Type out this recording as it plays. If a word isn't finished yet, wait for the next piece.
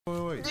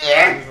Wait.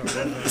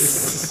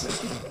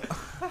 Yes.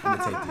 I'm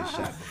gonna take this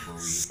shot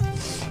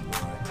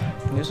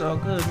before we. It's all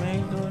good, man.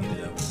 You doing it?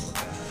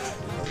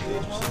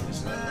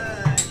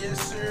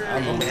 Yes, sir.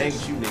 I'm gonna hang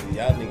with you niggas.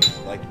 Y'all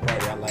niggas like the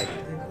party. I like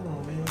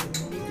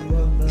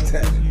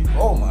it.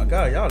 Oh my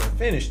god, y'all done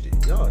finished it.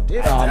 Y'all did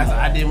it.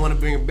 I didn't want to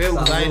bring a bell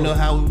because I didn't know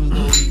how we was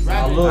gonna be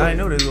rapping. I didn't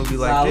know they was gonna be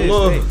like this.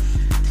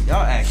 Hey,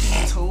 y'all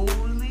acting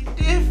totally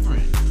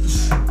different.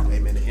 Hey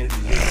man, the energy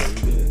is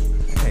really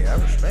good. Hey, I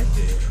respect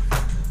it.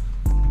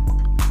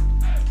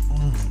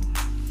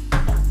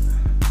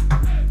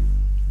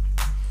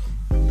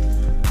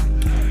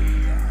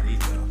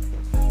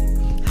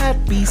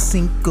 Happy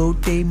Cinco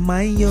de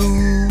Mayo.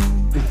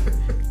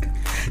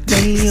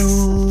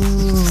 Mayo.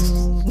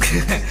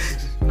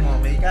 Come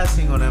on, man. You gotta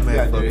sing on that,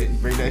 man.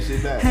 Bring that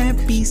shit back.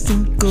 Happy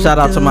Cinco. Shout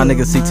out to my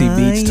nigga CT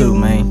Beats too,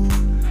 man.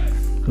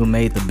 Who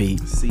made the beat?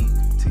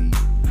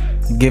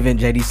 CT. Giving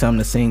JD something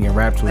to sing and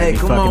rap to every Hey,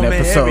 come fucking on, man.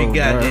 episode. Every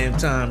goddamn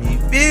time. You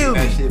feel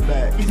That me? shit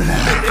back.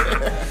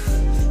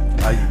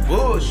 Are you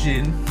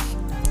bullshitting?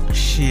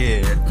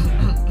 Shit.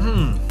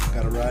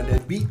 Gotta ride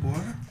that beat, boy.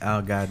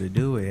 I gotta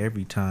do it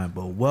every time.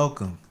 But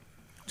welcome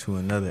to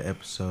another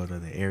episode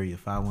of the Area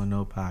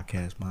 510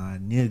 podcast, my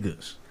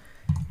niggas.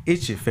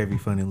 It's your favorite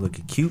funny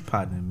looking cute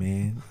partner,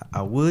 man.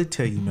 I would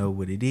tell you know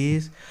what it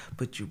is,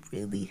 but you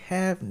really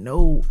have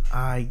no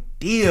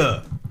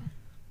idea.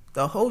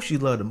 The host you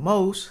love the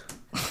most,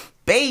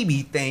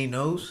 baby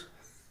Thanos.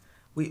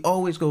 We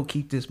always go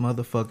keep this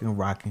motherfucking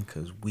rocking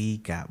because we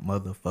got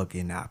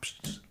motherfucking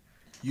options.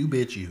 You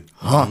bet you.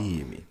 Huh. You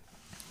hear me.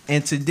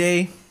 And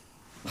today,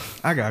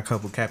 I got a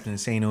couple Captain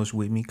Sanos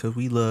with me because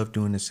we love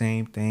doing the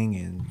same thing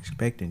and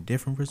expecting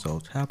different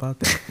results. How about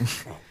that?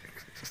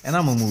 And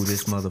I'm going to move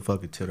this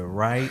motherfucker to the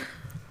right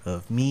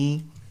of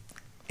me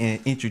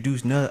and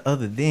introduce none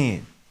other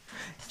than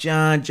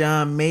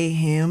John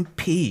Mayhem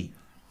P.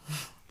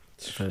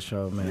 For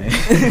sure, man.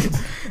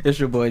 It's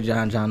your boy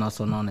John,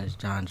 also known as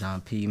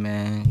John P,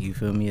 man. You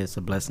feel me? It's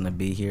a blessing to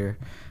be here.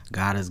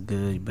 God is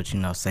good, but you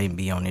know, Satan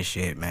be on this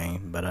shit,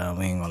 man. But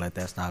we ain't gonna let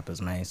that stop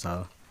us, man.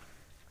 So,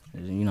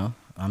 you know,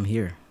 I'm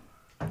here.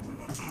 And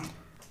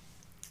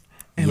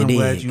You I'm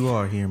glad dig. you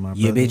are here, my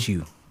brother. You bitch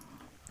you.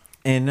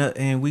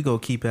 And we go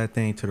keep that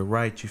thing to the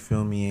right, you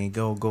feel me, and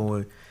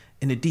go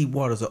in the deep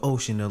waters of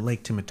ocean of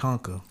Lake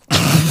Timatonka.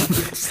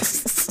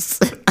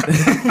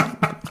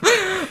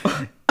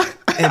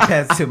 And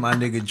pass it to my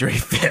nigga Dre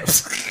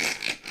Phelps.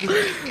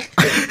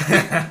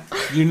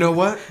 You know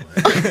what?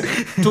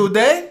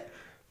 Today,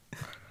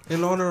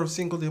 in honor of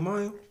Cinco de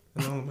Mayo,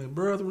 and all my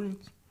brethren,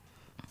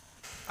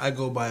 I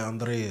go by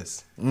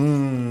Andres.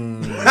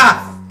 Ooh,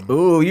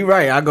 you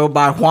right. I go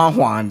by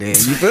Juan then.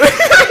 You feel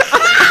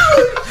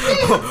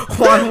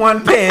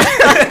Juan Pen.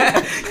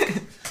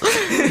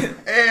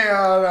 Hey,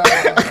 all right.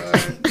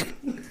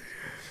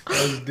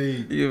 That's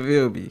deep. You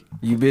feel me?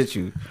 You bitch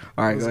you.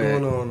 All right, What's go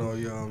ahead. going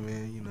on, y'all,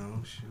 man? You know,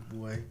 it's your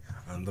boy,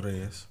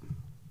 Andres.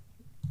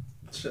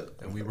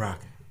 And we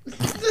rocking.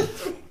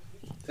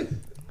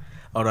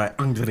 All right,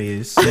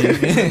 Andres. You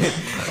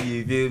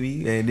feel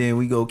me? And then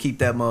we go keep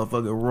that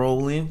motherfucker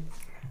rolling.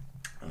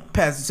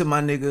 Pass it to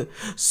my nigga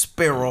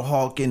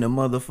Sparrowhawk in the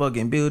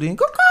motherfucking building.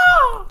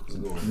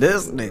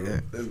 This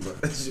nigga.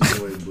 That's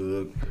your boy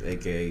Bug,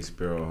 a.k.a.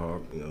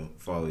 Sparrowhawk. You know,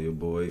 follow your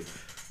boy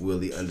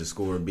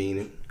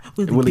Willie_Beanin.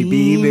 Willie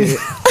Beanin.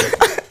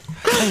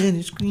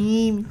 And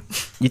screaming.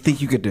 You think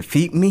you could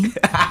defeat me?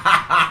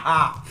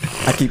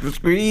 I keep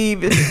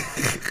screaming.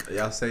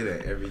 Y'all say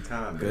that every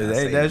time. Cause I hey,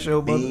 say that's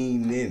your mother-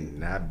 beanin',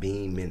 not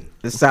beaming.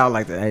 It sound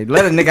like that. Hey,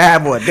 let a nigga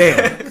have one.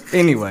 Damn.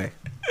 Anyway.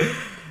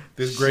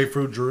 This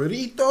grapefruit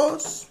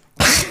Doritos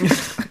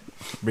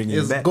Bringing it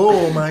is back.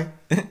 gold, man.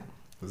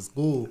 It's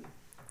gold.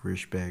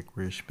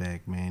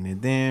 Respect, man.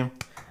 And then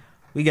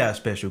we got a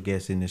special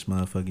guest in this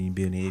motherfucking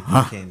building. If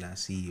you cannot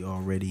see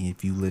already,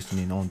 if you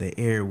listening on the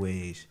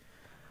airways,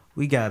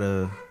 we got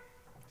a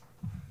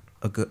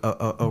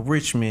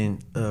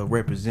Richmond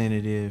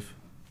representative,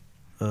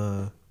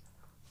 a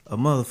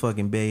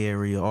motherfucking Bay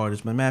Area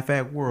artist, but matter of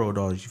fact, world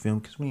artist. You feel me?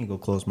 Because we ain't gonna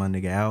close my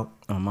nigga out.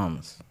 Oh,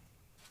 mamas.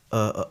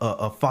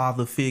 A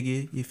father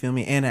figure. You feel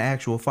me? And an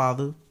actual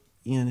father.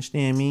 You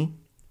understand me?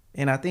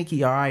 And I think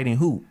he all right in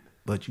hoop.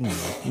 But you know.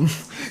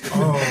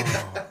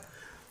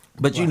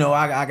 But you know,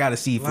 I gotta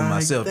see for Like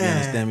myself, you that.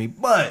 understand me?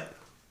 But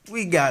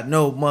we got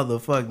no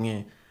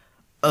motherfucking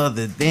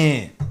other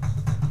than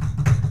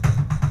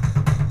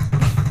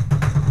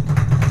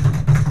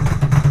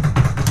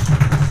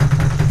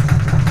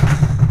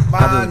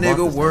my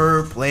nigga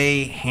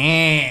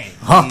Wordplayhann.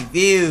 You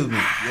feel me?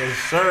 Yes,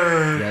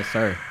 sir. Yes,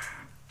 sir.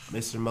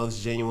 Mr.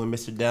 Most Genuine,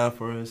 Mr.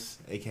 Down4us,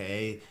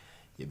 a.k.a.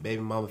 your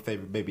baby mama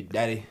favorite baby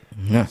daddy.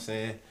 You know what I'm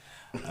saying?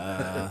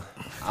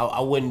 I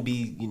wouldn't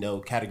be, you know,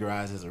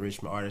 categorized as a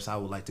Richmond artist. I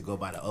would like to go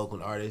by the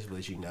Oakland artist,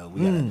 but you know,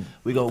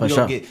 we gonna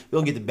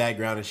get the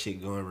background and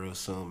shit going real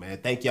soon, man.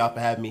 Thank y'all for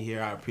having me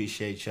here. I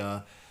appreciate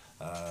y'all.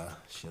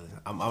 Shit,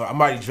 I'm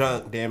already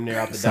drunk, damn near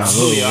out the Sound down.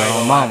 good,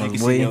 bro. Mama, You can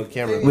see me on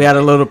camera. we had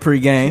a little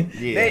pregame.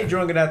 Yeah. They ain't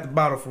drunk it out the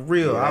bottle for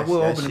real. Yeah, I will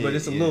that open it, but shit,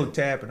 it's a yeah. little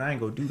tap, and I ain't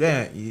gonna do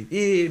that. You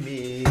feel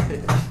me?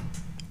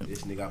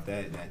 This nigga off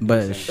that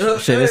But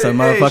shit, it's a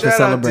motherfucking shout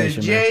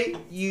celebration, out to man. Jay,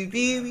 you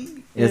feel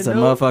me? It's a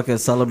motherfucking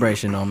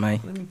celebration, though,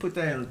 man. Let me put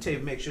that on the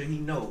tape, make sure he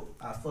know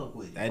I fuck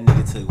with it. that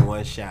nigga took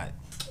one shot.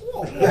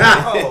 Whoa,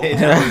 whoa.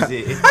 That was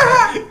it.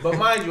 But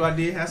mind you, I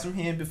did have some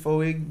hands before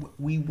we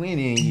went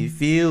in. You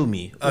feel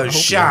me? A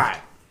shot.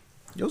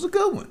 It was a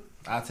good one.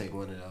 I'll take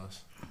one of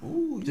those.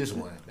 Ooh, just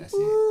one. That's it.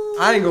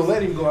 I ain't gonna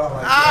let him go out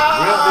like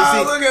that.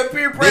 Real- Look at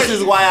peer pressure. This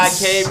is why I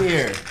came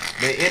here.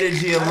 The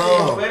energy I ain't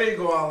gonna alone. let him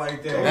go out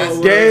like that. That's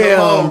Damn,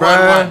 come on,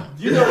 bruh.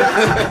 You know that.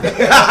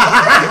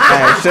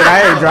 Hey, shit, I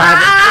ain't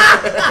driving.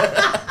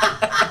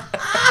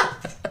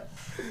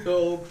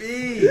 Go B.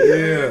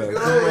 Yeah,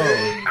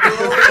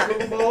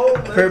 Come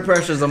on. Peer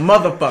pressure's a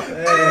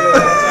motherfucker.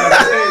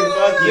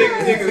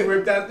 Niggas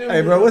ripped out them.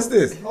 Hey, bro, what's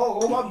this?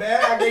 Oh, my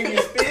bad. I gave you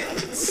a spit.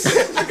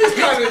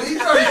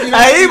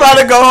 Hey, he about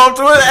to go home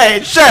to it.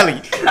 Hey,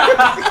 Shelly.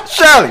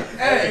 Shelly.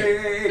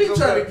 He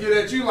trying to get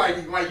at you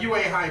like you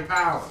ain't high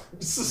power.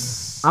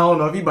 I don't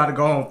know if he about to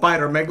go home and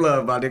fight or make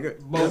love, my nigga.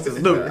 This is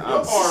Luke. Your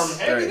arm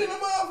heavy than a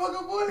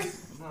motherfucker, boy.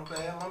 My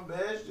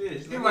bad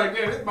shit. He like,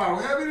 man, this bottle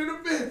heavy than a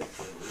bitch.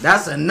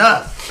 That's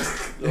enough.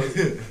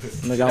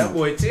 Nigga, That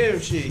boy Tim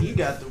shit, he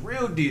got the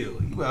real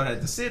deal. You about to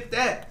have to sip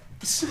that.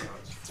 I'm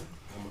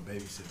gonna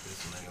babysit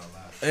this one, I ain't gonna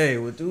lie. Hey,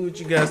 well, do what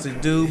you got to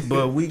do,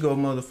 but we go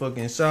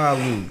motherfucking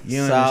salute.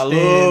 You Salute.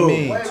 understand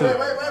me? Wait.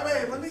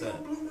 Let me go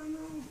blow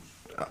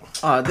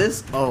my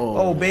nose.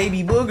 Oh,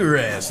 baby booger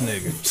ass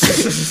nigga.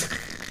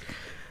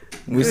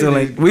 we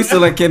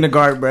still in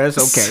kindergarten, bro. It's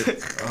okay.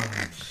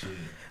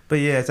 But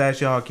yes, as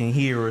y'all can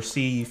hear or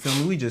see, you feel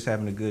me? We just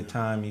having a good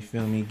time, you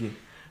feel me?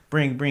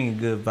 Bringing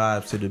good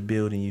vibes to the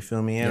building, you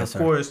feel me? And Yes,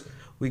 of course,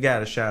 we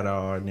gotta shout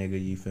out our nigga,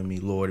 you feel me?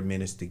 Lord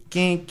Minister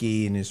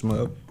Kinky and this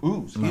My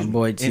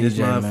boy and this TJ,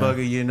 man.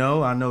 motherfucker, you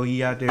know. I know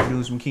he out there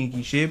doing some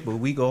kinky shit, but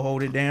we go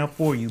hold it down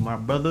for you, my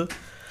brother.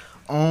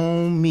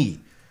 On me.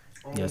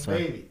 Yes, sir.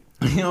 Baby.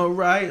 All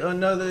right,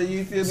 another,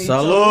 you feel me?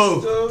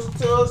 Salute.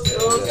 Toast.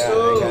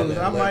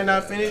 I might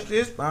not finish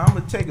this, but I'm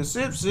gonna take a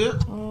sip.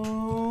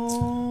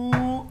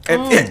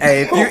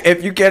 Hey,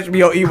 if you catch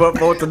me on Emo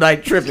phone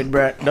tonight tripping,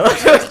 bro, no,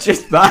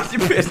 just mind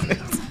your business.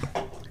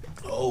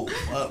 Oh,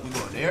 fuck, we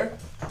going there?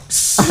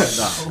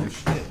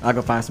 I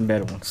can find some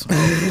better ones.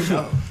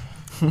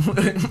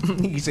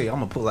 You say I'm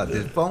gonna pull out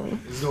this phone.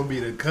 It's gonna be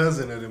the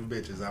cousin of them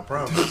bitches, I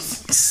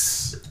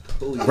promise.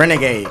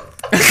 Renegade.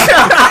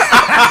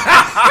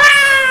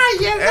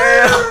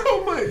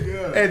 Oh my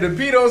god. Hey, the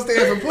pedo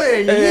stand for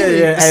playing. You hear me?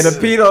 Yeah. Hey, the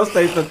pedo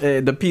stands for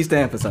the P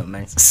stand for something,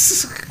 man.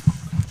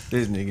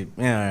 This nigga,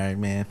 all right,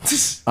 man.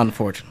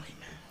 Unfortunately.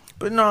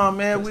 But no,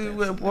 man,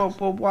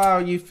 wow,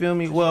 you feel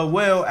me?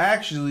 Well,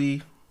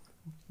 actually,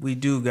 we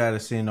do gotta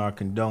send our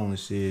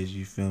condolences.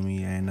 You feel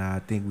me? And I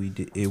think we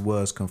did. It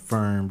was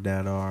confirmed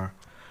that our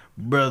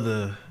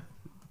brother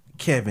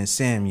Kevin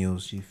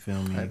Samuels, you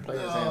feel me? Play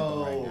his anthem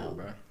right now,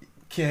 bro.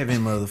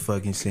 Kevin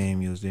motherfucking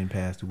Samuels didn't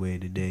pass away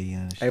today. You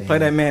understand? Hey, play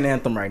that man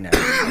anthem right now.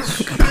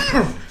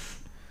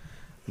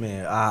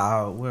 Man,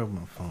 where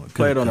my phone?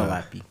 Play it on the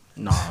R.I.P.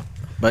 No,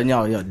 but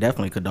yo,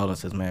 definitely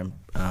condolences, man.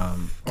 I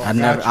don't It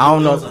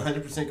was know.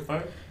 100%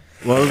 confirmed?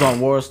 Well, it was on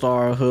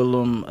Warstar,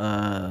 Hoodlum.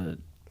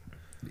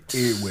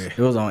 Everywhere.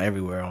 It was on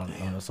everywhere on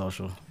the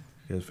social.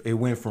 It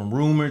went from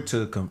rumor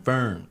to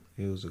confirmed.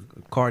 It was a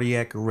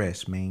cardiac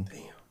arrest, man.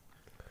 Damn.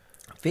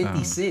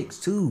 56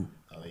 too.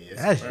 Oh, yes.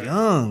 That's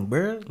young,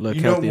 bro. Look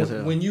You know, healthy as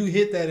hell. when you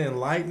hit that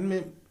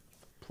enlightenment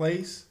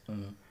place,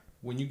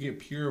 when you get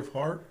pure of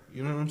heart,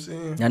 you know what I'm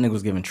saying? That nigga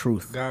was giving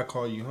truth. God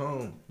call you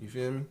home. You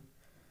feel me?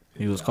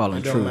 He was calling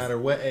It don't truth. matter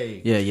what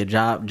age. Yeah, your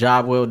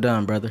job well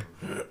done, brother.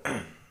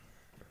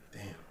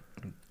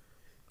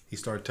 He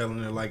started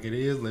telling it like it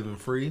is, living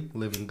free,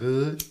 living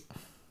good.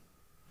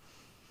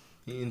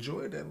 He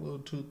enjoyed that little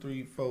 2,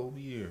 3, 4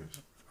 years.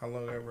 How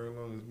long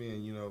it's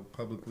been, you know,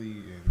 publicly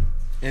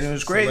And it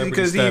was crazy Celebrity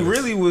because he status.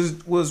 really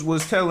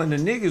was telling the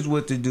niggas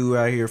what to do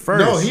out here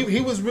first. No,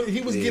 he was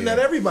getting at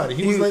everybody.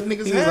 He was letting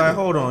niggas He have was like, it.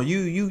 hold on,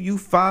 you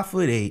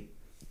 5'8",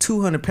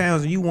 200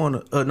 pounds, and you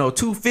want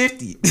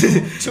 250.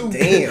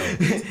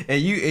 Damn.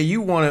 and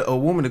you want a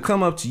woman to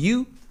come up to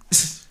you,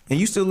 and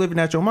you still living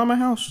at your mama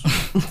house,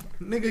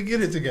 Nigga,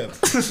 get it together.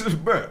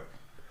 bro.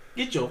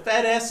 Get your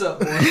fat ass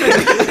up, boy. You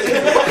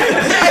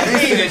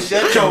need to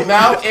shut your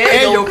mouth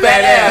and your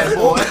fat ass,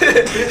 boy.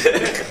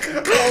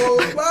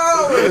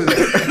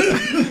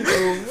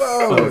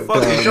 Oh,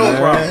 fucking your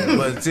problem.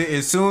 But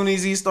as soon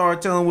as he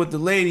started telling what the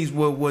ladies,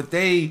 what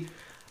they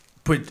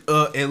put,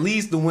 at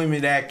least the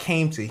women that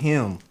came to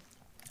him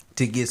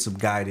to get some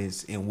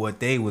guidance in what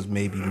they was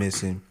maybe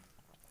missing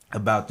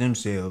about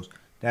themselves,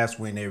 that's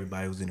when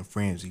everybody was in a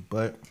frenzy.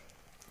 But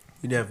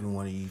we definitely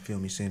want to, you feel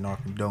me, send our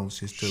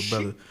condolences to a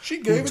brother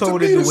she gave who it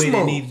told to it me the to way they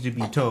smoke. needed to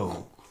be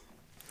told.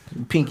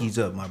 Pinkies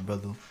up, my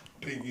brother.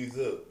 Pinkies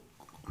up.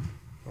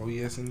 Oh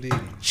yes, indeed.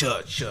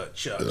 Church.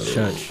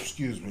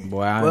 Excuse me.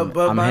 Boy, I'm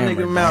my hammered,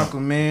 nigga bro.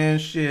 Malcolm, man,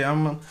 shit,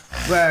 I'm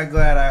glad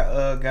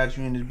I got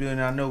you in this building.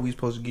 I know we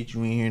supposed to get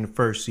you in here in the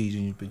first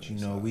season, but you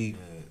know we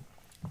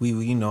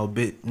you know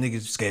bit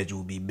niggas'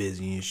 schedule be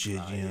busy and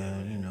shit.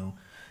 You know,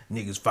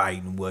 niggas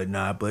fighting and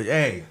whatnot. But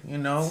hey, you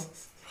know,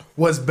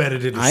 What's better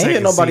than the I ain't second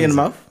hit nobody in the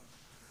season? mouth.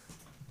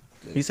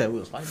 He said we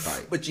was fight.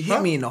 but you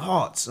hit me in the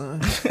heart,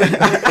 son. Said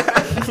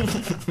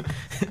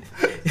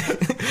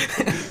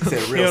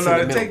You real don't know how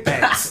to sentimental take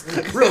that. facts.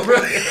 real.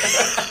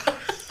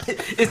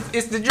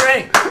 It's the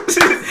drink.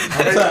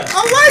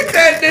 I like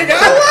that nigga.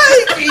 I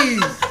like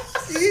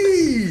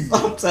these.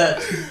 I'm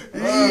touched.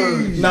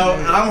 No,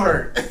 I'm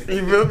hurt.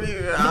 You feel me?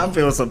 I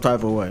feel some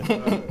type of way.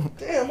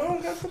 Damn, I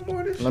don't got some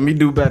more of this. Let me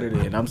do better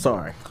then. I'm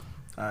sorry.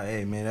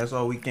 Hey man, that's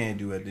all we can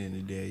do at the end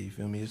of the day. You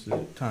feel me? It's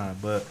the time,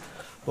 but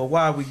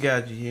while we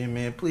got you here,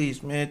 man,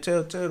 please, man,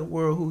 tell the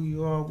world who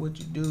you are, what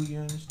you do. You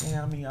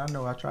understand? I mean, I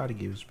know I try to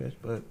give respect,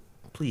 but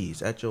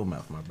please, at your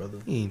mouth, my brother.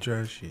 He ain't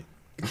trying shit.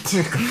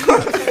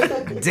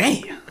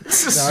 Damn. No, I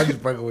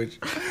just fucking with you.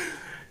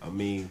 I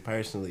mean,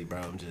 personally, bro,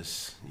 I'm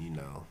just,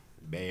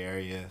 Bay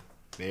Area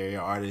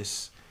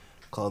artist,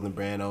 clothing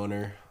brand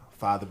owner,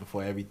 father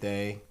before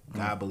everything,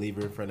 God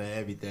believer in front of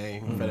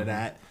everything, in front of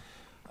that.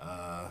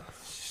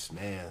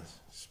 Man,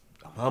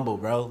 I'm humble,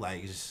 bro.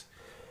 Like, just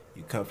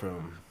you come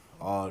from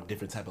all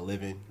different type of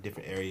living,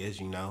 different areas,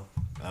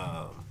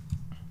 The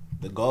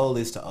goal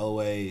is to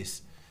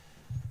always,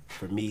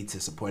 for me,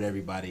 to support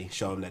everybody,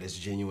 show them that it's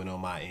genuine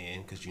on my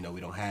end, because, we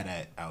don't have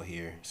that out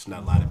here. It's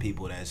not a lot of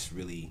people that's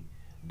really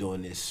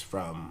doing this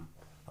from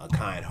a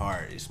kind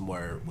heart. It's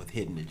more with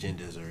hidden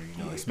agendas or,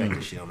 expecting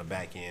shit on the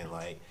back end.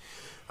 Like,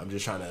 I'm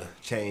just trying to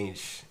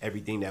change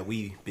everything that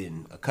we've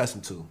been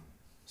accustomed to.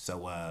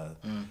 So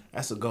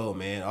that's a goal,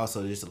 man.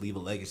 Also, just to leave a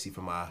legacy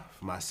for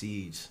my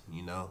seeds.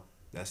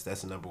 That's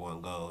the number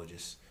one goal.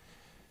 Just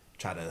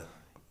try to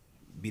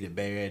be the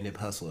Bay Area nip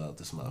hustle out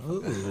this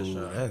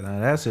motherfucker.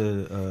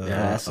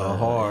 That's a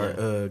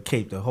hard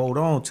cape to hold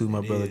on to,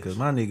 my brother, because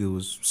my nigga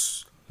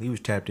was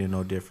tapped in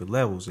on different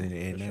levels,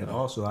 and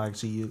also I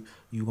see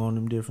you on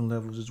them different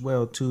levels as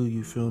well too.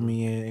 You feel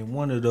me? And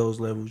one of those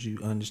levels, you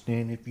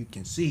understand, if you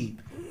can see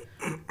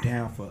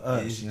down for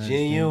us, it's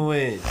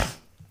genuine.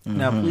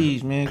 Now,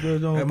 please, man, girl,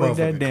 don't break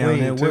that down.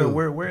 And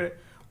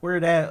where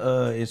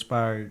that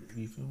inspired?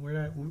 You feel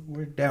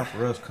where Down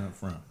for Us come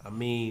from? I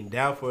mean,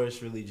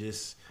 Down4us really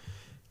just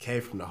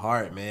came from the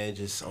heart, man.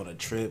 Just on a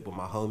trip with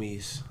my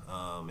homies,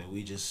 and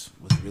we just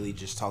was really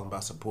just talking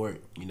about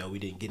support. We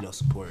didn't get no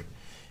support.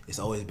 It's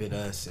always been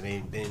us. It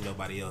ain't been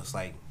nobody else.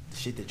 Like, the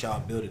shit that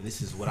y'all building,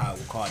 this is what I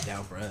would call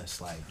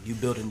Down4us. Like, you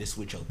building this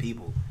with your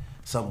people,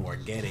 something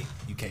organic.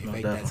 You can't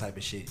fake that type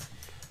of shit.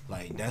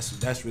 Like,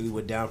 that's really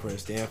what Down4us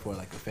stand for,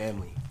 like a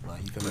family.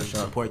 Like, you feel me?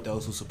 Support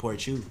those who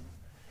support you.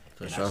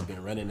 I've just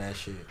been running that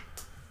shit.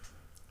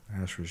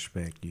 That's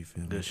respect, you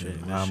feel me? Good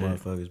shit. A lot of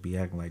motherfuckers be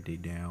acting like they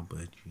down,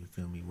 but you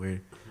feel me?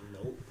 Where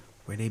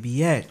they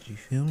be at, you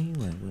feel me?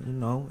 Like,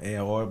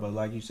 but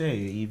like you say,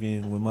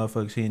 even when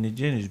motherfuckers hitting the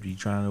genders be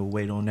trying to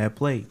wait on that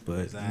plate,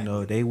 but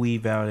they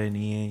weave out in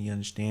the end, you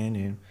understand?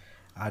 And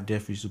I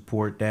definitely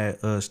support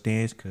that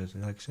stance, because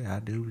like I said, I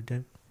do with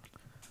them.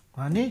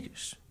 My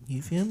niggas,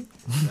 you feel me?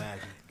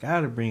 Exactly.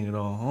 Gotta bring it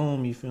all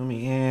home, you feel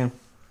me? And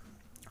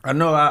I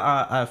know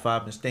if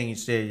I've been staying,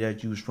 said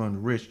that you was from the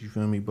Rich, you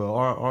feel me? But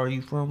are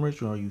you from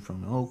Rich, or are you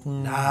from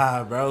Oakland?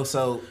 Nah, bro.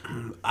 So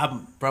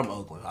I'm from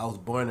Oakland. I was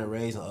born and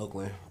raised in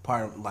Oakland.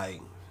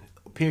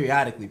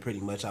 Periodically, pretty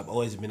much. I've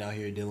always been out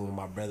here dealing with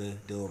my brother,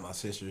 dealing with my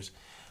sisters.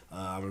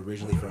 I'm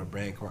originally from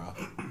Bancroft,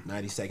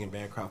 92nd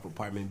Bancroft,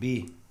 Apartment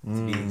B,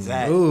 to be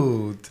exact.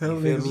 Ooh, tell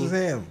me this me? is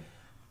him.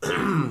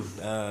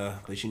 But a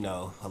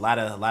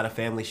lot of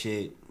family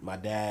shit. My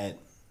dad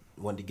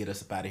wanted to get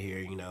us up out of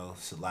here.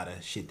 It's a lot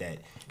of shit that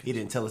he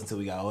didn't tell us until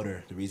we got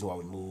older. The reason why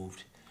we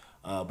moved.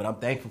 But I'm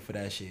thankful for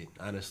that shit.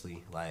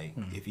 Honestly, like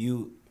if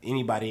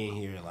anybody in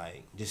here,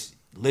 like just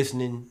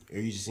listening, or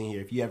you just in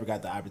here, if you ever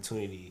got the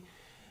opportunity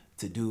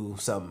to do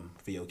something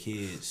for your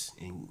kids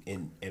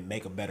and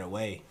make a better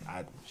way,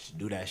 I should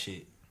do that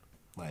shit.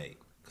 Like,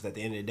 cause at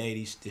the end of the day,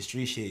 this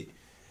street shit,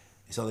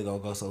 it's only gonna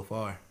go so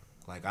far.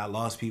 Like, I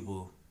lost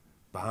people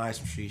behind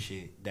some street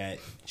shit that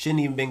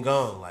shouldn't even been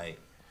gone. Like,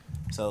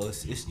 so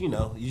it's you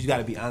just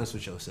gotta be honest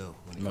with yourself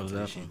when it comes to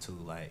this shit too.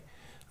 Like,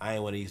 I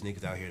ain't one of these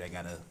niggas out here that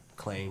gotta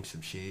claim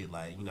some shit.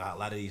 Like, a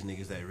lot of these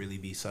niggas that really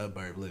be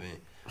suburb living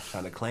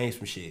trying to claim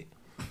some shit.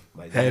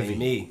 Like, that ain't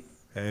me.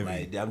 Heavy.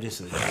 Like, I'm just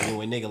a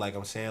genuine nigga. Like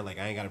I'm saying, like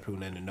I ain't gotta prove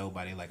nothing to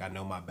nobody. Like, I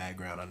know my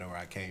background. I know where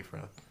I came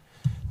from.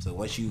 So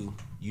once you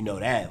know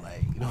that,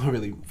 like, it don't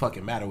really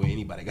fucking matter what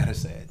anybody gotta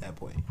say at that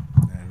point.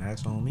 And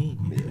that's on me,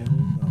 you feel me?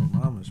 On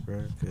mamas,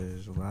 bro.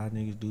 Because a lot of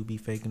niggas do be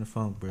faking the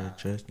funk, bro.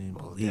 Trust and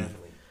believe.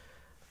 Definitely.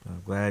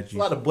 I'm glad There's a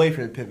lot of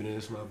boyfriend pimping in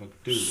this motherfucker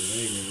too. But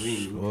they ain't gonna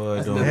read. Boy,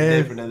 That's don't nothing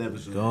different than that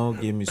episode. Don't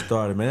get me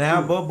started, man.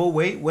 Now, but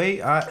wait.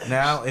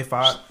 Now, if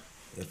I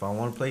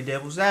want to play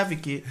devil's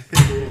advocate,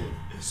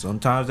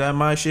 sometimes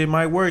that shit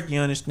might work. You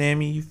understand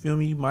me? You feel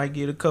me? You might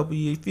get a couple.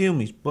 You feel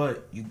me?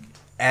 But you,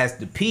 as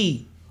the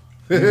P,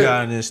 You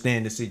gotta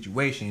understand the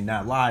situation and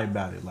not lie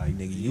about it. Like,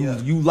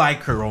 nigga, you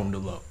like her on the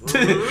low.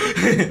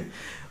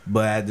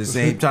 But at the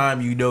same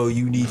time, you know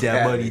you need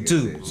that money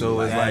too.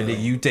 So it's like,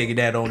 nigga, you taking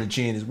that on the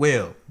chin as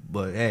well.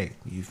 But hey,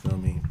 you feel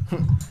me?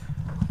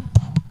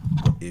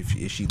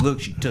 If she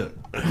looked, she took.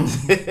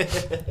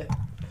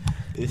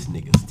 This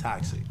nigga's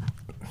toxic.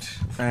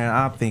 Man,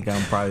 I think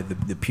I'm probably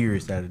the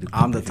purest out of the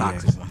group. I'm the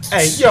toxic one.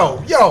 Hey, yo.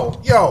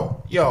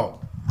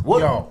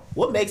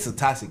 What makes a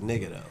toxic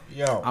nigga though?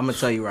 Yo. I'm gonna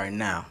tell you right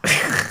now.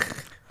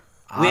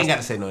 We ain't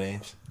gotta say no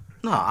names.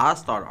 No, I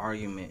start an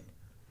argument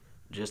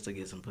just to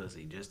get some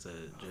pussy, just to,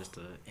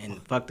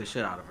 and fuck the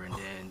shit out of her, and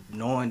then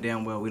knowing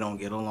damn well we don't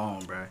get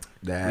along, bro.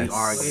 That's we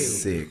argue.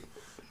 sick.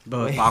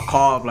 But if I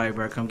call, like,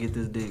 bro, come get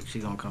this dick, she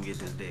gonna come get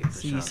this dick.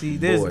 See,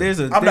 there's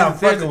a. I'm not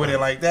fucking with it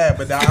like that,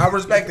 but I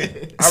respect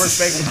it. I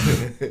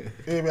respect it.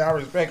 I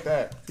respect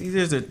that. See,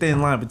 there's a thin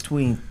line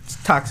between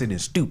toxic and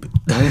stupid.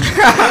 But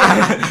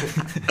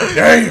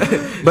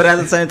at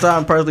the same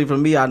time, personally, for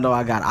me, I know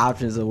I got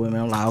options of women.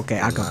 I'm like, okay,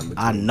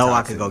 I know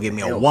I could go get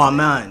me a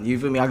woman. You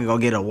feel me? I could go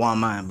get a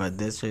woman, but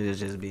this shit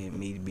is just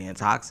being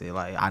toxic.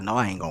 Like, I know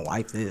I ain't gonna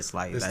wipe this.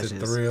 Like, It's that's the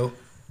just thrill.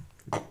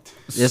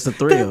 It's the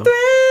thrill.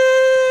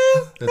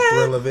 The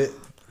thrill of it.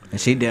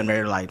 And she damn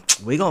near like,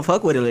 we gonna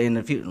fuck with it in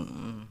the future.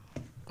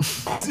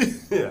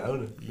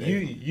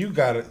 You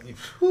got it,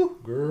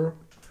 girl.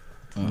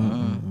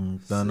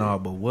 No,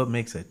 but what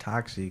makes a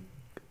toxic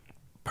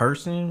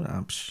person?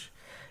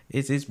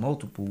 It's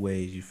multiple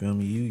ways. You feel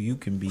me? You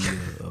can be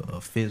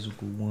a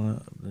physical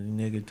one, a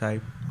nigga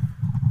type.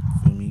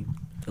 Feel me?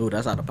 Ooh,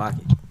 that's out of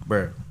pocket,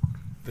 Bruh.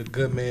 The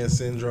good man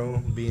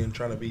syndrome,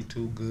 trying to be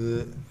too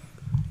good.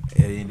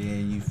 And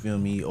then you feel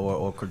me,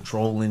 or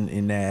controlling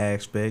in that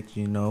aspect,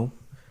 you know,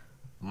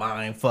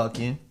 mind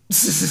fucking.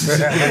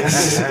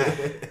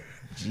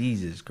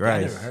 Jesus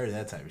Christ! I never heard of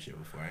that type of shit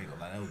before. I ain't gonna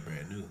lie, that was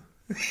brand new.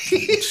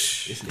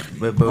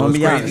 But I'm what's be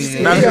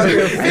crazy?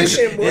 honest.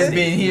 It's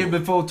been here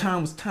before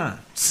time was time.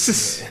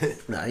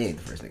 Nah, he ain't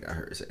the first thing I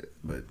heard say it,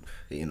 but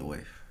he in the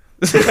way.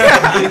 Wait,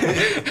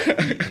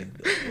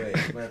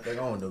 matter of fact, I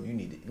don't know if you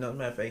need it. No,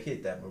 matter of fact,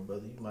 hit that, my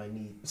brother. You might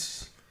need.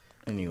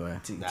 Anyway,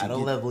 Nah,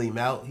 don't level him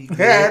out. He good.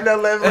 Yeah, no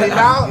level him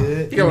out.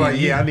 Good. You're like,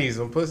 yeah, I need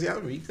some pussy. I'll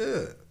be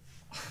good.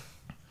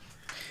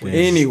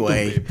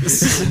 anyway,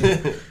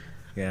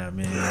 Yeah,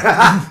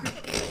 man.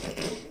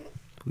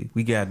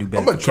 we gotta do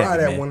better. I'm gonna for try Kevin,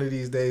 that man. one of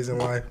these days in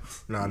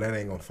life. Nah, that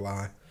ain't gonna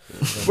fly.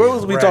 what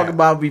was we talking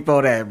about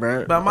before that,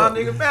 bro? But my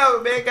nigga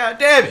Falcon, man, god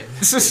damn it.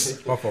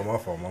 My fault.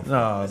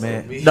 No,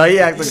 man. No, he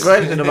asked a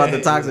question about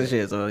the toxic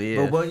shit, so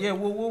yeah. But yeah,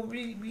 what will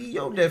be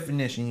your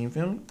definition? You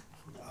feel me?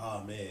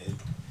 Oh man,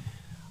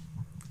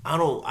 I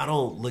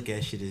don't look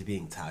at shit as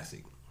being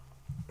toxic.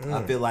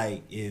 I feel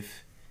like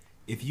if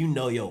you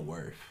know your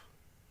worth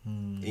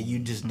and you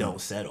just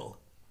don't settle,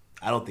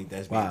 I don't think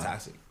that's being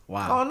toxic.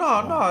 Wow. Oh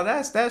no,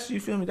 that's you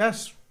feel me?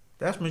 That's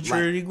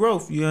maturity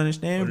growth. You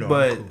understand? No,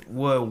 but cool.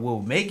 what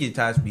will make it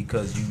toxic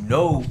because you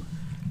know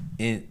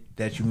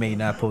that you may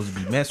not supposed to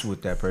be messing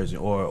with that person,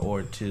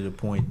 or to the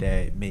point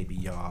that maybe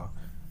y'all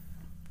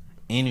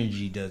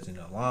energy doesn't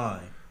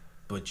align.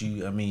 But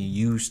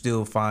you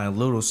still find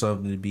little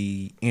something to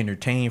be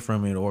entertained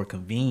from it or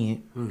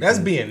convenient. That's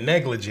being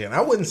negligent.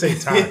 I wouldn't say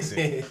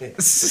toxic.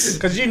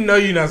 Because you know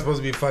you're not supposed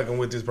to be fucking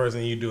with this person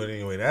and you do it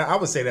anyway. I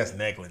would say that's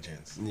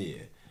negligence. Yeah.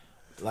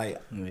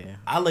 Like, Yeah.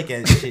 I look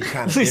at shit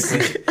kind of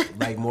different,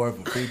 like more of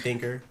a free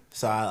thinker.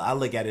 So I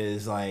look at it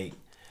as like,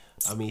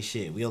 I mean,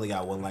 shit, we only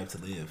got one life to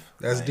live.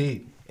 That's Like,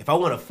 deep. If I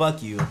want to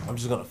fuck you, I'm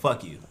just going to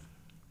fuck you.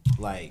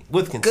 Like,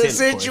 with consent,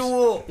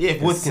 Consensual. of course. Yeah,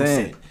 with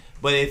Consent. consent.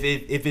 But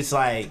if it's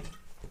like,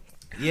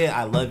 yeah,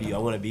 I love you, I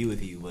want to be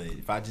with you, but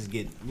if I just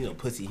get,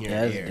 pussy here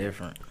and That's there.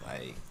 different.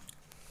 Like,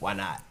 why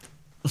not?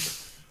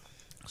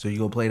 So you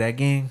gonna play that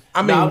game?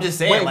 I mean, No, I'm just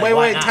saying, like,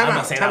 why not? I'm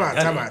not saying I've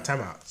done it.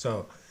 Time out.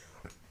 So,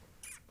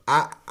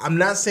 I'm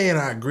not saying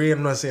I agree.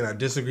 I'm not saying I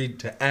disagree.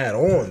 To add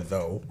on,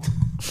 though,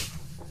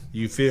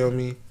 you feel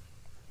me?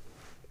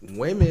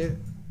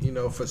 Women,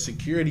 for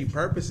security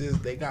purposes,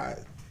 they got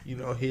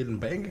hidden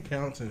bank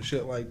accounts and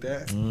shit like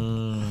that.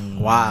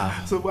 Wow.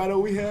 So why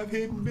don't we have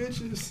hidden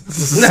bitches?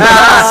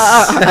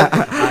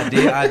 I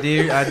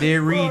did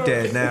read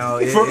that. Now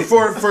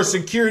For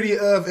security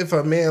of if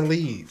a man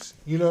leaves,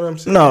 you know what I'm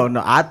saying?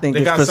 No, I think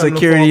They it's got for something to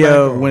security fall back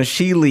of on. when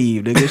she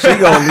leave. Nigga, she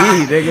gonna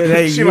leave. Nigga,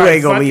 hey, She you like,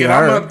 ain't gonna fuck leave it,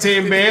 her. I'm up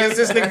 10 bands.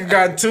 This nigga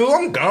got 2.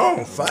 I'm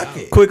gone. Fuck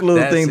it. Quick little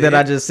That's thing that it.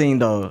 I just seen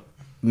though.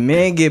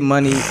 Men get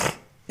money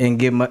and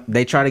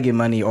they try to get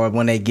money, or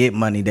when they get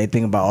money, they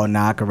think about, oh,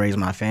 now I can raise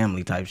my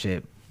family type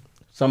shit.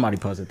 Somebody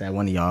posted that,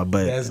 one of y'all.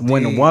 But That's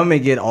when deep. a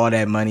woman get all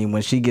that money,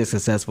 when she gets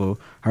successful,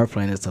 her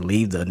plan is to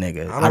leave the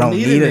nigga. I don't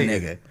need a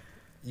nigga.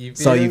 You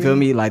feel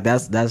me? Like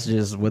that's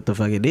just what the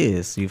fuck it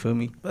is. You feel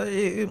me?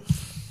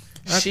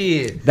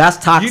 Shit. That's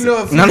toxic. You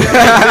know a female,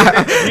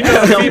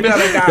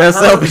 that got That's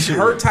selfish.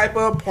 her type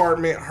of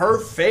apartment, her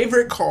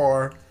favorite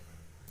car.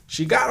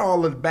 She got all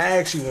the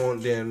bags she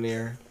want down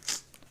there.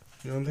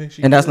 You know what I'm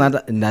saying? and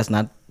that's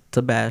not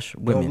to bash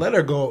women. Don't let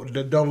her go.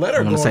 Don't let her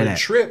I'm go gonna say on a that.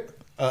 trip,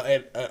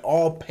 an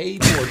all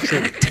paid for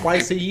trip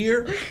twice a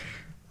year.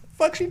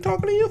 fuck she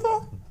talking to you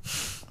for?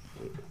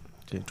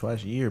 Shit,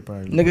 twice a year,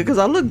 probably. Nigga, cause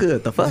I look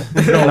good. The fuck?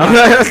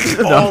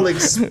 All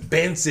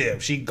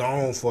expensive. She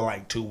gone for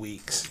like 2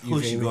 weeks.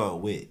 Who she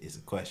going with is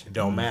a question.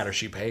 Don't matter.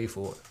 She paid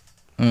for it.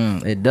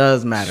 It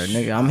does matter,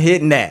 nigga. I'm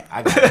hitting that.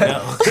 I gotta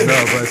know.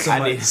 No,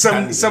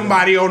 but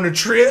Somebody on the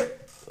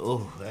trip.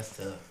 Oh, that's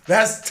tough.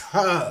 That's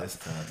tough. That's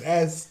tough.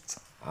 That's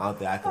I don't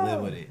think I can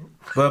live with it.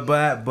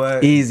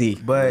 But Easy.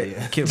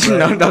 But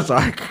No,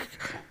 sorry.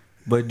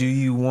 But do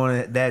you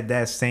want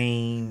that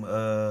same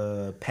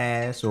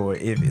pass, or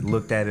if it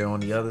looked at it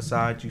on the other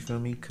side? You feel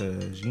me?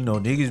 Cause you know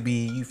niggas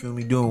be, you feel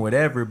me, doing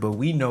whatever, but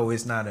we know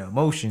it's not an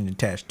emotion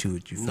attached to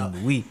it. You feel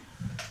me?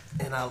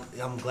 And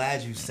I'm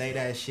glad you say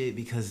that shit,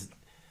 because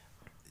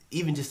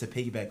even just to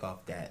piggyback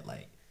off that,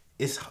 like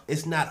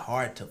it's not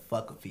hard to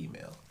fuck a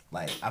female.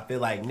 Like I feel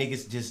like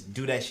niggas just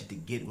do that shit to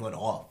get one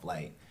off.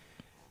 Like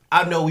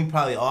I know we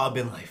probably all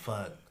been like,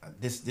 fuck.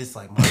 This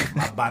like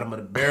my bottom of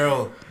the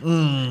barrel.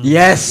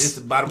 Yes. This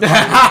the bottom. you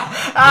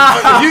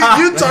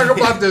talk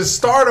about the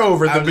start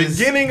over, the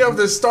beginning of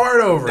the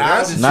start over.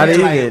 That's not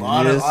even like,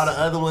 all the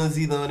other ones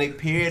either on their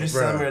period or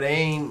something, or they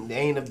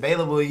ain't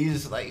available. You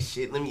just like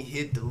shit. Let me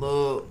hit the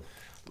little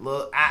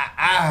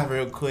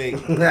real quick.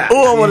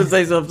 Oh, I want to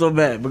say something so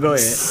bad, but go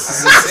ahead. I'm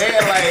just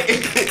saying, like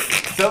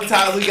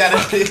sometimes we gotta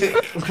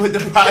put the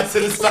pot to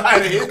the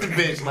side and hit the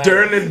bitch. Like,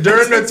 during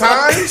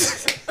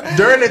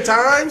the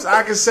times,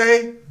 I can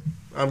say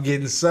I'm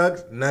getting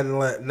sucked.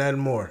 Nothing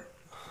more.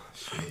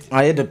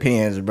 It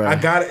depends, bro. I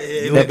got it.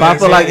 If I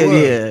feel like it,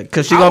 yeah,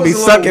 because she gonna be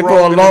sucking for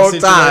a long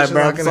time,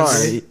 bro. I'm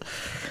sorry,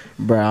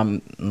 bro.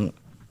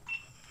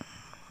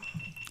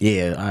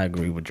 Yeah, I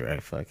agree with Dre.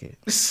 Fuck it.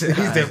 Just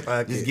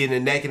getting a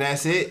neck and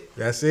that's it.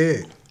 That's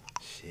it.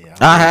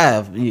 Shit, I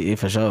have, yeah,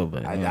 for sure,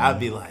 but I'd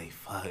be like,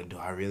 fuck, do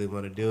I really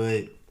want to do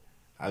it?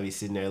 I'd be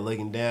sitting there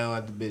looking down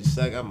at the bitch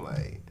suck. I'm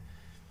like,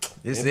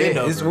 it's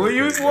what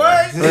you just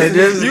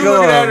you go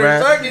looking on, at her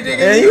bro. sucking, nigga.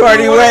 And you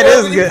already wet.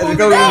 It's good.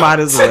 Go, you might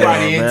as well,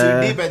 somebody in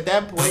man. too deep at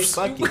that point.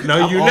 Fuck it.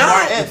 No, you're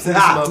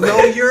not.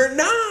 No, you're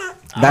not.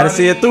 Gotta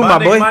see it through, my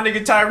boy. My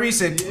nigga Tyrese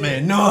said,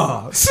 man,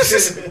 no.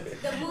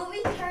 The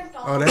movie turned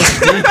off. Oh, that's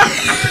deep.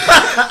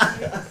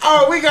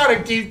 Oh, we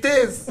gotta keep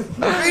this.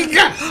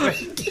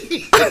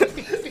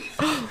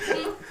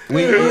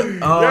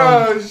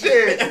 Oh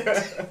shit!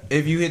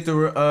 If you hit the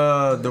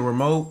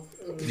remote,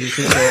 just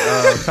hit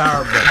the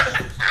power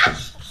button.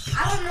 I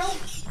don't know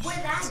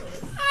where that is.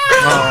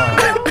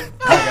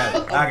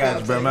 I got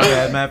you, bro. My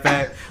bad. Matter of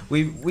fact,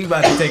 we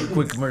about to take a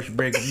quick commercial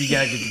break. We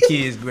gotta get the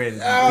kids ready.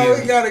 Oh,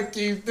 we gotta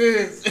keep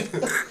this.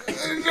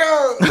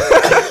 No.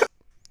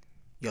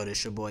 Yo,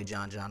 this your boy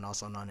John,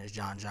 also known as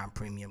John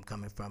Premium,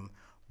 coming from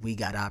We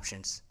Got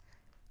Options.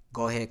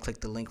 Go ahead, click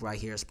the link right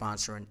here,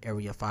 sponsoring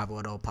Area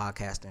 510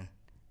 Podcasting.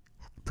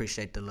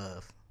 Appreciate the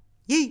love.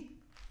 Yee!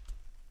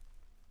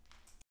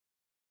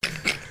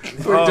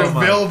 With the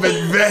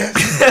velvet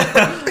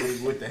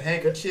vest. With the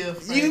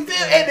handkerchief. You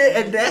feel,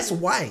 and that's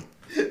white.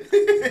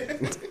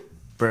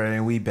 Bro,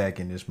 and we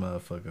back in this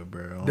motherfucker,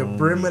 bro. The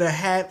brim of the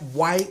hat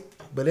white,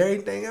 but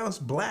everything else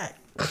black.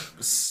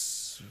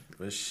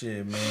 But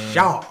shit, man.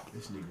 Y'all.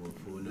 This nigga will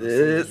pull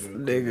This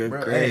nigga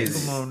Bro, crazy.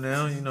 hey, come on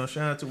now. You know,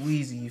 shout out to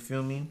Weezy, you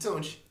feel me?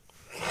 Don't you?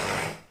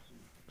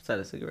 What's that,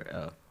 a cigarette?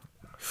 Oh.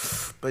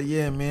 But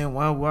yeah, man,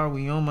 why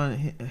we on my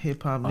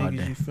hip hop All niggas,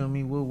 day. you feel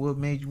me? What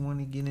made you want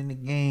to get in the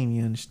game,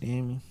 you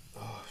understand me?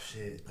 Oh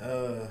shit.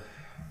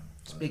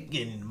 Speak,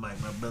 get in the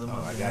mic, my brother.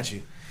 Oh, I got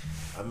you.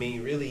 I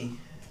mean, really,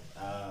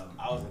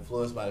 I was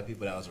influenced by the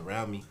people that was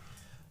around me.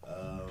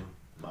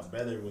 My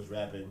brother was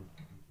rapping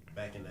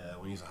back in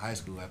when he was in high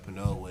school at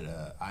Pinot with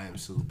I Am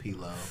Sue,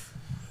 P-Lo,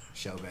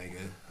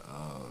 Showbanger.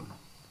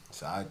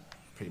 So I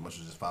pretty much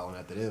was just following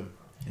after them.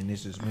 And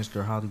this is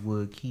Mr.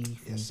 Hollywood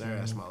Keith. Yes, sir.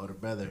 That's my older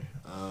brother.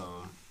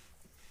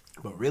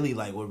 But really,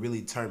 like, what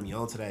really turned me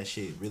on to that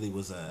shit really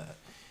was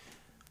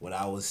when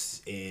I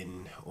was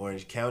in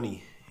Orange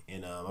County,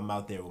 and I'm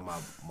out there with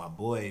my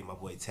boy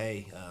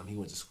Tay. He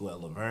went to school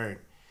at Laverne.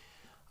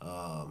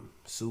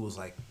 Sue was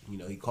like, you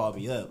know, he called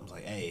me up. I was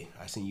like, hey,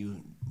 I seen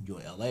you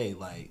in LA.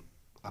 Like,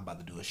 I'm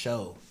about to do a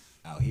show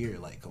out here.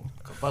 Like, come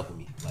fuck with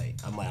me. Like,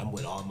 I'm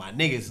with all my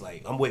niggas.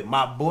 Like, I'm with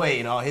my boy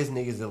and all his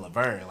niggas in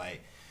Laverne.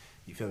 Like,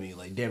 you feel me?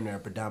 Like, damn near a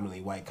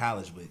predominantly white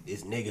college, but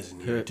it's niggas in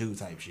here too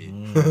type shit.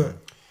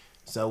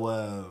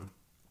 So,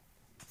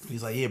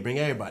 he's like, yeah, bring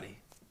everybody.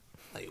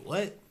 Like,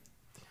 what?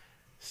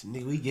 So,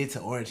 nigga, we get to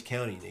Orange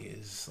County, nigga.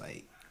 It's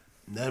like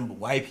nothing but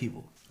white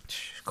people.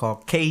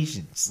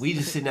 Caucasians. We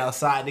just sitting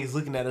outside, niggas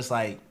looking at us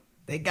like,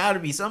 They gotta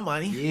be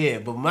somebody. yeah,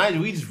 but mind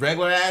you, we just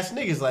regular ass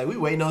niggas. Like, we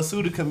waiting on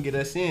Sue to come get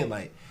us in.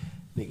 Like,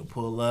 nigga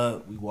pull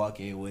up, we walk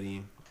in with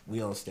him.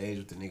 We on stage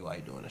with the nigga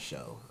like doing a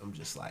show. I'm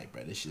just like,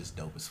 bro, this shit's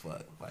dope as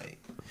fuck. Like,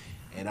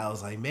 and I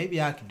was like,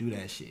 maybe I could do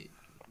that shit.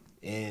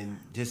 And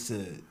just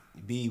to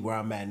be where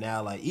I'm at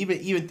now, like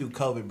even through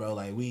COVID, bro,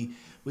 like we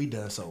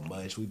done so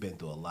much. We've been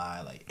through a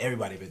lot. Like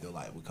everybody been through a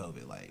lot with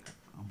COVID. Like,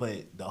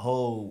 but the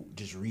whole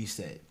just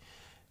reset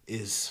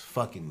is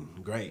fucking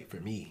great for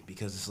me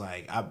because it's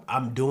like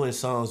I'm doing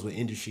songs with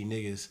industry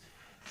niggas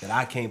that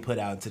I can't put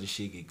out until the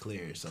shit get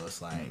cleared. So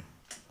it's like,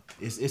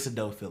 it's a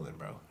dope feeling,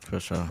 bro. For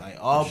sure. Like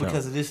all For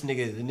because sure. of this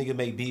nigga. The nigga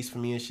make beats for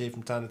me and shit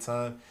from time to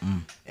time.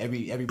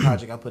 Every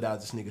project I put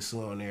out, this nigga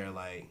Sue on there.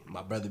 Like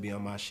my brother be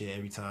on my shit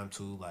every time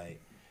too. Like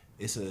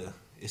it's a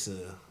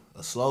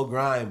slow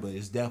grind, but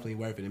it's definitely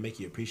worth it. It make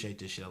you appreciate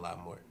this shit a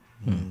lot more.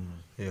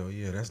 Hell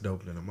yeah, that's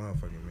dope than a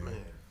motherfucking man.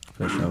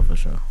 For sure. For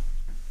sure.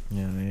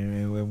 Yeah,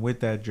 and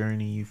with that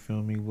journey, you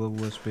feel me?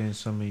 What's been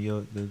some of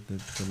your the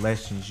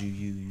lessons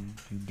you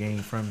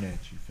gained from that?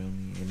 You feel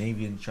me? And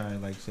even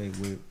trying, like say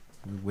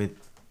with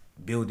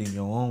building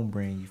your own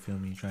brand, you feel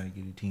me? Trying to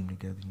get a team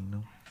together,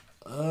 you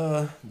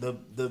know.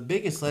 The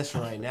biggest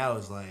lesson right now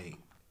is like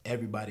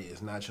everybody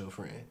is not your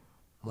friend.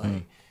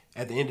 Like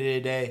at the end of the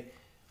day,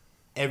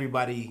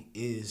 everybody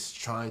is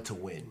trying to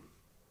win.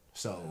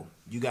 So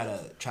you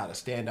gotta try to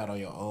stand out on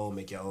your own,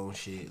 make your own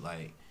shit.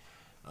 Like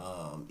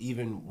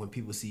even when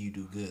people see you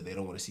do good, they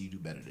don't want to see you do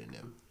better than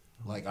them.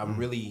 Like I'm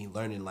really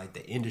learning like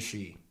the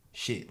industry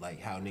shit,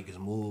 like how niggas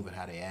move and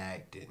how they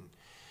act, and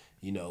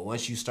you know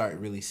once you start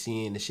really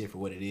seeing the shit for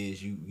what it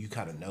is, you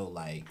kind of know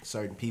like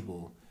certain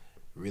people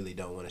really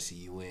don't want to see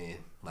you win.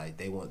 Like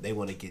they want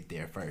to get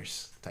there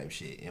first type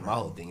shit. And my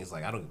whole thing is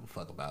like I don't give a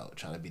fuck about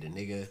trying to be the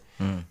nigga.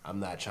 I'm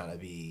not trying to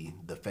be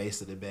the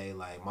face of the bay.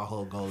 Like my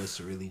whole goal is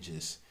to really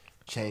just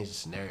change the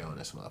scenario on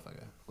this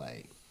motherfucker.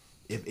 Like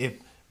if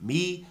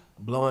me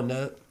blowing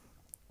up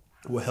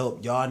will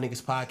help y'all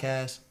niggas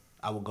podcast,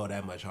 I will go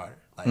that much harder.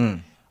 Like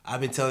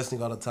I've been telling this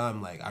nigga all the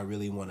time, like I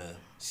really want to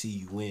see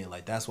you win.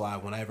 Like that's why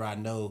whenever I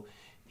know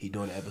he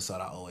doing an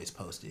episode, I always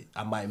post it.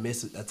 I might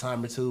miss a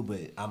time or two, but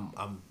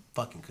I'm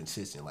fucking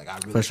consistent. Like I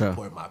really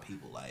support my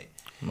people. Like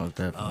most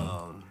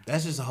definitely.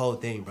 That's just the whole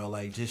thing, bro.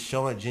 Like just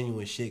showing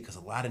genuine shit, because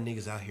a lot of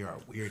niggas out here are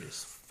weird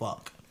as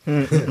fuck.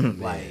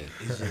 Like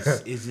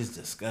it's just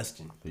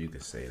disgusting. You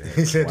can say that.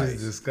 He said twice.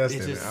 it's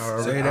disgusting. It's just-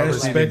 I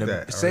respect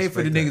that. Say it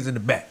for the niggas in the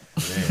back.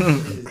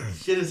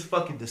 Shit is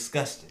fucking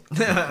disgusting.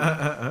 You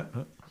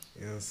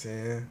know what I'm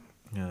saying?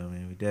 Yeah,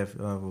 man, we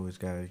definitely. I've always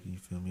got to, you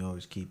feel me,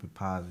 always keep it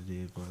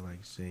positive, or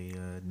like say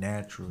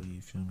natural.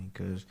 You feel me?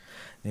 Because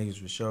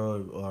niggas for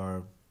sure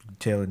are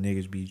telling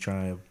niggas be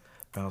trying to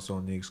bounce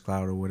on niggas'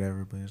 clout or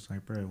whatever. But it's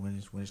like, bro, when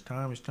it's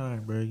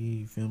time, bro.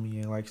 You feel me?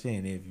 And like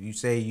saying, if you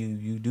say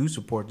you do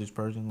support this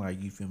person,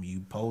 like you feel me,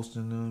 you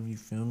posting them, you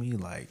feel me,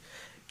 like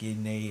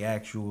getting they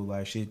actual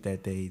like shit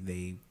that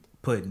they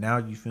putting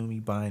out. You feel me?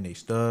 Buying their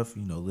stuff.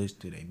 You know, listen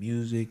to their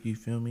music. You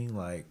feel me?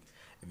 Like.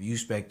 If you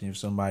expecting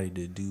somebody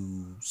to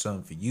do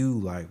something for you,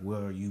 like,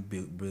 what are you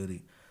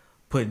really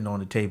putting on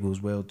the table as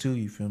well, too,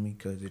 you feel me?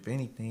 Because if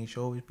anything, it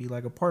should always be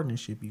like a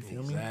partnership, you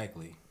feel me?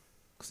 Exactly.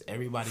 Because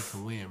everybody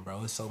can win, bro.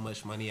 There's so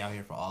much money out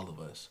here for all of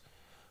us.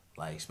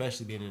 Like,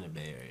 especially being in the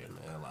Bay Area,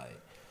 man. Like,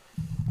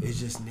 it's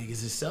just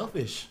niggas is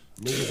selfish.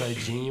 Niggas are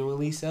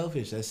genuinely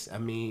selfish.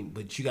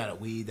 But you got to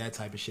weed that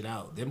type of shit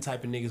out. Them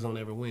type of niggas don't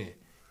ever win.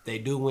 If they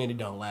do win, it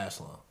don't last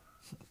long.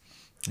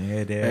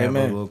 Yeah, they have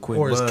a little quick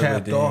or it's buzz,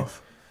 capped but then-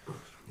 off.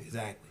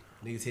 Exactly.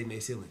 Niggas hitting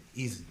their ceiling.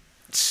 Easy.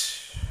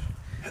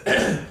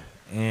 And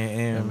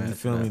man, you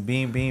feel for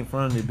me, being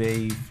from the Bay,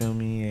 you feel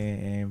me,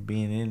 and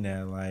being in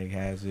that, like,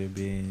 has there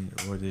been,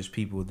 or there's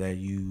people that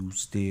you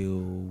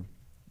still,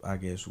 I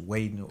guess,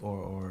 waiting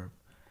or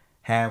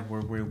have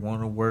where we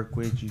want to work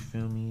with, you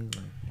feel me?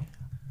 Like,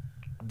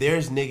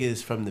 There's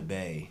niggas from the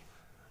Bay.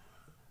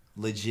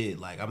 Legit.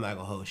 Like, I'm not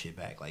going to hold shit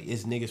back. Like,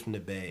 it's niggas from the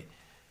Bay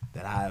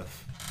that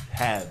I've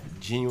had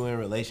genuine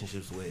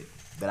relationships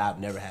with that I've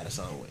never had a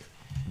song with.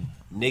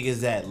 Niggas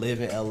that live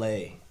in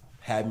LA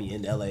had me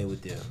in LA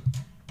with them.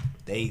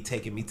 They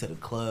taking me to the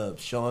club,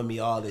 showing me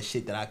all the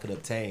shit that I could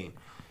obtain,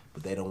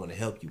 but they don't want to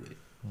help you with it.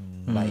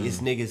 Like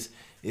it's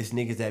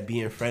niggas that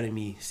be in front of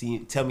me,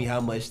 tell me how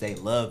much they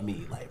love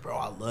me. Like, bro,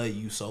 I love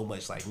you so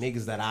much. Like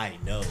niggas that I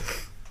know,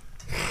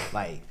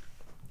 like,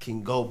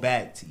 can go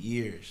back to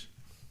years.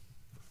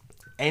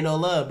 Ain't no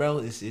love, bro.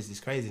 It's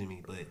crazy to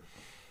me, but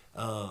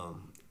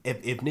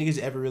If niggas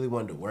ever really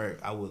wanted to work,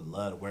 I would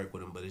love to work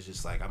with them, but it's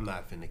just like, I'm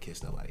not finna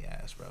kiss nobody's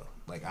ass, bro.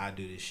 Like, I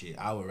do this shit.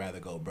 I would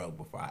rather go broke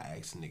before I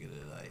ask a nigga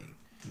to, like,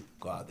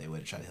 go out there to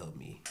try to help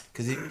me.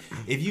 Because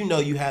if you know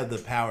you have the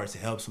power to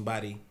help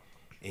somebody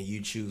and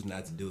you choose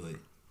not to do it,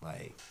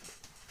 like,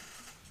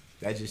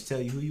 that just tell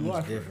you who you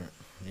are. Different.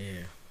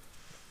 Yeah.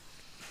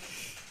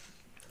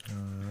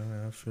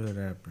 I feel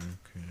that, bro.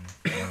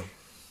 Okay.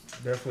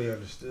 Definitely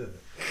understood.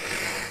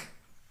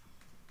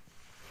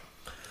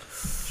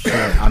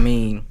 Sure. I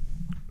mean,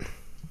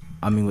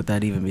 with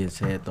that even being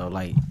said, though,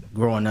 like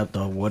growing up,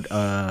 though, what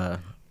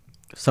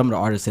some of the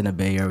artists in the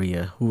Bay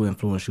Area who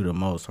influenced you the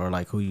most, or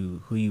like who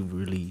you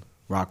really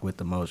rock with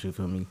the most? You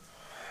feel me?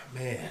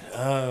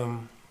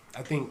 Man,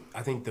 I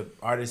think the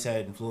artist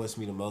that influenced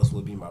me the most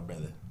would be my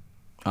brother.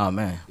 Oh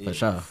man, for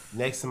sure.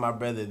 Next to my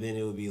brother, then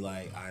it would be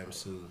like I Am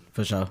Sue.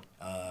 For sure.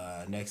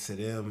 Next to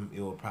them, it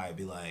would probably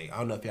be like, I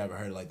don't know if you ever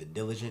heard of like the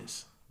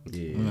Diligence.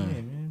 Yeah.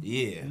 Man.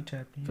 Yeah. You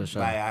tapped in. For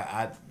sure. Like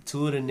I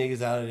two of the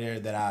niggas out of there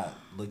that I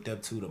looked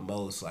up to the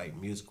most, like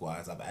music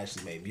wise, I've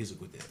actually made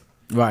music with them.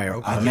 Right.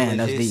 Okay. Oh, I man, can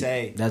that's legit deep.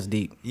 say- That's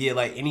deep. Yeah,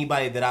 like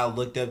anybody that I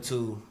looked up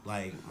to,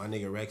 like my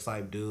nigga Rex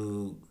Life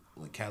dude,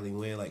 like Cali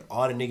Wynn, like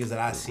all the niggas that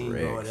I seen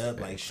growing up,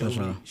 like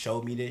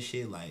showed me this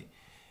shit. Like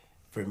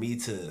for me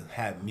to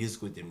have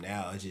music with them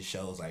now, it just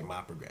shows like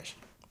my progression.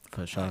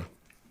 For sure.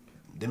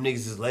 Them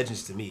niggas is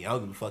legends to me. I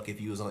don't give a fuck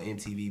if you was on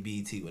MTV,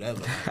 BET,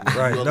 whatever. Like,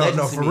 Right. you a No, legend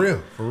no, to for me.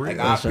 real. For real. Like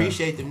I For sure.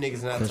 appreciate them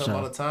niggas, and I For tell them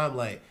all sure. the time,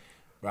 like,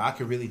 bro, I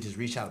could really just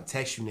reach out and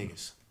text you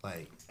niggas.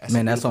 Like,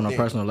 Man, that's on a thing.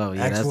 personal level.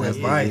 Yeah, Actual that's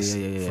advice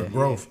yeah. for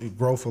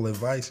growthful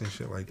advice and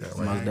shit like that.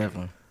 Like, Most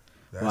definitely.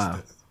 that's Wow.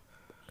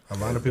 a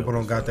lot of people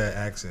don't got that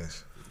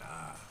access.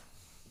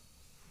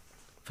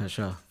 For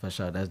sure.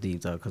 That's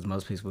deep though, because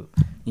most people,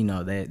 you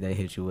know, they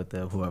hit you with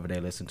the whoever they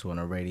listen to on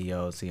the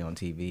radio, see on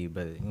TV,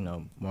 but you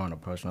know, more on a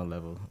personal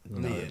level. You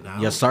know, Yeah,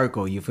 nah, your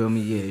circle. You feel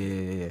me?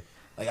 Yeah.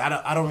 Like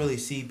I don't really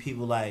see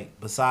people like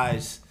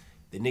besides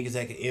the niggas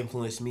that can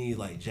influence me,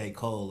 like J.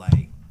 Cole,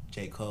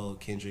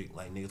 Kendrick,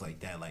 like niggas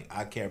like that. Like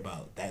I care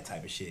about that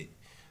type of shit.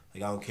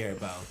 Like I don't care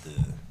about the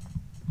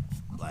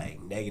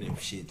like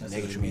negative shit, the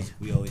negative music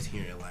we always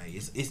hearing. Like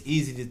it's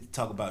easy to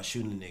talk about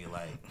shooting a nigga.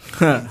 Like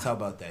it's easy to talk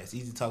about that. It's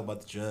easy to talk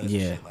about the drugs.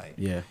 Yeah, and shit. Like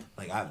yeah.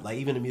 Like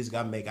even the music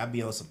I make, I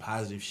be on some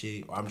positive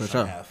shit, or I'm just For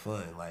trying sure. to have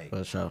fun. Like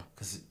For sure.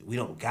 cause we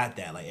don't got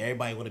that. Like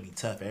everybody want to be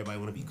tough. Everybody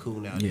want to be cool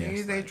nowadays. Yeah.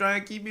 Niggas ain't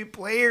trying to keep me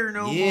player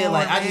no more. Yeah,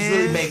 like I just man.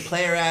 really make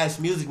player ass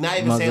music. Not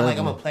even Most saying like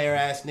I'm a definitely. player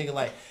ass nigga.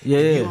 Like Yeah.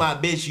 you my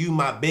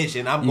bitch,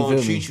 and I'm You gonna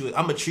feel treat me? you.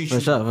 I'm gonna treat For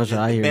you sure,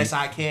 I the hear best you.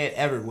 I can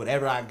ever,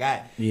 whatever I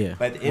got. Yeah.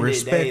 But at the end of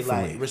the day,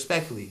 like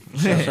Respectfully.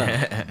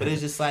 respectfully. But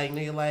it's just like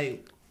nigga,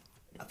 like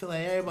I feel like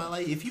everybody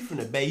like if you from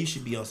the Bay, you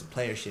should be on some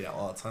player shit at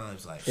all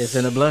times. Like It's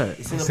in the blood.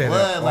 it's in the It's in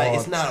blood. it Like all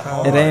it's not time.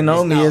 hard. It ain't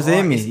on me, not it's in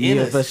hard. me. It's in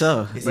Yeah, us. for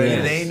sure. It's But in it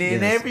us. ain't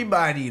in Yes.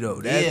 everybody though.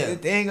 That's Yeah. the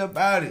thing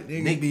about it.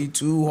 Niggas Nigga- be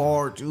too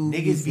hard too.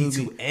 Niggas be you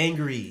feel too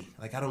angry.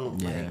 Like I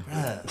don't like,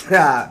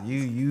 bruh. me?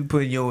 You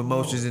putting your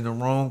emotions in the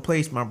wrong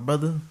place, my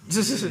brother. Yeah,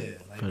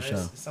 like, For bruh,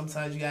 sure.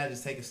 Sometimes you gotta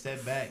just take a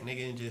step back,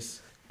 nigga, and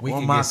just We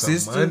Want can my get some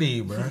sister?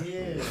 money, bro. yeah.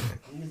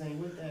 Niggas ain't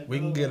with that. We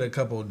bro. can get a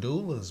couple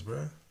doulas,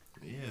 bro.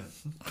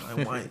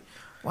 Yeah. Like,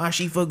 why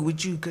she fuck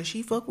with you? Cause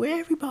she fuck with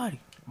everybody.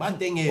 My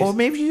thing is, Or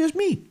maybe she just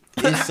me.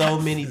 there's so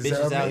many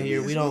bitches So out maybe here.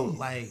 it's We don't me.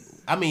 like.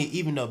 I mean,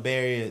 even though the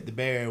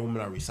Bay Area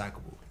women are recyclable.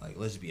 Like,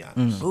 let's be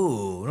honest.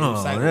 Ooh, no,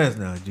 Recycle. let's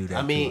not do that.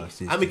 I to mean, our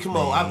sisters, come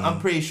on. I'm man.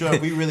 pretty sure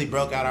if we really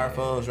broke out our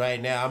phones right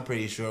now, I'm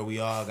pretty sure we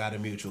all got a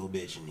mutual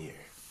bitch in here.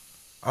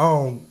 I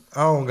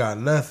don't got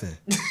nothing.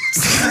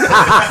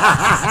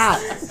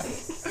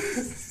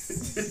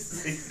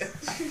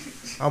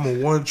 I'm a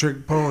one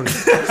trick pony.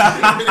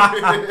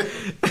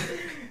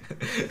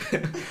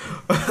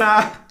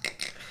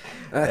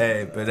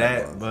 Hey,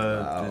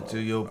 but to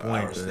your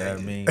point, though, I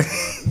mean,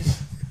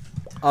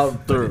 I'm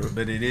through.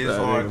 but it is That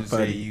hard nigga to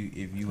funny.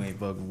 say if you ain't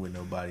fucking with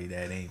nobody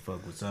that ain't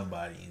fuck with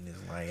somebody, and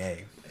it's like,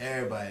 hey,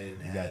 Everybody didn't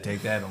you have gotta it.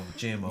 take that on the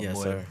chin, my Yes,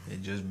 boy, sir.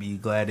 and just be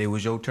glad it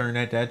was your turn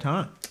at that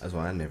time. That's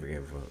why I never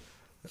gave a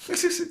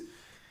fuck.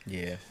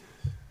 Yeah.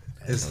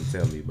 Don't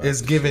tell me about It's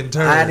it. giving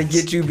turns. I had to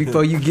get you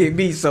before you get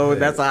me, so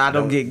that's how I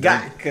don't get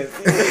got.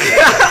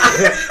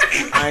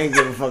 I ain't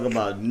give a fuck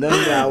about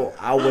nothing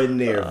I wasn't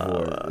there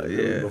for.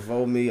 yeah.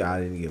 Before me,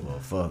 I didn't give a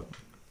fuck.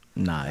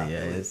 Nah, yeah,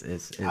 it's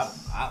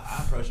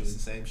I approach it with the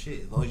same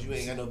shit. As long as you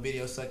ain't got no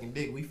video sucking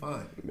dick, we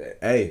fine.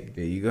 Hey,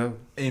 there you go.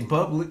 In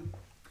public.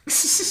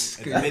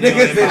 If the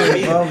video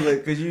ain't about me,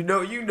 Cause you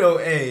know,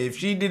 hey, if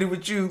she did it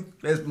with you,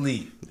 let's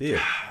believe.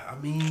 Yeah. I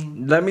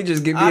mean, Let me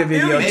just give you I a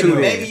video feel maybe, too.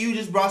 then. maybe you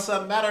just brought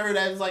something out of her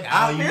that was like,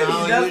 I oh, you feel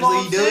know, you. That's what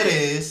usually I'm do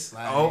saying. this.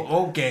 Like,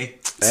 Oh, okay.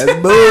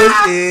 That's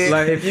bullshit.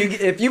 Like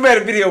if you made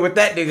a video with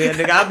that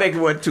nigga, I'll make it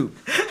one too.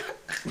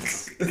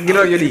 Get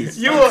on your knees.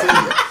 You a,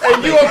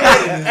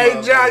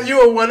 hey John,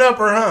 you a one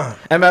upper, huh?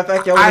 As a matter of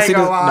fact, y'all I wanna ain't see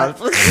gonna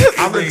this?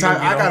 I'm the Ain't type.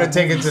 gonna get I gotta all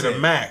take it movie to the set.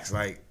 max.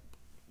 Like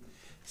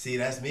see,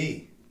 that's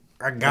me.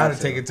 I gotta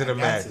take it to the I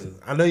got max. to.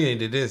 I know you ain't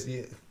did this.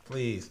 Yeah,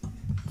 please.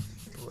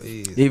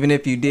 Even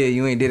if you did,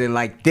 you ain't did it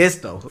like this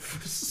though.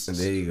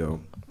 There you go.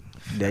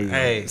 There you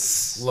Hey,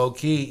 low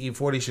key,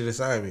 E40 should have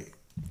signed me.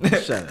 go.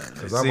 Shut up.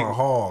 Cause I'm a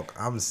hog.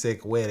 I'm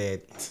sick with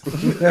it.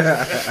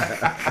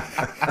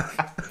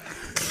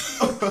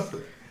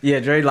 Yeah,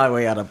 Dre like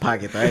way out of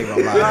pocket. I ain't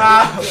gonna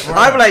lie.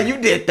 I'm like, you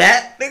did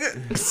that,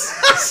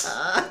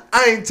 nigga.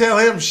 I ain't tell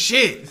him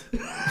shit.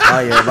 Oh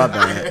yeah, my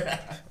bad.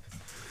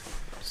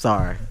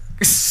 Sorry.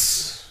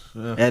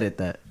 Edit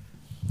that.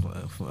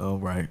 All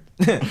right.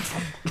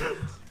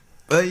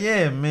 But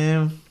yeah,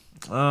 man.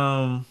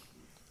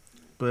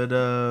 But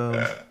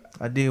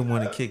I did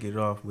want to kick it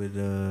off with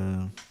it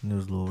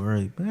was a little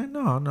early, but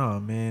no,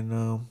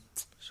 man.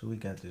 So we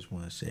got this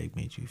one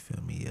segment, you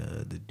feel me?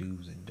 The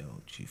do's and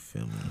don'ts, you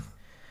feel me?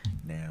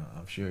 Now,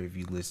 I'm sure if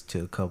you listen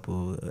to a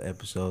couple of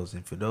episodes,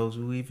 and for those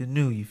who even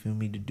new, you feel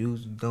me? The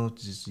do's and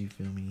don'ts is, you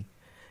feel me?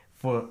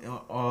 For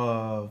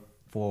a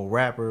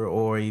rapper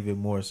or even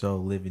more so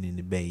living in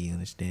the Bay, you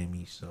understand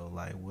me? So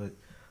like,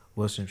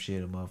 what's some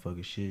shit a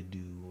motherfucker should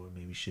do or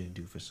maybe shouldn't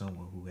do for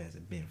someone who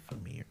hasn't been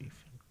from here? You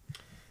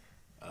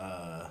feel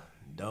me?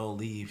 Don't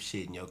leave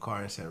shit in your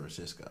car in San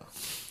Francisco.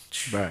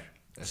 Right.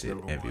 That's Shit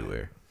number one.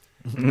 everywhere.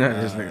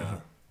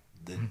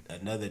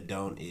 Another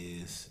don't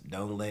is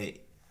don't let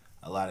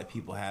a lot of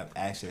people have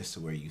access to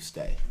where you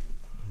stay.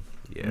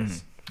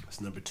 Yes. That's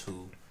number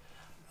 2.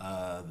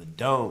 The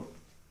don't.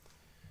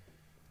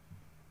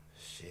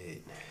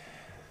 Shit.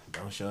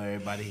 Don't show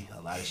everybody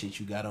a lot of shit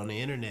you got on the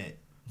internet.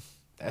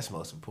 That's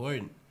most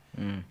important.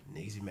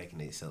 Niggas be making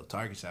themselves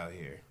targets out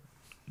here.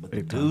 But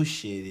the do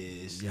shit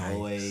is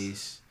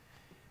always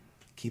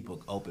keep an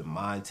open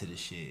mind to the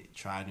shit.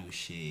 Try new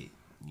shit.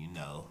 You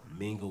know,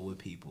 mingle with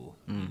people.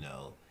 You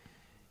know,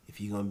 if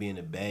you're gonna be in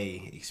the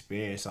Bay,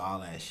 experience all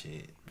that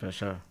shit. For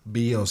sure.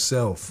 Be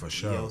yourself, for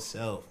sure. Be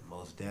yourself,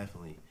 most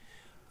definitely.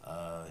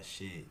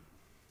 Shit.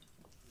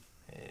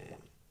 And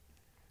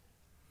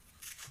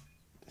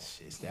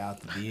shit, stay out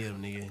the DM,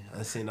 nigga.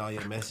 Unsend all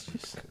your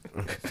messages.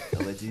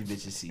 Don't let these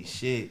bitches see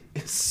shit.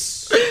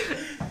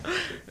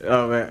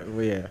 Oh man,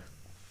 well, yeah.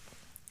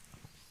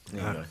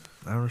 Anyway.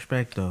 I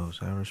respect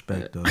those. Man.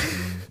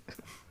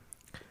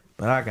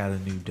 But I got a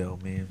new dough,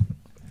 man.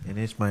 And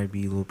this might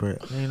be a little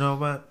bit. You know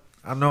what?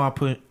 I know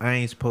I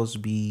ain't supposed to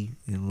be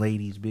in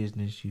ladies'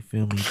 business, you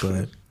feel me?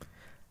 But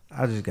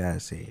I just gotta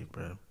say it,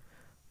 bro.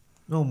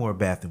 No more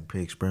bathroom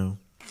pics, bro.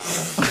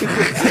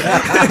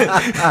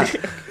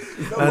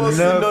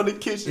 Enough on the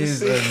kitchen is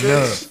sink,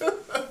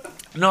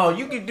 enough. No,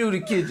 you can do the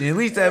kitchen. At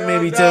least that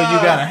made me tell you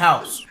got a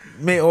house.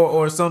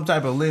 Or some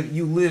type of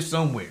you live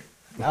somewhere.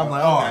 I'm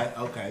like, all right.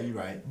 Okay, you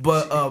right.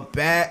 But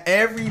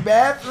every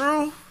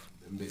bathroom,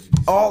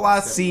 all I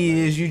see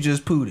is you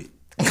just pooed it.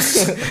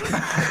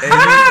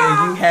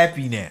 and you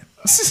happy now.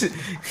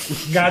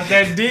 Got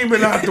that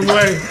demon out the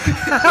way.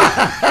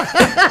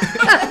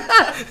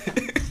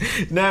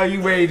 Now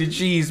you ready to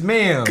cheese,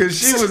 ma'am. Cause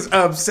she was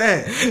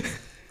upset.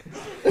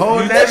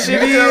 Hold that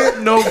shit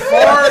in. No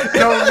fart,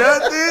 no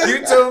nothing.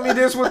 You told me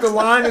this what the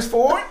line is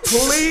for?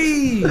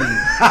 Please.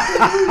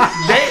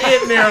 They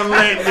in there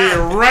letting it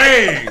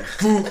rain.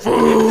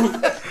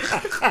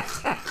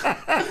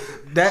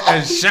 That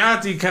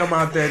Ashanti come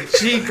out that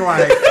cheek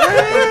like.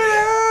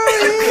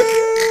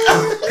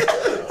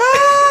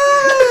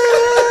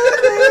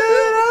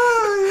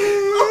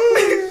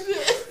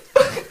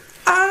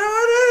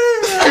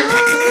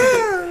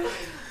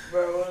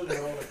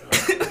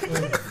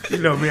 You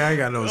know me, I ain't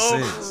got no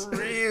sense. For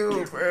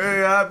real,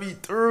 bro. I be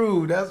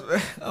through.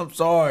 I'm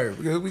sorry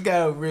because we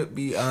gotta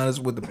be honest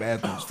with the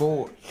bathrooms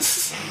for.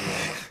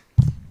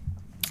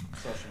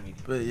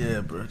 But yeah,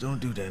 bro, don't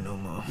do that no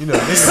more. You know,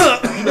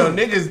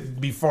 niggas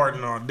be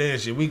farting all day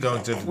and shit. We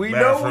go to the We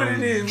bathroom, know what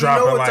it is. drop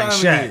We know it what like time it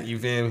Shaq. is. You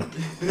feel me?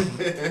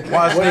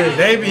 Watch that.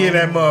 They be in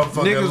that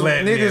motherfucker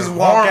letting Niggas it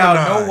walk out,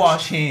 harmonize. no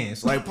wash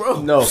hands. Like,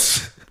 bro,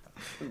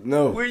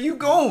 No. where you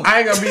going? I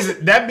ain't gonna be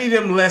that be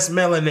them less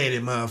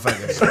melanated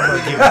motherfuckers. I'm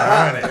gonna give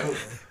it 100.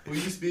 Who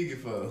you speaking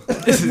for?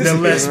 The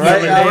less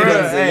Right?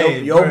 melanated.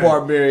 Hey, Yo, bruh.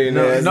 barbarian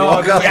ass. No,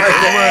 Walk out.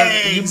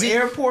 hey, you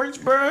airports,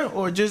 bro,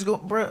 or just go,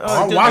 bro.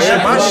 I'm just washing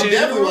my I'm shit.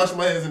 definitely washing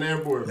my hands in the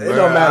airport. It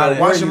don't matter.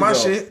 where Washing you my go.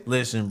 shit.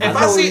 Listen, bro. If know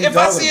I what see you a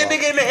talking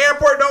nigga in the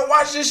airport don't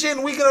watch this shit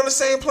and we get on the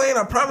same plane,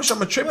 I promise you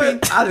I'm a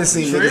trippy. I just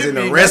seen niggas in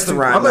a Trippy.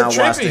 restaurant I'm a now watch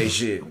trippy. they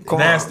shit.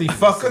 Nasty Sit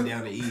fucker.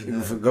 down to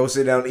eat. Go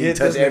sit down and eat, Get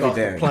touch this nigga off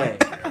the everything. plane.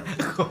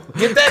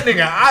 Get that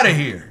nigga out of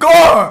here.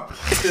 Go.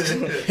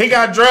 He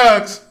got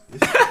drugs.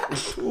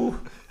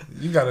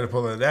 You gotta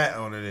pull that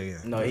on the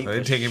nigga. No, he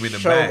they taking me to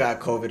sure back. got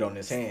COVID on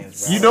his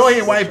hands, bro. You know he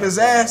ain't wipe his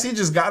ass. He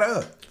just got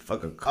up.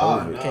 Fucking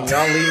COVID. Can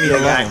y'all leave me They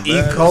alone? got E.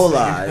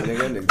 coli.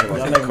 Nigga,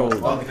 Y'all make my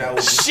Walking out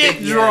with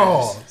Shit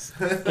draws.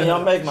 Can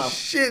y'all make my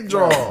Shit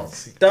draws.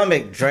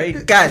 stomach,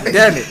 Drake? God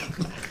damn it.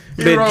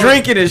 Been rode-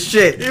 drinking and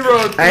shit. He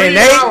rode 3 Ain't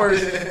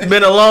hours.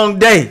 Been a long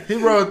day. He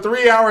rode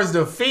 3 hours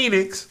to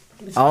Phoenix.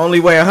 I only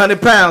weigh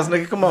 100 pounds,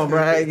 nigga. Come on,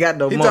 bro. I ain't got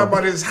no He more. talking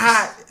about his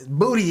hot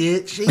booty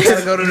itch. He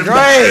gotta go to the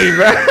Drake,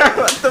 bro.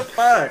 What the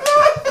fuck?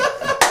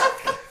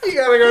 He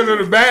gotta go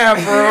to the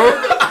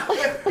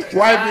bathroom.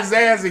 Wipe his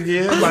ass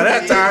again. By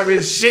that time,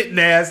 his shit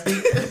nasty.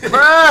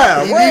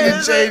 Bruh, He what need to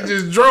is change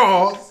his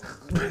drawers.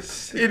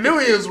 He knew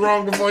he was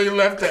wrong before he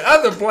left the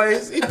other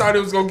place. He thought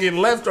he was gonna get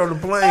left on the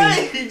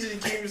plane. He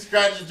just keep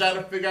scratching, trying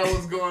to figure out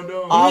what's going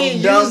on. I'm He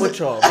didn't done use with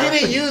the- y'all, He bro.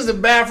 didn't use the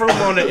bathroom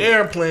on the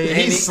airplane.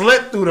 He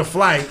slipped through the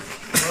flight.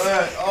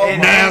 Oh my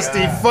Nasty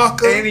God.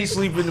 fucker. And he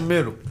sleep in the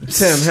middle.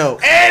 Tim,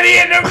 help. And he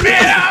in the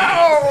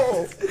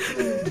middle.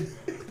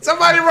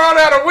 Somebody rolled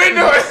out a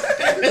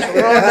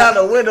window. Roll down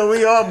the window.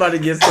 We all about to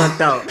get sucked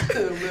out.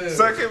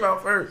 Suck him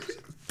out first.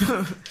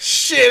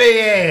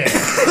 Shitty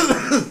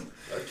ass.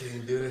 I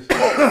can't do this.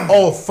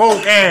 Oh,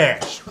 folk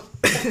ass.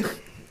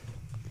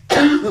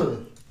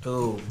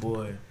 Oh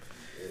boy.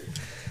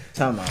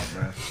 Time out,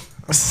 bro.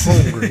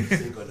 Hungry.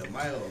 Cinco de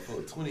Mayo,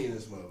 put 20 in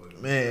this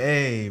motherfucker. Man,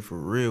 hey, for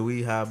real,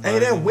 we hot. Hey,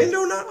 that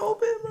window not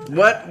open, bro?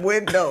 What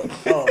window?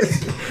 Oh,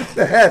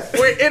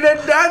 We're in a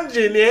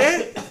dungeon,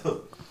 yeah?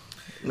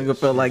 nigga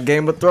felt like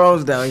Game of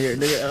Thrones down here,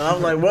 nigga. And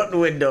I'm like, what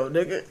window,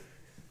 nigga?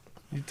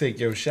 You take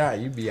your shot,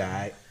 you be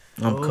alright.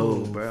 I'm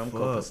cool, bro. I'm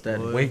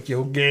copacetic. Wake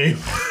your game.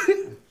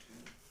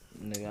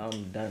 Nigga,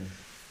 I'm done.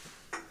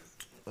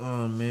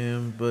 Oh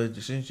man, but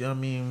since I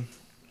mean,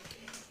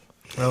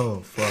 Oh,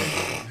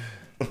 fuck.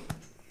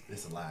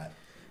 It's a lot.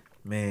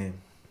 Man,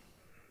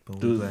 but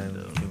we glad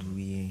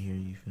we in here,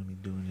 you feel me,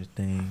 doing this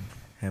thing,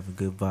 having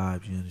good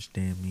vibes, you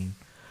understand me?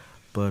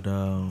 But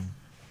I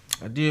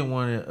did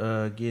want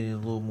to get in a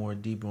little more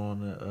deeper on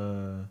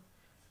the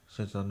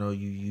since I know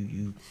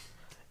you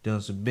done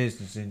some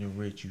business in the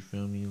Rich, you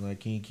feel me? Like,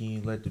 can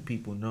you let the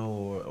people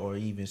know or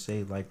even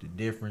say like the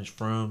difference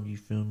from, you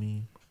feel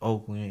me,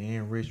 Oakland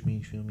and Richmond,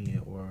 you feel me,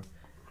 or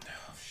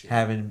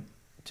having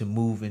to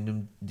move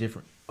in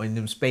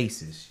them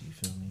spaces, you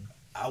feel me?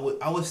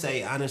 I would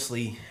say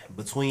honestly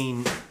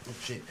between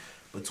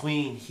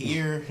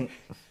here.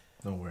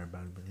 Don't worry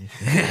about it,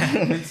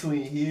 buddy.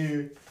 Between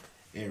here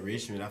and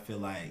Richmond, I feel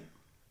like,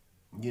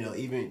 you know,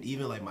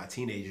 even like my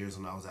teenage years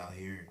when I was out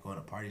here going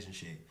to parties and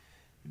shit.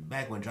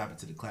 Back when Drop It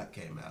to the Clap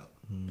came out,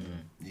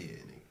 yeah,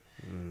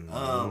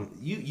 nigga.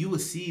 You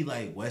would see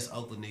like West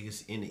Oakland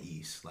niggas in the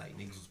East, like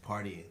niggas was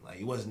partying, like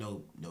it wasn't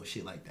no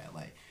shit like that.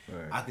 Like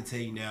I can tell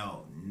you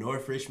now,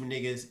 North Richmond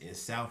niggas and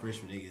South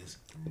Richmond niggas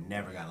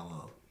never got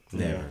along.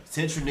 Never.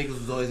 Central niggas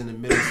was always in the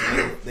middle,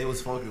 so they was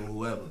funking with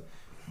whoever.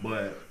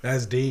 But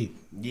that's deep.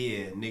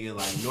 Yeah, nigga,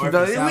 like North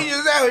and South. We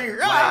just out here,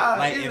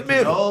 like in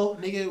Pinole,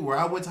 nigga, where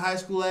I went to high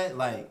school at,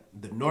 like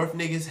the North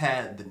niggas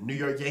had the New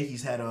York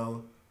Yankees hat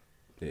on.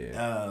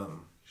 Yeah.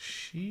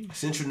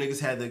 Central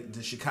niggas had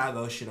the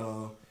Chicago shit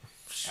on.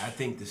 I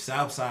think the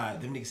South Side,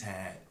 them niggas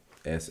had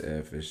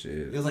SF and shit.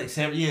 It was like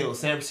San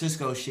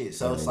Francisco shit.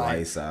 So it's like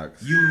White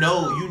Sox. You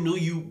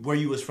knew where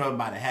you was from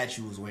by the hat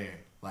you was wearing.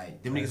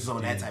 Like them niggas was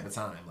on that type of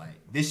time. Like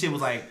this shit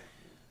was like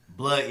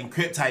Blood and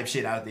Crip type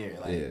shit out there.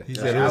 Like he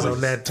said it was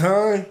on that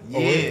time. Yeah,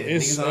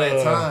 niggas on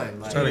that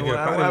time. Like,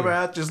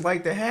 I just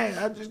like the hat.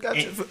 I just got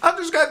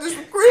this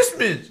for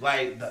Christmas.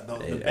 Like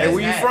the hey, where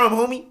you from,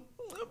 homie?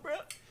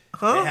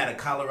 Huh? They had a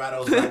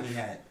Colorado Rocky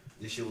hat.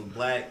 This shit was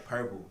black,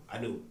 purple. I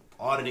knew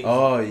all the niggas.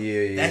 Oh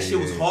yeah. That shit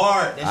was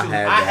hard. That shit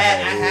I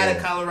had a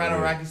Colorado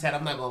Rockies hat.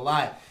 I'm not gonna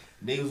lie.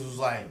 Niggas was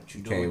like, what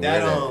you doing with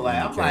that on?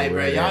 Like I'm like,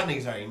 bro, y'all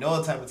niggas already know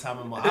what type of time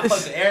I'm on. I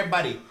fucked with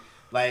everybody.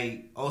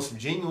 Like on some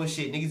genuine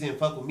shit. Niggas didn't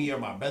fuck with me or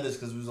my brothers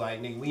because we was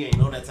like, nigga, we ain't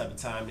on that type of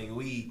time, nigga.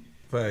 We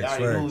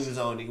already knew we was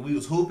on, nigga. We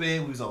was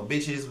hooping, we was on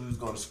bitches, we was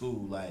going to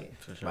school. Like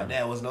my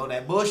dad wasn't on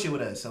that bullshit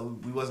with us, so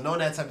we wasn't on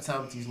that type of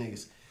time with these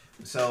niggas.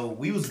 So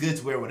we was good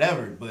to wear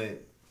whatever,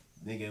 but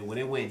nigga, when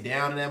it went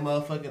down in that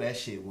motherfucker, that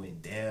shit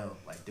went down.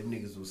 Like them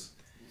niggas was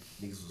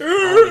on it.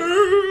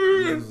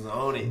 Niggas was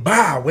on it.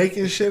 Bah,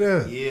 waking shit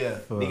up. Yeah,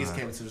 niggas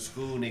came into the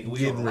school, nigga. We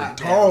getting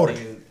retarded,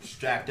 nigga,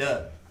 strapped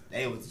up.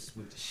 They was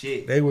with the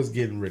shit. They was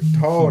getting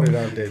retarded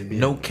out there.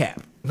 No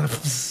cap. But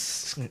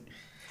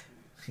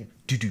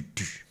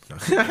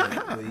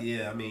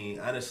yeah, I mean,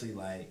 honestly,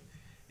 like,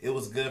 it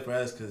was good for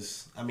us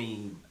because, I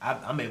mean,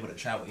 I'm able to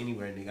travel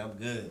anywhere, nigga. I'm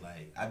good.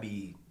 Like, I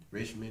be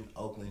Richmond,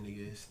 Oakland,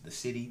 niggas, the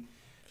city.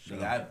 Sure.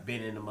 Nigga, I've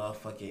been in the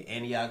motherfucking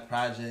Antioch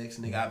projects.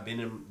 Nigga, I've been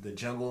in the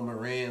jungle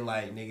Marin.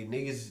 Like,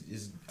 niggas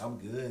is, I'm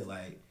good.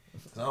 Like,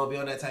 cause I don't be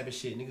on that type of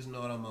shit. Niggas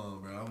know what I'm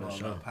on, bro. I'm on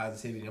about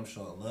positivity. I'm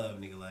showing love,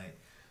 nigga. Like,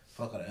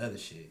 fuck all the other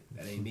shit.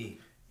 That ain't me.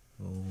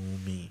 Oh,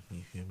 me.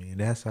 You feel me? And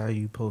that's how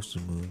you supposed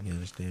to move. You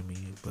understand me?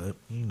 But,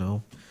 you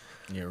know.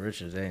 Yeah,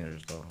 Rich is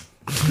dangerous, though.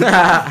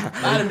 A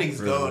lot of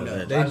niggas going,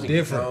 though. They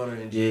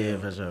different. Yeah,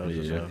 for sure.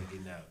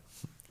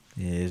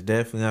 Yeah, it's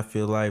definitely, I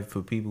feel like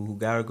for people who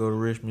gotta go to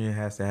Richmond, it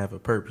has to have a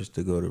purpose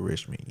to go to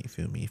Richmond. You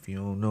feel me? If you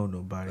don't know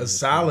nobody. A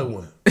solid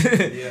one.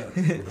 Yeah.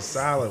 A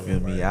solid one. You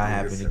feel me? I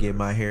happen to get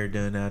my hair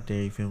done out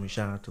there. You feel me?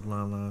 Shout out to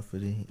Lala for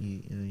the,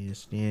 you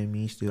understand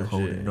me? Still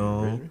holding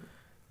on.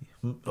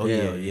 Oh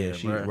yeah.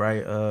 She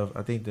right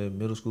I think the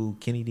middle school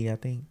Kennedy. I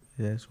think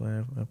that's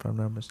why if I'm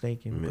not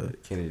mistaken.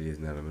 But Kennedy is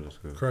not a middle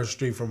school. Across the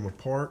street from a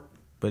park.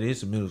 But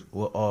it's a middle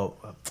school.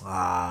 Well,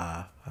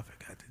 I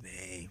forgot the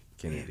name.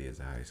 Kennedy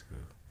is a high school.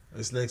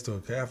 It's next to a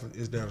Catholic.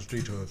 It's down the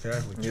street to a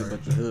Catholic church. Yeah,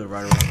 but the hood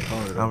right around the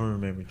corner. I don't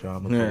remember, y'all.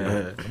 I'm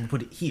gonna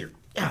put it here.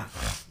 Yeah.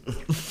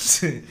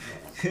 It's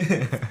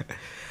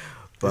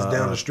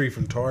down the street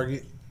from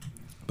Target.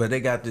 But they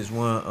got this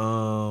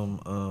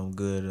one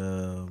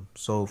good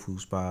soul food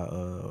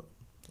spot,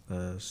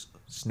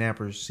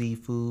 Snapper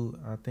Seafood,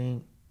 I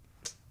think.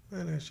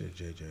 Man, that shit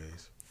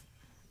JJ's.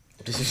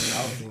 I don't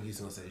think he's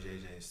gonna say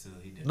JJ's still.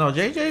 He did. No,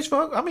 JJ's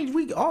fuck. I mean,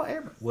 we all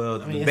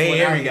the Bay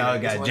Area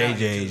got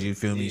JJ's. You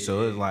feel me?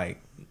 So it's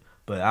like,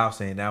 but I was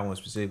saying that one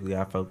specifically.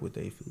 I fuck with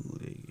their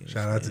food.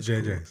 Shout out to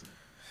JJ's.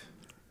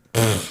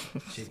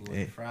 Chicken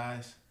with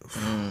fries.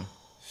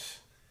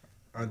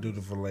 I do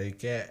the filet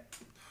cat.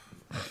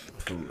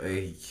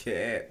 Filet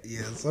cat.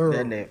 Yes, sir.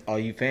 That name,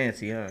 you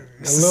fancy, huh?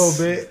 A little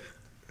bit.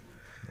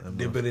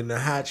 Dip it in the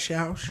hot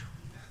sauce.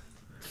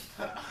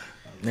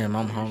 Damn,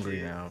 I'm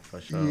hungry now for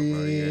sure, bro.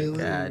 Yeah,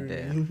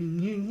 goddamn.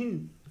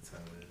 Me.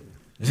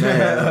 Get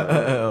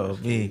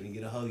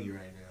a hoagie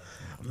right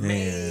now. Man.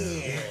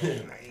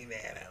 I ain't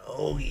had a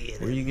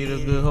hoagie. Where you get a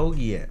good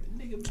hoagie at?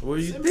 Where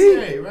you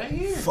think? Right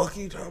here. Fuck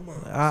you talking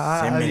about?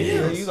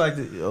 You like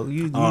the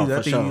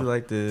I think sure. you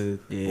like the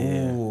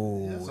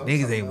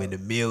niggas ain't with the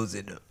meals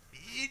in them.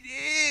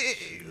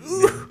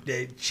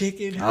 That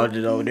chicken. I was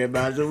just over there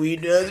buying some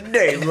weed the other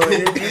day, bro.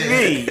 That's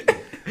me.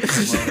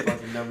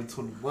 number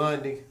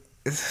 21,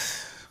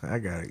 nigga. I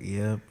got it.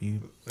 Yep.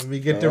 You. Let me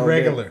get the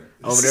regular.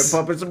 Over there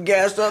pumping some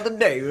gas the other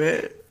day,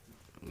 man.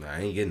 Nah, I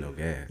ain't getting no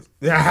gas.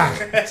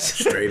 Yeah.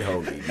 Straight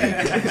hoagie,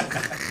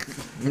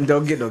 nigga.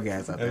 Don't get no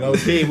gas out And there.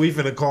 okay, we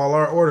finna call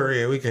our order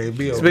in. We can't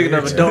be over Speaking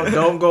of here. it,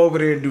 don't go over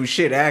there and do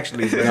shit.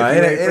 Actually, bro. No, it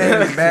ain't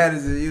as bad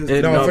as it used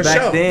to. No, for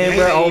back sure. then,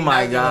 bro. Oh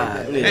my Ain't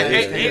god.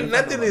 Ain't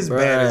nothing as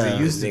bad as it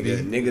used to be.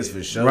 Niggas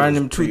for sure. Run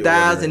them was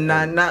pre-ordering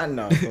 2000,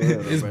 no. for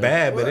real, It's bro.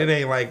 bad, but it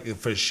ain't like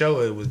for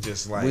sure. It was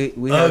just like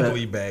We had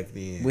ugly back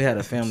then. We had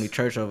a family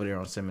church over there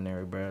on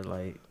Seminary, bro.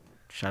 Like,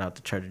 shout out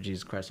to Church of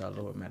Jesus Christ, our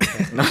Lord, man.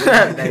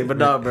 Hey, but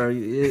no, bro,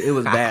 it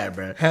was bad,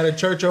 bro. Had a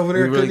church over We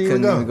there. really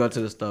couldn't even go.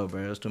 to the store, bro.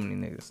 There was too many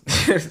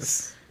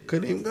niggas.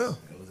 Couldn't even go.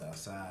 It was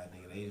outside,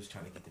 nigga. They was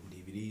trying to get them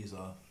DVDs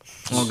off.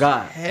 Oh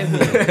God.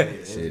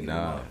 Shit,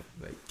 nah.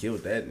 Like,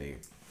 killed that nigga.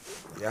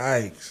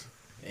 Yikes.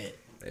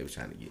 They was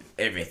trying to get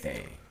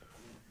everything.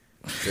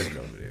 Tripping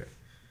over there.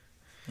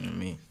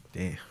 Me.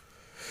 Damn.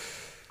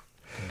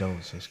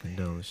 Condolences.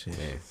 Man.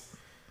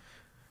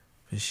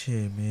 But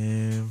shit,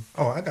 man.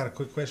 Oh, I got a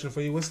quick question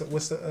for you. What's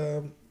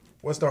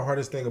the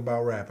hardest thing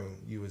about rapping?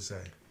 You would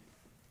say.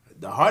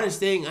 The hardest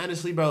thing,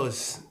 honestly, bro,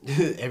 is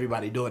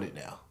everybody doing it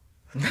now.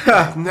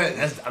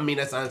 That's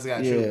honestly not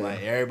true. Yeah.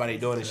 Like, everybody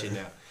doing this shit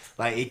now.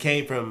 Like, it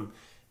came from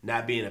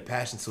not being a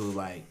passion to,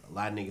 like, a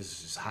lot of niggas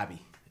is just hobby.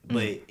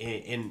 But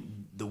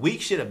and the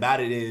weak shit about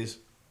it is,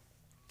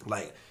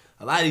 like,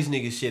 a lot of these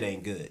niggas shit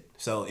ain't good.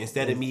 So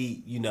instead of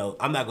me, you know,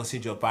 I'm not gonna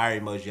send you a fire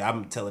emoji.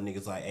 I'm telling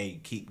niggas like,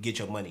 hey, get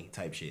your money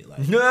type shit. Like,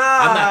 I'm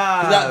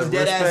not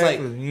dead ass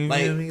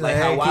like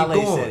how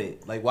Wale said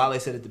it. Like Wale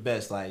said it the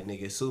best. Like,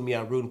 nigga, sue me.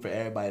 I'm rooting for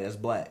everybody that's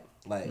black.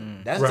 Like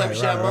that's the type of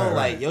shit I'm on.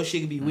 Like, your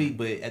shit could be weak,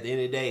 but at the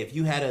end of the day, if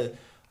you had a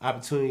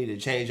opportunity to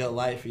change your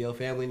life for your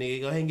family,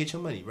 nigga, go ahead and get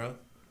your money, bro.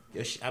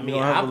 I mean,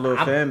 You have a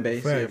little fan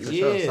base, yeah, for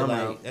sure. yeah,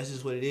 Somehow. like that's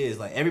just what it is.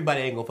 Like,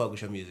 everybody ain't gonna fuck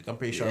with your music. I'm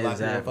pretty sure a lot of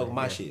people gonna fuck with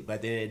my shit. But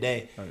at the end of the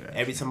day,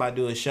 every time I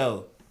do a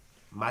show,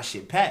 my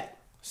shit packed.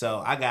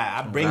 So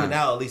I'm bringing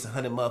out at least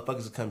 100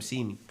 motherfuckers to come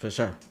see me. For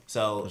sure.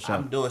 So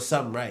I'm doing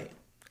something right.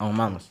 On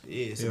mamas.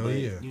 Yeah, so Hell but,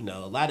 yeah. you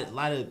know, a lot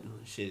of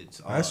shit.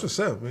 That's what's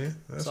up, man.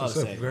 That's all what's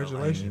I'm up. saying, bro. Like,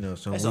 Congratulations. You know,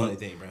 some That's the only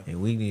thing, bro.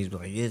 And we need to be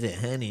like, is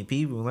it 100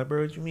 people? I'm like,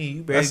 bro, what you mean?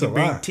 You better That's a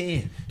bring lot.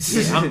 10.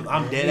 Yeah,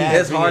 I'm dead ass.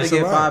 It's hard to it's a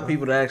get lot, 5 bro.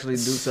 people to actually do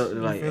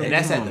something like. And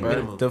that's come at on, the bro.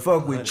 minimum. To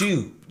fuck with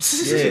you.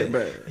 Yeah,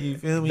 bro. You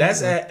feel me?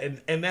 That's at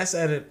an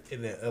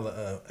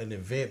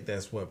event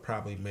that's what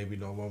probably maybe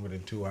no longer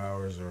than 2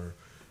 hours or,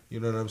 you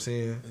know what I'm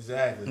saying?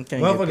 Exactly. Can't get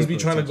Motherfuckers be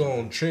people trying to attention.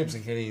 go on trips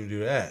and can't even do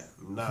that.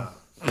 Nah.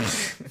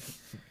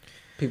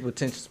 People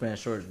attention span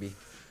short, be.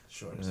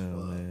 Short as Oh,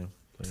 fuck. man.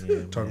 But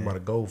yeah, Talking man. about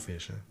a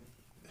goldfish, huh?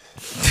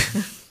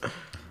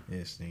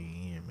 This thing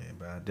here, man.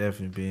 But I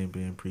definitely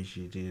been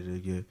appreciative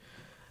of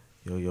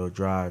your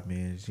drive,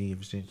 man. See,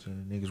 ever since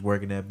niggas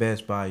working at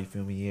Best Buy, you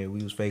feel me? Yeah,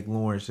 we was fake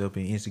Lawrence up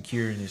and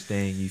insecure in this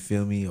thing, you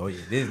feel me? Oh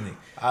yeah, this nigga.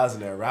 I was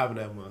in there robbing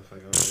that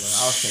motherfucker. I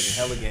was taking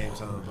hella games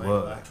home.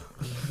 What?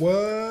 What?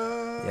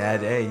 Yeah,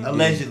 hey, you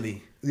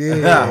Allegedly.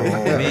 Yeah. on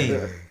me.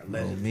 Allegedly.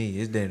 On me.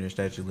 It's damn near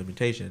statute of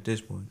limitation at this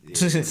point.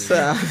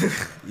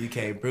 You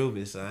can't prove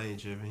it, so I ain't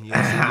tripping. You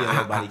don't see me on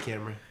your body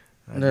camera.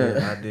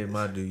 I did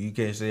my due. You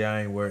can't say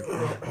I ain't work.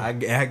 I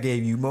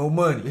gave you more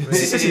money.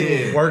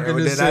 Yeah. Working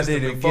the Then I system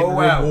did it and getting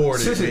 4 hours.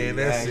 rewarded, man.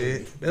 That's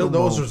it. Come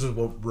Those on. are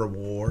some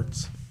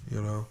rewards,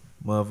 you know.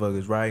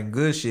 Motherfuckers writing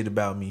good shit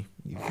about me.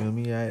 You feel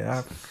me?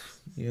 I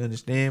you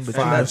understand? But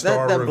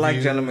Five-star That black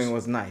reviews. gentleman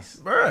was nice.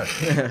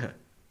 bruh,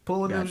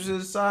 pulling them Gotcha. to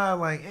the side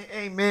like,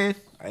 hey man.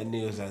 I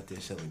knew it was out there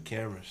selling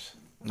cameras.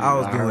 I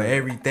was doing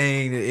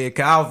everything.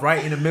 Cause I was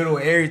right in the middle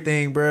of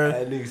everything, bro.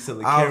 That nigga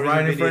selling I was cameras right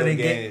and in front of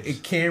video games.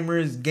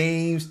 cameras,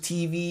 games,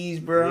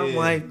 TVs, bro. I'm Yeah.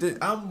 like,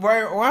 I'm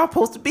right where I'm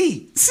supposed to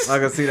be. I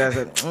can see that. I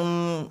said,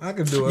 I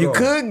can do it. you all.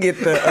 could get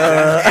the.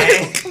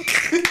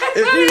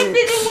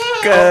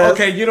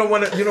 Okay, you don't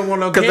want to. You don't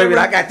want no Because baby,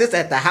 camera. I got this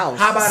at the house.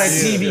 How about a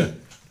TV?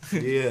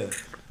 Yeah.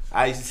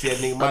 I used to see that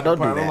nigga in my don't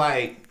do department. I'm that.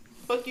 like,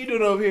 fuck you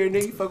doing over here,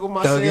 nigga? Fuck with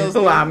my Don't sales.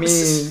 Well, I nigga.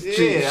 mean,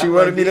 she I'm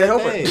wanted me to do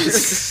help your her. thing.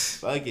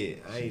 Fuck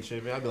it. I ain't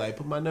tripping. I'd be like,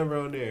 put my number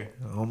on there.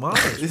 On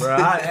mama's, bro.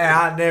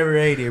 I never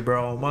ate it,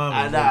 bro. On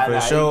mama's. I know,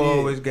 For sure, you did.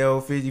 always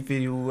go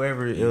 50-50,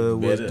 whoever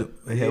was better.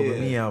 helping Yeah.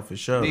 me out for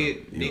sure.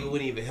 Nigga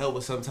wouldn't even help,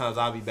 but sometimes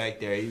I'll be back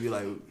there. You'd be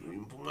like,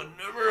 put my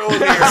number on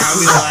there. I'll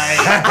be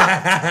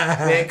like,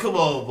 man, come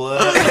on,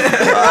 blood.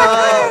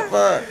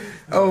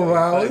 Oh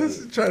wow, I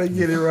was trying to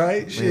get it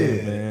right.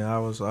 Shit. Yeah, man, I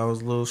was a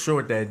little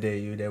short that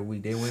day, that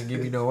week. They wouldn't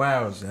give me no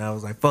hours, and I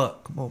was like,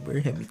 "Fuck, come on, bro,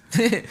 hit me.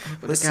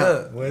 What's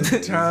up?" What's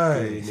the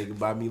time? Nigga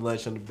buy me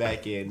lunch on the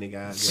back end, nigga.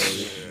 I go,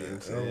 you know what I'm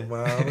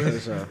Oh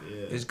saying? wow.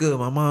 It's good.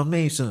 My mom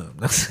made some. Who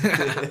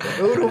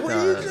the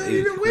weed? You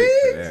need the Quick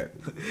weed?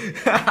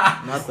 for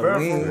that. Not the Bro,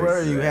 wings.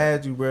 bro, you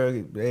had to,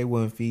 bro. They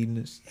wasn't feeding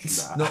us.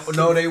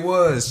 No, they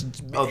was.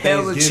 Oh,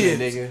 Hella Thanksgiving,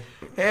 chips. nigga.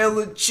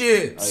 Hella Oh,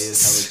 chips. yeah,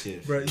 it's hella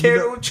chips. Bro,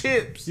 Kettle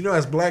chips. you know,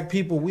 as black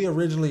people, we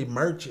originally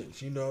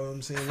merchants. You know what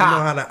I'm saying? We know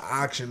how to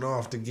auction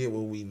off to get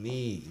what we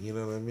need. You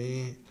know what I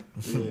mean?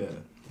 Yeah.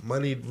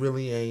 Money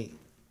really ain't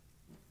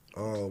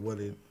what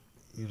it,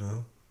 you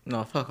know.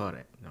 No, fuck all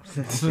that.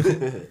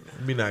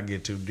 Let me not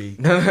get too deep.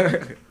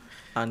 No.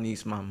 I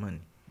need my money.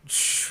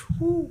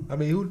 I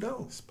mean, who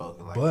don't?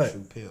 Spoken like But- a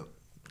true pimp.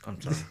 I'm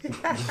sorry.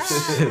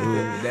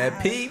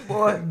 That P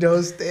boy.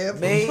 Don't stand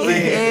for Man,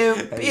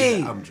 playing.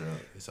 Hey, I'm drunk.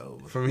 It's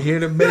over. From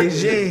here to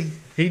Beijing,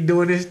 he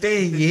doing his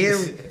thing. You hear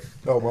me?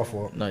 Oh, my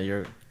fault. No,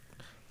 you're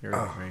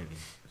crazy.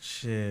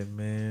 Shit,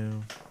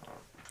 man.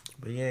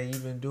 But yeah, you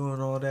been doing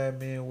all that,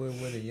 man,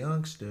 with a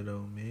youngster,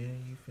 though,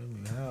 man. You feel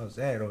me? How's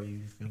that? Or you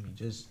feel me?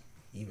 Just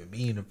even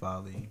being a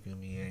father, you feel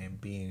me?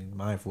 And being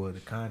mindful of the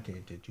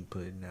content that you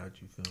putting out,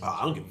 you feel me? Oh,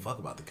 I don't give a fuck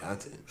about the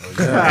content.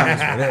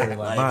 Whatever.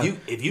 Like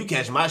if you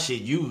catch my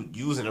shit, you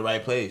was in the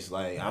right place.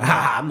 Like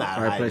I'm not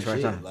Right hiding place, right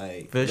shit. time.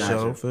 Like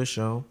For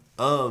sure.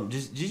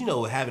 just you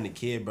know, having a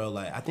kid, bro.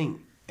 Like I think,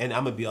 and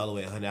I'm gonna be all the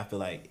way 100. I feel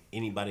like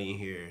anybody in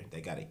here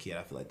that got a kid,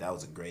 I feel like that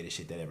was the greatest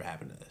shit that ever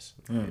happened to us.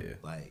 Yeah.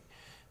 Like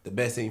the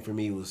best thing for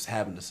me was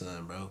having the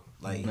son, bro.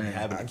 Like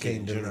having a I kid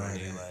in can't general. deny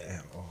nigga, that like,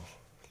 at all.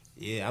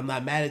 yeah, I'm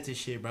not mad at this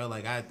shit, bro.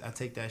 Like I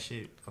take that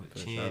shit on the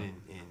chin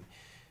and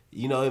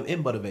you know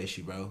it motivates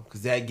you, bro,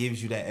 because that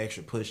gives you that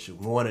extra push to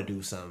want to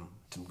do some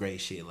great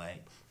shit.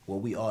 Like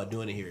what we all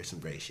doing in here is some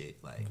great shit.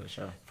 Like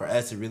for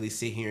us to really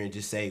sit here and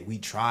just say we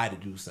try to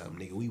do something,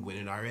 nigga, we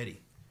winning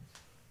already.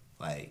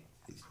 Like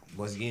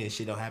once again,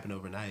 shit don't happen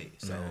overnight.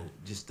 So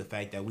just the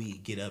fact that we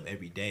get up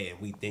every day and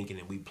we thinking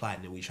and we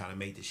plotting and we trying to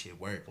make this shit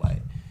work, like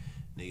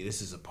nigga,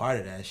 this is a part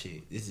of that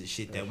shit. This is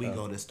shit that we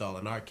gonna install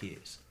in our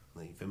kids.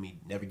 Like, you feel me?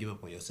 Never give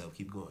up on yourself.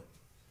 Keep going.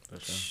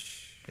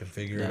 And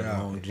figure it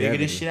out. Figure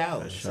this shit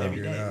out. sure. Every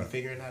Figure it day. We out.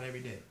 figure it out every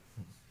day.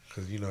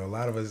 Because, you know, a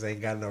lot of us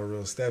ain't got no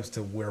real steps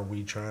to where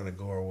we trying to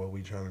go or what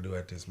we trying to do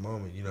at this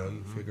moment. You know,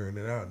 you figuring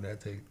it out.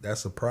 And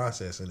that's a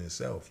process in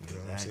itself. You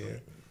know what I'm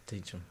saying?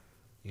 Teach them.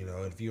 You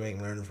know, if you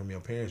ain't learning from your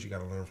parents, you got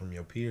to learn from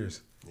your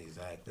peers.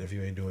 Exactly. And if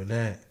you ain't doing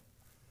that,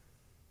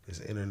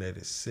 this internet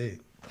is sick.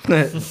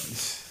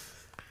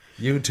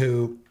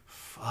 YouTube.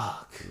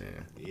 Fuck.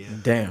 Yeah.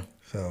 Damn.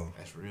 So,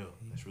 That's real.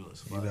 That's real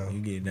as you fuck. know.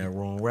 You get in that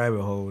wrong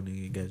rabbit hole,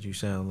 nigga. Got you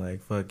sound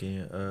like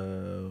fucking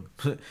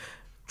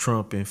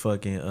Trump and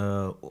fucking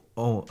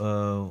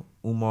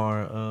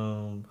Umar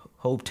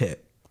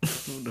Hotep.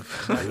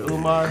 Dr.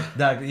 Umar?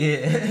 Doctor,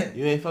 yeah.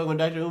 You ain't fucking with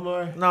Dr.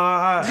 Umar? No,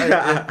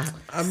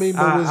 I mean,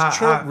 but was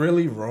Trump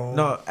really wrong?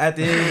 no. At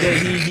the end of the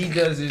day, he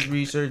does his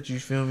research. You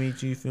feel me?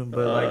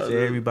 But like I said,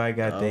 everybody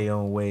got their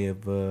own way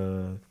of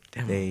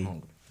they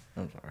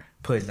I'm sorry.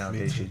 putting out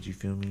their shit. You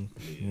feel me?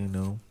 You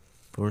know.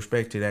 For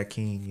respect to that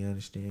king, you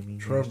understand me?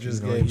 Trump You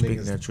just know, gave he speaking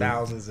niggas that truth.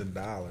 thousands of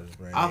dollars,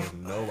 man. Ain't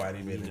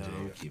nobody been in jail.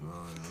 Keep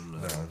on.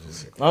 No, I'm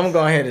just I'm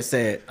going ahead and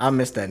say it. I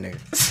missed that nigga.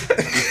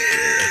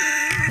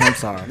 I'm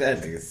sorry. That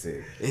nigga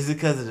sick. Is it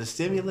because of the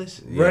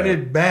stimulus? run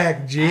it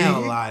back, G. I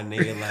don't lie,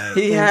 nigga. Like,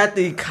 He had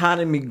the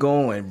economy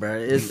going, bro.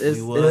 It's was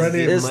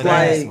getting it's money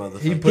like ass he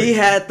motherfucker.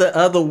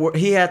 put-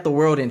 he had the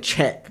world in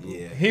check.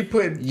 Yeah. He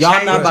put Y'all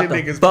change not about in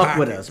to niggas' fuck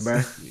with us,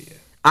 pockets. bro.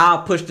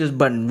 I'll push this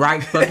button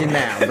right fucking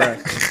now, bro.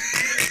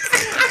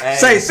 Hey,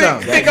 Say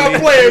something, Think I'm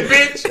playing,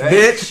 bitch?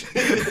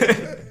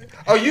 bitch.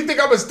 Oh, you think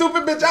I'm a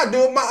stupid bitch? I do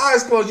it with my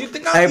eyes closed. You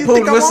think Hey, you Poot,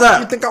 think I what's won't?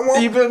 up? You think I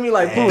won't? You feel me?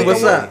 Like, Hey, Poot,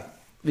 what's think I up?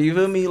 You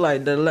feel me?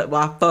 Like, well,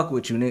 I fuck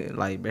with you, nigga.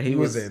 Like, bro, he He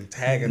was was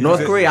antagonizing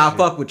North Korea. I shit.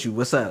 fuck with you.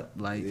 What's up?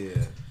 Like, Yeah.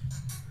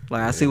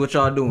 like I see what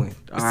y'all doing.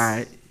 All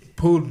right.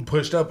 Putin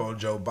pushed up on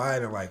Joe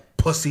Biden like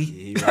pussy.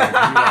 He right. No,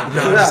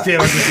 I'm just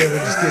kidding. I'm just kidding.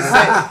 I'm just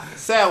kidding.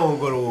 Say I won't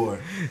go to war.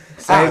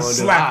 Say I won't do it.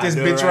 slap this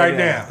I'll do it bitch right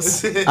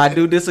now. I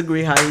do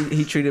disagree how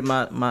he treated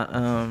my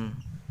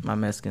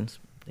Mexicans.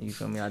 You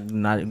feel me? I do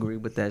not agree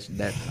with that.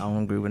 I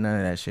don't agree with none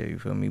of that shit. You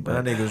feel me? That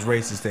But nigga's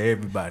racist to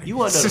everybody. You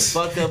want to know the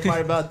fucked up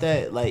part about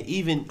that? Like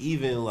even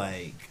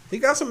like He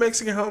got some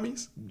Mexican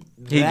homies.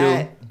 He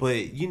that,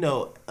 but you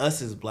know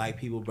us as black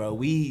people, bro,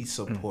 we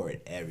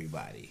support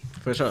everybody.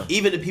 for sure.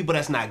 Even the people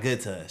that's not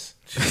good to us.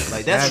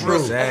 Like that's That's real.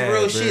 sad, That's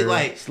real shit. bro.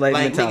 Like Slave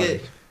like mentality.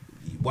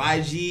 nigga,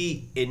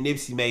 YG and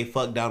Nipsey made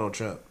fuck Donald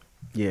Trump.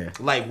 Yeah.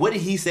 Like, what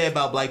did he say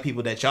about black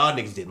people that y'all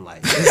niggas didn't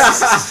like?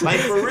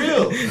 Like, for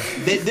real. Them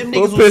Who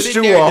niggas was pissed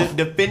sitting you there off?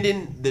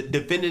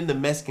 defending the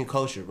Mexican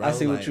culture, bro. I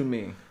see Like- what you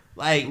mean.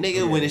 Like,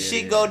 nigga, when the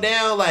shit go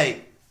down,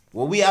 like,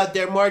 when we out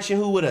there marching,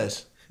 who with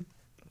us?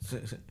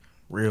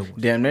 Real one.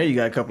 Damn, there you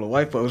got a couple of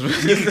white folks.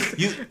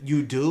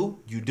 You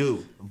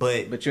do.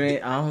 But you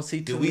ain't. I don't see.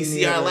 do too we many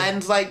see our other-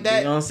 Latins like You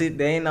that? don't see.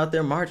 They ain't out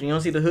there marching. You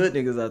don't see the hood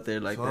niggas out there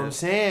like That's what I'm that.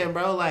 saying,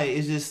 bro. Like,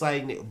 it's just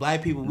like,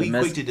 black people, we The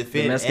quick to the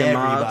defend Mexican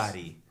mobs.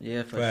 everybody.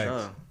 Yeah, for Facts.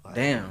 sure. Like,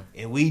 Damn.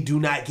 And we do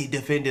not get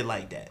defended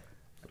like that.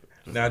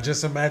 Now,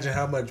 just imagine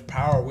how much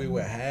power we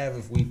would have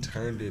if we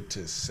turned it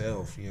to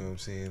self, you know what I'm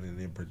saying, and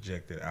then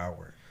projected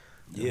outward.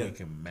 Then Yeah. we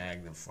can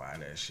magnify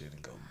that shit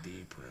and go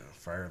deeper and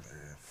further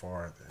and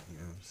farther, you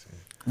know what I'm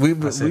saying?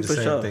 We I said we the for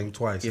same sure. thing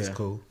twice. It's Yeah.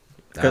 cool.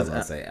 I was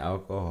gonna say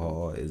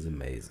alcohol is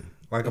amazing.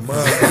 Like a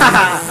mother.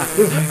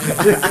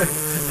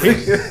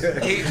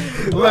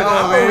 Look,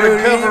 I'm a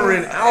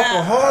recovering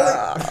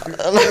alcoholic. You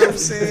know what I'm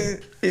saying?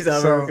 He's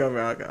out So,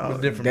 recovering alcohol. I'm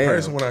a different Damn.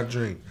 person when I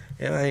drink.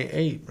 And I ain't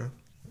ate, bro.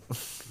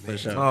 For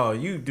sure. Oh,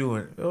 you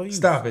doing? Oh, you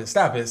Stop it.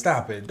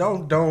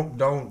 Don't.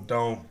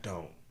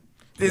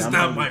 This I'm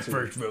not hungry my too.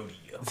 first rodeo.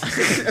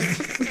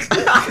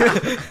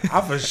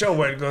 I for sure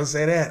wasn't gonna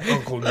say that,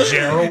 Uncle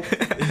Gerald.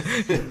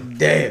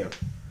 Damn.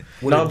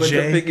 With No, a but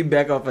J. to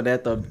piggyback off of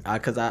that though,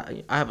 because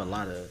I have a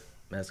lot of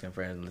Mexican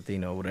friends,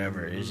 Latino,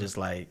 whatever. Mm-hmm. It's just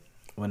like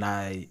when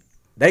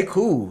they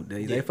cool,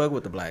 they fuck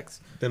with the blacks,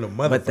 Then a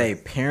but they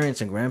motherfucker.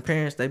 parents and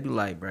grandparents, they be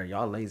like, bro,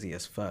 y'all lazy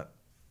as fuck.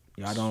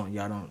 Y'all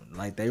don't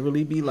like. They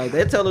really be like,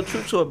 they tell the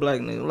truth to a black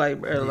nigga, like,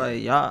 bro,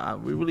 like y'all,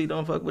 we really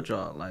don't fuck with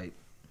y'all, like.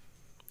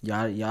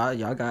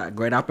 Y'all got a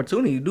great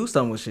opportunity to do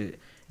something with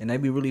shit, and they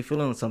be really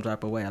feeling some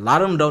type of way. A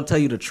lot of them don't tell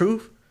you the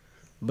truth,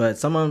 but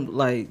some of them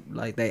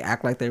like they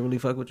act like they really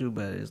fuck with you.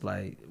 But it's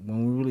like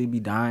when we really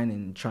be dying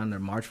and trying to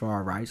march for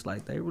our rights,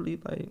 like they really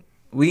like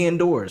we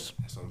indoors.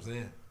 That's what I'm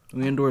saying.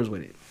 We indoors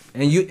with it,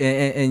 and you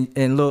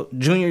and look,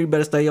 Junior, you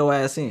better stay your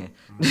ass in.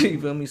 You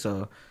feel me?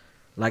 So.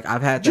 Like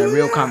I've had that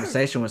real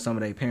conversation with some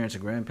of their parents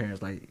and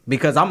grandparents, like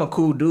because I'm a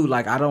cool dude.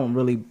 Like I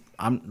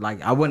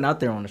wasn't out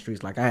there on the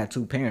streets. Like I had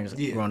two parents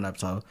growing up,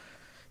 so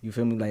you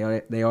feel me?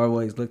 Like they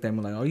always looked at me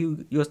like, "Oh,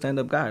 you a stand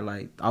up guy."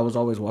 Like I was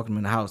always walking them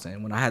in the house,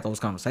 and when I had those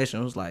conversations,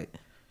 it was like,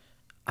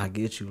 "I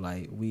get you."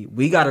 Like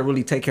we got to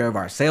really take care of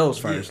ourselves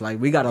first. Like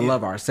we got to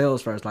love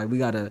ourselves first. Like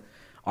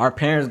our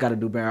parents got to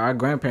do better. Our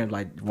grandparents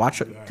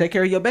take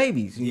care of your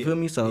babies. You feel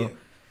me? So.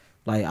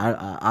 Like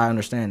I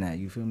understand that,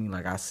 you feel me?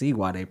 Like I see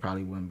why they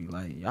probably wouldn't be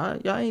like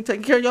y'all ain't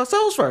taking care of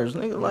yourselves first,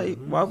 nigga. Like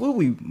why would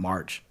we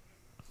march?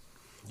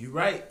 You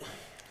right.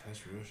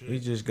 That's real shit. We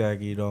just gotta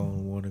get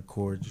on one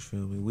accord. You feel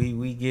me?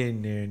 We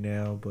getting there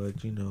now,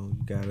 but you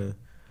gotta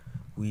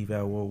weave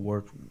out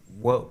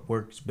what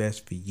works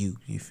best for you.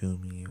 You feel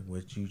me? And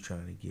what you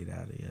trying to get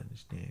out of it.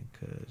 Understand?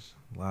 Cause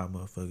a lot of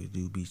motherfuckers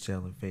do be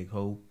selling fake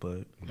hope,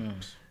 but.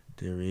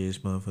 There is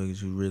motherfuckers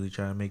who really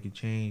try to make a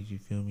change, you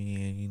feel me,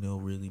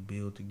 and, really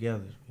build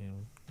together.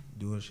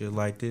 Doing shit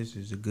like this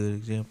is a good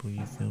example,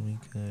 you feel me,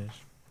 cause...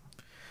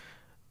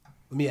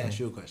 Let me ask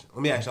you a question.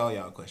 Let me ask all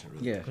y'all a question,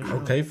 really. Yeah.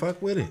 Okay, fuck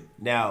with it.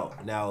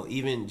 Now,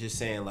 even just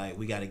saying, like,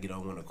 we got to get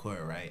on one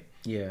accord, right?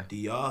 Yeah. Do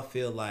y'all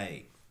feel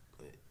like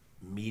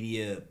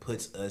media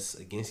puts us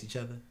against each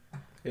other?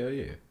 Hell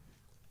yeah.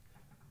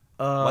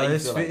 Why you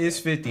It's feel like it's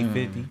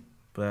 50-50,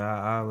 but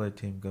I'll let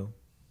Tim go.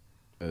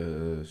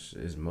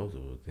 It's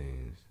multiple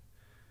things.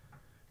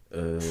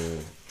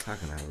 How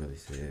can I really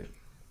say it?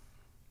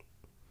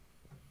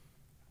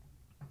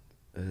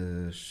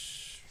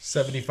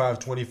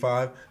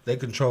 75-25. They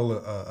control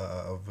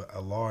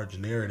a large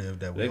narrative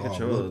that we They all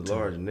control a look to.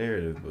 large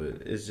narrative,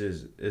 but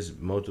it's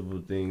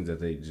multiple things that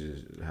they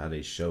just how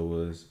they show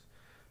us,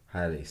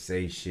 how they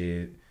say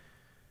shit,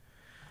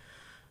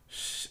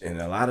 and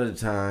a lot of the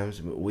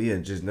times we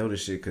just know the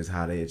shit because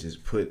how they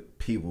just put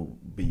people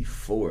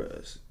before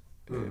us.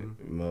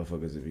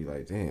 Motherfuckers would be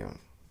like, damn,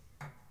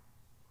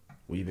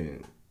 we've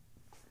been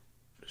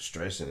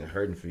stressing and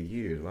hurting for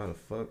years. Why the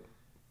fuck?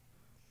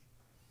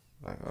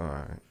 Like, all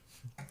right.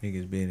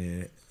 Niggas been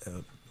in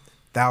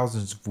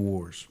thousands of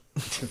wars.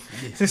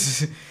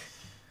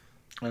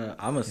 I'm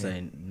gonna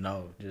say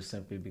no, just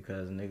simply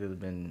because niggas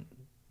been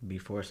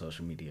before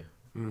social media.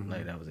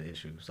 Like that was an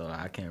issue, so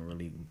I can't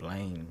really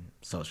blame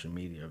social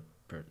media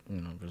per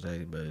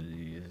se, but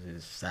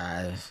it's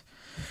size.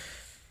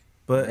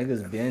 But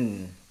Niggas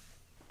been.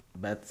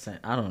 But at the same,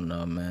 I don't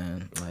know,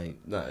 man. Like,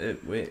 No,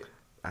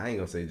 I ain't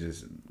gonna say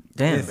just.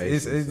 damn,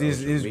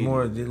 it's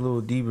more a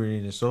little deeper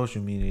than the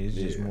social media. It's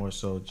just more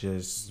so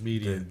just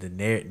Media. the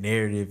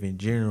narrative in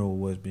general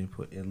was been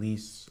put. At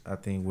least I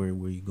think where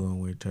you going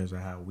with in terms of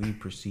how we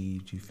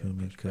perceived. You feel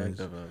me? Because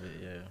perspective of it,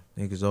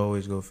 yeah. niggas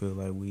always gonna feel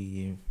like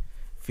we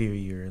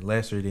inferior and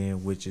lesser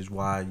than, which is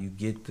why you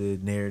get the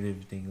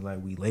narrative thing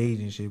like we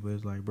lazy and shit. But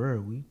it's like, bro,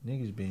 we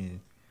niggas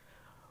been.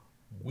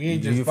 We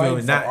ain't You just feel fighting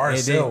me? for Not-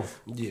 ourselves.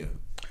 Yeah.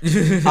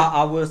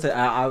 I would say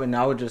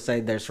I would just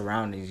say their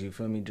surroundings. You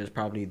feel me? Just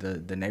probably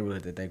the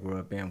neighborhood that they grew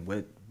up in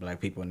with black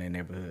people in their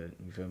neighborhood.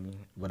 You feel me?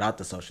 Without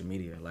the social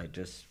media, like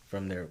just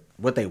from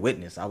what they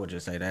witnessed, I would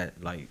just say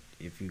that. Like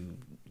if you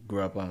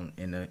grew up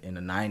in the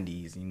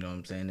 90s, you know what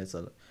I'm saying? It's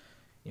a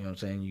you know what I'm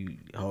saying? You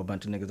a whole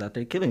bunch of niggas out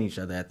there killing each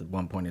other at the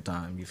one point in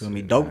time. You feel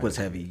me? Dope was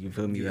heavy. You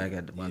feel me? Like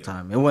at the one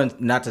time. It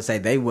wasn't not to say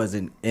they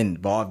wasn't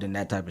involved in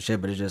that type of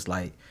shit, but it's just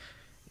like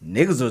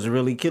niggas was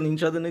really killing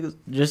each other. Niggas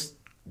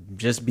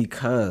just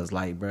because,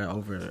 like,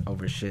 bro,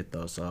 over shit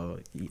though. So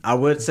I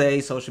would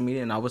say social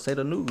media, and I would say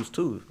the news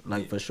too,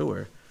 like for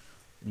sure.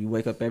 You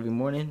wake up every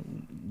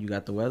morning, you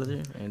got the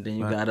weather, and then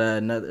you got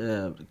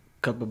another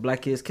couple of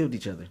black kids killed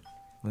each other.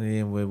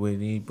 Yeah, but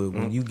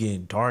when you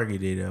getting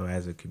targeted though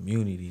as a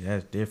community,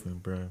 that's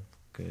different, bro.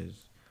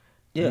 Cause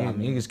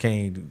niggas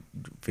can't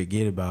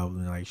forget about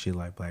like shit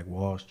like Black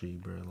Wall Street,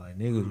 bro. Like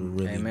niggas were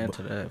really Amen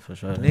to that for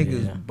sure.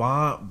 niggas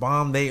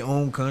bomb their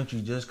own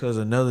country just cause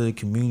another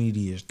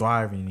community is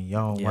thriving and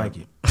y'all don't like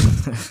it.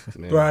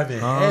 Thriving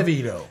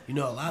heavy though. You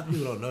know, a lot of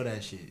people don't know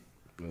that shit.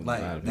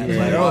 Like lot of that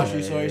people Black don't. Wall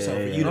Street story. So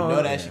for you to Oh,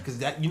 know that shit, because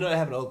that that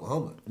happened in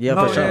Oklahoma. Yeah,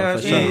 No, for sure, yeah,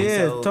 for yeah, sure.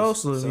 yeah.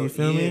 Tulsa, you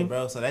feel me?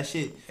 bro? So that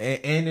shit.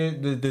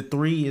 And the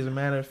three, as a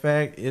matter of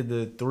fact,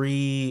 the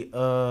three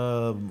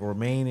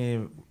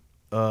remaining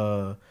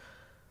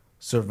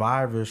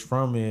survivors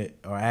from it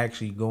are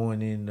actually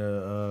going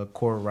into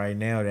court right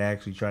now to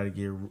actually try to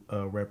get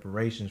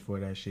reparations for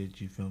that shit.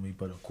 You feel me?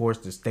 But of course,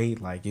 the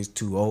state like it's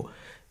too old.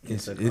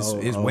 It's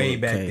way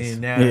back case.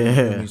 then now. You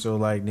feel me? So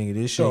like, nigga,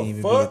 this shouldn't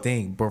even be a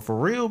thing. But for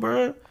real,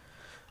 bro.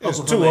 It's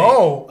too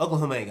old.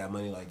 Oklahoma ain't got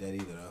money like that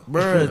either, though.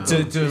 Bro,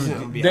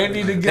 they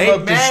need to give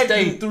up the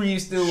state. 3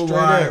 still Straight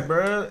alive, up.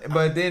 bro.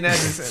 But then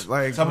that's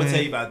like, So I'm gonna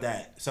tell you about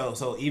that.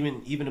 So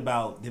even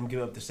about them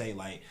giving up the state,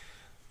 like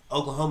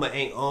Oklahoma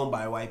ain't owned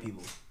by white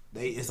people.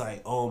 It's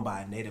like owned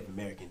by Native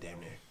American, damn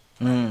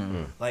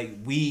near. Like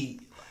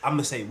I'm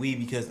gonna say we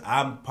because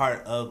I'm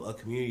part of a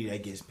community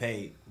that gets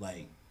paid.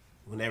 Like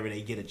whenever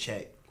they get a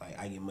check, like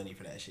I get money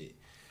for that shit.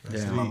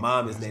 Yeah. My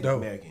mom is Native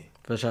dope. American.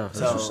 For sure.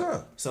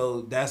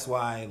 So that's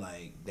why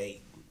like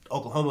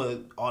Oklahoma,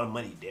 all the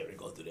money there to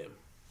go through them.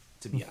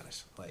 To be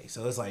honest, like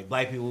so it's like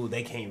black people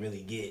they can't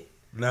really get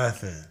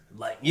Nothing.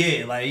 like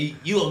like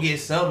you gonna get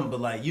something,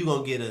 but like you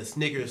gonna get a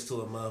Snickers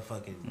to a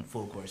motherfucking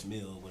full course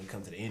meal when it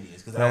comes to the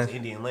Indians because that was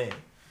Indian land.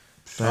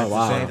 at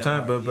the same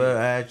time, but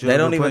I asked you They a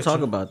don't even question.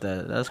 talk about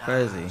that. That's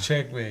crazy.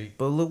 Checkmate.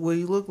 But look what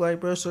he look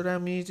like, bro. So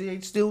that means he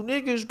ain't still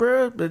niggas,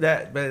 bro. But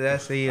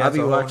that's I a be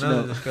whole watching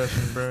nother them.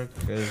 discussion, bro.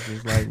 Because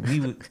it's like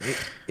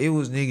it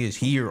was niggas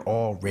here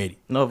already.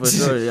 No, for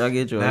sure. I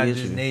get you. Not I get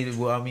just you. native.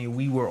 Well, I mean,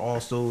 we were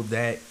also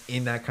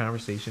in that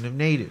conversation of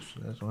natives.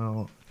 That's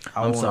why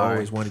I I'm sorry.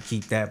 always want to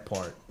keep that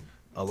part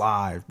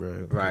alive,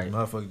 bro. Right.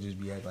 Motherfuckers just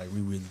be acting like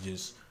we really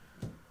just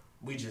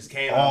We just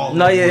came all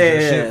No, over yeah, the yeah,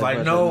 shit. yeah. Like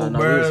For no, sure. No,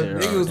 we bro. was here,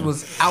 Niggas right.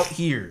 was out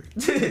here.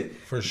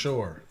 For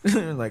sure.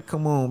 Like,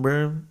 come on,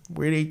 bro.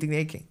 Where do you think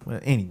they came?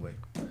 Well, anyway.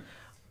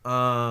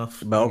 But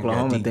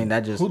Oklahoma thing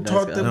that just Who that's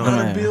taught them no, how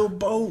to man. build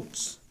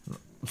boats?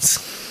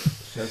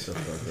 Shut the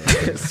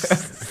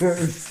fuck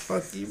up.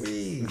 Fuck you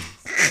mean?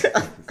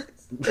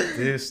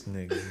 This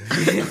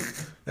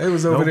nigga. They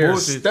was over there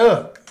bullshit.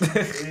 stuck.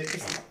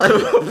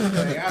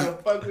 Like, how the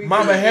fuck we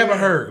Mama Hammer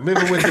hurt,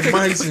 living with the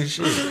mice and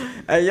shit.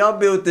 Hey, y'all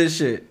built this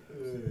shit.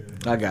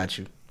 I got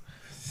you.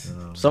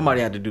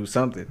 Somebody had to do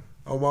something,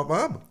 Oh my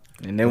mama.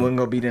 and then wasn't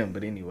gonna be them.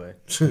 But anyway,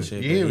 Shit,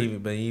 Yeah.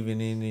 but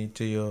even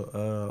into your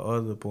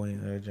other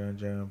point,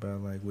 John,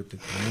 about like with the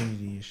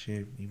community and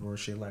shit, even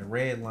shit like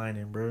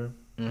redlining, bro.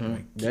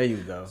 Like, there you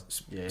go.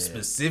 Yeah.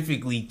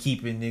 specifically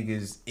keeping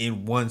niggas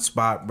in one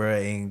spot, bro,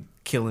 and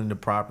killing the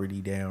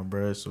property down,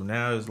 bro. So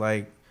now it's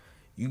like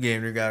you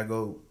damn near gotta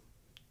go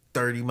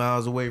 30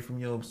 miles away from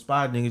your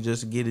spot, nigga,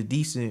 just to get a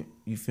decent,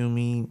 you feel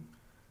me,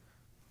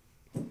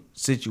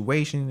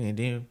 situation, and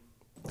then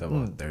Talk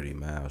about 30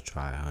 miles,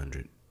 try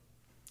 100.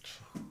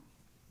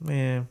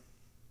 man,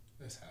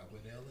 That's how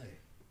with LA.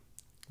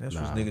 that's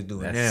Nah, what niggas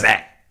doing that's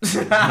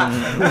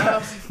now.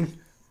 sack.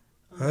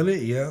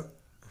 100, yeah.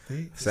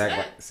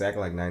 Sack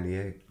like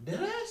 98.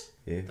 Dead ass?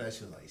 Yeah. I thought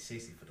she was like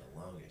 60 for the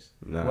longest.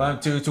 Nah. Well,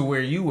 to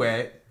where you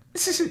at.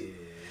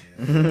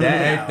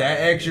 that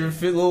extra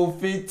little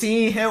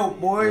 15 help,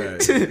 boy.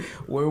 Right.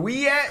 Where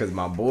we at? Cause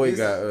my boy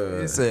got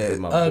it's cause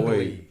my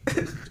ugly.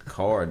 boy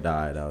car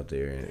died out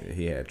there and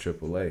he had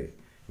AAA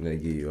and they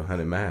give you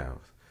 100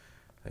 miles.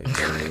 Like,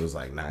 it was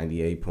like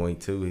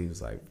 98.2. He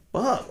was like,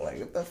 "Fuck! Like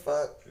what the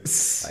fuck?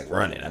 Like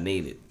run it! I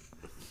need it."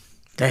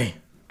 Dang.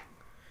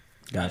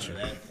 Gotcha.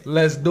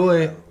 Let's do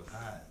it.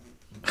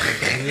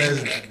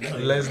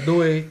 Let's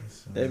do it.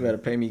 They better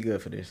pay me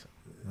good for this.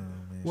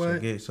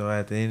 What? So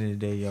at the end of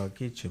the day, y'all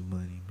get your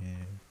money,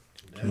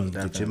 man.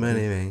 Get your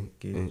money, man.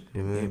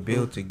 Get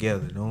build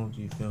together. Don't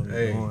you feel me?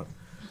 Hey.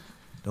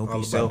 Don't All be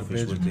about the selfish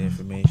with the Benjamin.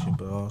 information,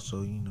 but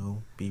also, you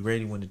know, be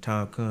ready when the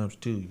time comes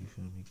too. You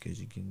feel me? Because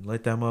you can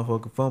let that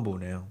motherfucker fumble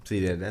now. See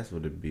that's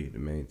what it be the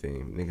main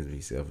thing. Niggas be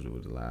selfish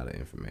with a lot of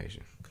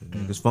information. Cause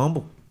niggas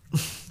fumble.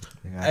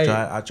 Hey.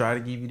 I try to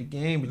give you the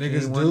game, but you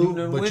Niggas ain't wanna do,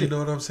 nothing but with you it. know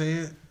what I'm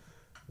saying?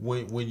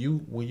 When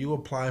you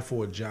apply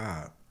for a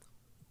job,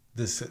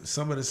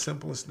 some of the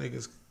simplest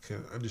niggas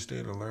can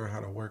understand and learn how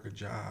to work a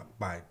job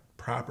by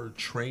proper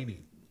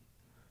training.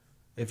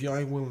 If y'all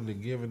ain't willing to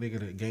give a nigga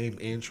the game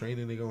and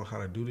training nigga on how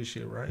to do this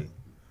shit right,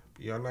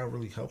 y'all not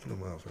really helping the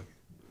motherfucker.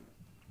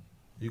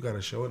 You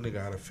gotta show a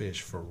nigga how to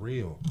fish for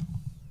real,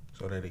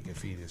 so that he can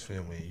feed his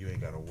family, and you ain't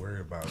gotta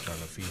worry about trying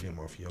to feed him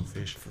off your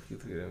fish.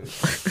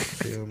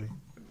 Feel me?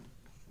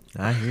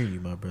 I hear you,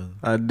 my brother.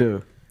 I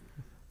do.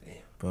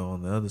 But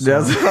on the other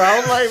That's side, what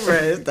I'm like, bro.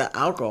 It's the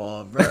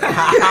alcohol, bro.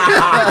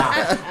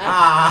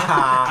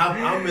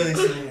 I'm really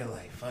sitting here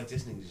like, fuck,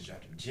 this nigga just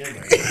dropped the gym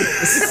right now.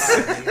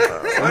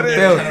 I'm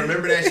trying to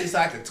remember that shit so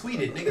I can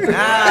tweet it, nigga. What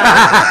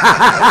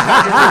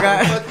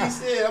the fuck he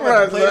said? I'm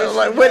about to play that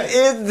Like, shit what back.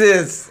 is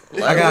this? I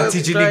gotta what's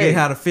teach a straight? nigga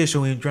how to fish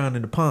so he ain't drown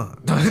in the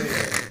pond. He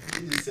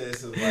just said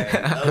some like,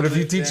 But if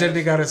you teach that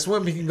nigga how to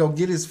swim, he can go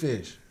get his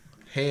fish.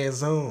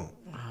 Hands on.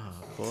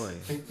 Boy.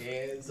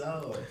 hands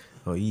on.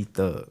 Oh, he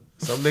thug.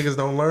 Some niggas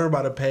don't learn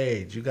by the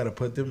page. You gotta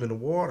put them in the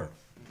water.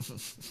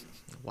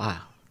 Wow.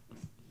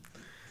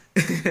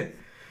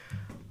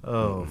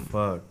 Oh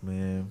fuck,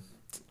 man.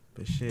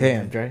 But shit.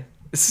 Damn, Dre.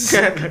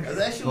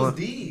 That shit was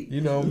deep.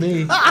 You know me.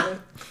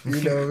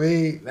 You know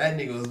me. That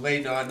nigga was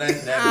waiting all night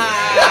for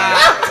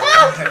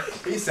that.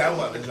 He He said, "I'm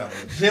about to drop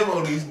a gym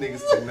on these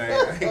niggas tonight."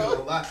 I ain't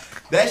gonna lie.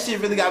 That shit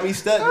really got me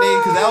stuck, nigga,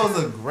 because that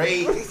was a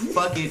great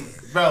fucking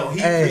bro. He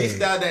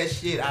freestyled that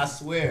shit. I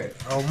swear.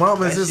 Oh,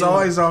 mamas is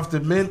always off the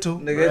mental.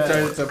 Nigga, it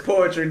turned into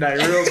poetry night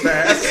real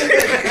fast.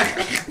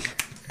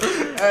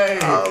 Hey,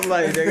 I was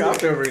like, nigga, I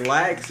feel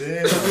relaxed.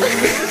 Got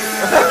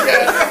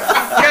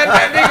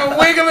that nigga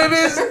wiggling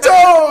his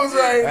toes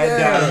right that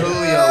now. Don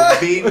Julio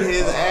beating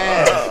his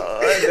ass.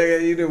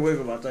 Nigga, you didn't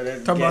wiggle about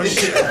that. Talking about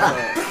shit.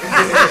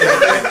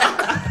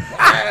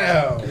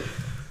 Wow.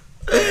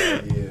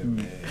 Yeah,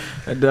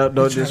 man. Don't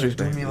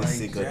disrespect me. Let's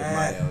Cinco de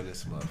Mayo,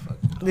 this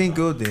motherfucker.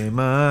 Cinco de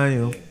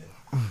Mayo.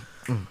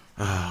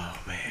 Oh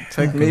man.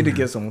 Take me to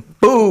get some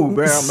food,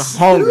 bro. I'm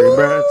hungry,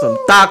 bro. Some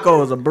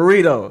tacos, a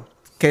burrito,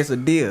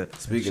 quesadilla.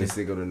 Speaking of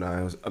Cinco de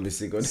Mayo,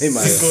 Cinco de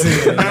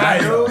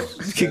Mayo.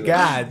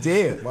 God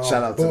damn.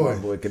 Shout out to my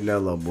boy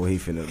Canelo, boy. He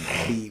finna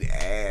beat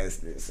ass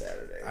this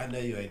Saturday. I know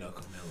you ain't no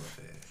Canelo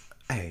fan.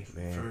 Hey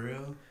man, For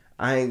real?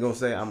 I ain't gonna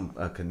say I'm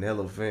a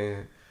Canelo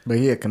fan, But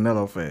he a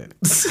Canelo fan.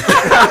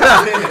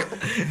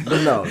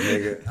 but no,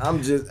 nigga,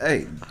 I'm just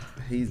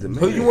he's the man.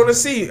 Who you want to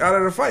see out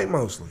of the fight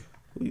mostly?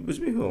 Who you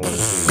want to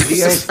see?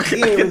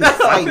 He ain't really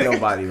fight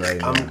nobody right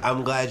now.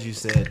 I'm glad you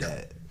said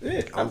that.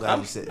 Yeah, I'm glad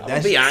you said that.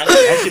 That's your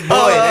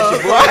boy. That's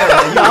your boy.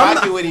 You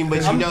rocking with him,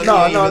 but you know he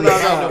ain't really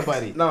fight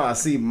nobody. No, I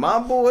see my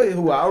boy,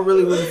 who I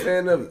really was a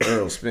fan of,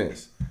 Earl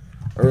Spence.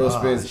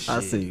 Spence,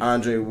 I see.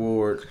 Andre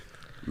Ward,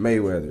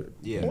 Mayweather,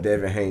 Yeah.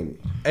 Devin Haney,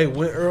 Hey,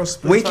 when Earl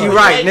Spence Winky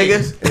right, nigga.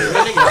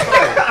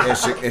 and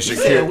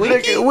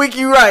Shakir.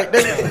 Winky right,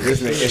 nigga.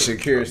 This nigga and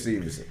Shakir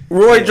Stevenson.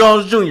 Roy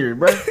Jones Jr.,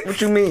 bro.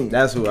 What you mean?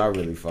 That's who I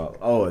really follow.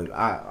 Oh, and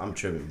I'm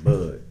tripping,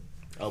 Bud.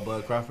 Oh,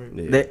 Bud Crawford.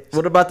 Yeah.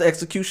 What about the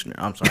executioner?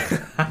 I'm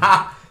sorry.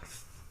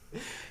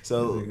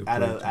 So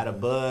out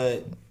of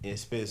Bud and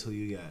Spence, who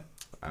you got?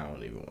 I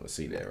don't even want to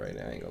see that right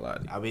now. I ain't gonna lie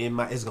to you. I mean,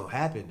 it's gonna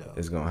happen though.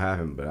 It's gonna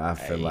happen, but I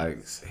feel like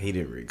he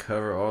didn't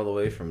recover all the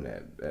way from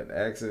that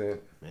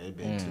accident. Man, it's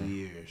been 2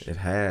 years. It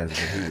has, but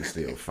he was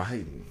still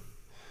fighting.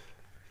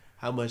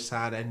 How much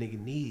time that nigga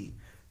need?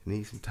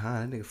 Need some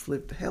time. That nigga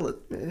flipped the hell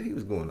up, man. He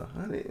was going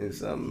 100 and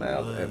something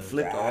out and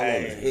flipped all on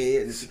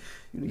his head.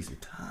 You need some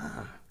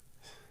time.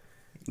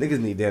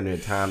 Niggas need damn near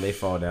time. They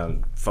fall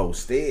down 4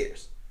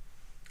 stairs.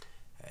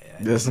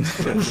 No,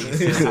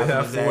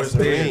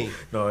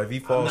 if he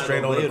falls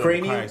straight on the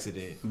cranium,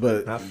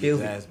 But I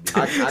feel it.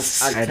 I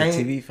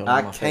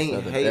the can't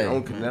other hate day.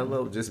 on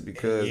Canelo just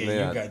because,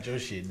 man. you got your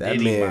shit.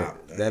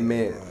 That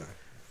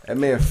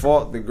man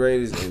fought the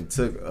greatest and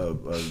took a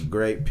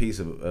great piece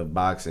of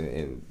boxing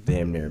and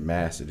damn near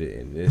mastered it.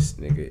 And this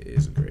nigga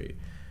is great.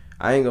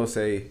 I ain't gonna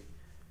say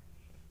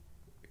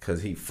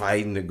because he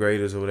fighting the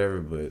greatest or whatever,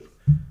 but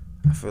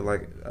I feel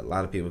like a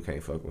lot of people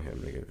can't fuck with him,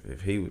 nigga.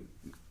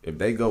 If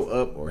they go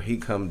up or he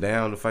come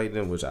down to fight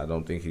them, which I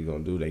don't think he's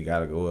gonna do, they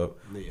gotta go up.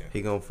 Yeah.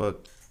 He gonna fuck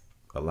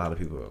a lot of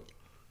people up.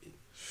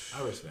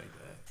 I respect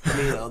that. I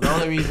mean, the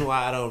only reason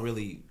why I don't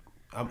really,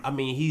 I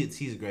mean,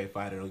 he's a great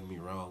fighter. Don't get me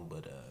wrong,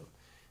 but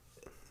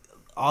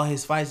all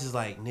his fights is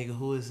like, nigga,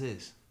 who is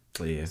this?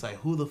 Yeah. It's like,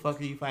 who the fuck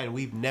are you fighting?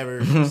 We've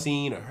never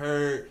seen or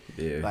heard.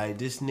 Yeah. Like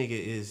this nigga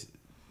is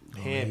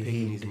handpicking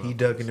these. he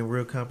ducking the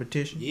real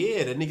competition.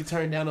 Yeah, that nigga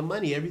turned down the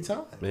money every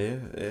time. Yeah.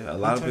 A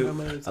lot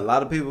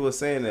of people were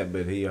saying that,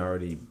 but he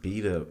already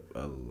beat up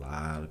a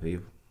lot of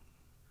people.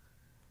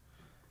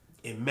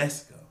 In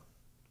Mexico.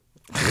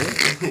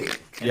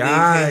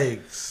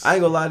 Yikes. I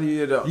ain't gonna lie to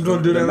you though. You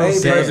gonna do that on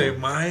Cinco de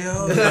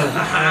Mayo?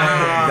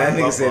 That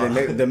nigga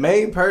said the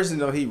main person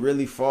though he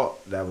really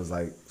fought that was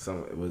like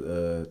it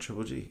was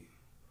Triple G.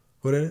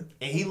 What is it?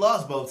 And he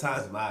lost both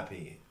times, in my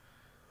opinion.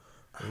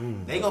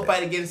 They gonna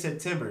fight again in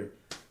September.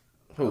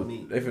 Who? I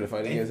mean, They finna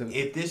fight against him?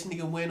 If this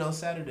nigga win on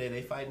Saturday,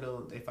 they fighting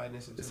in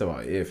September. It's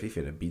about if he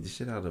finna beat the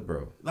shit out of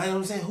bro. Like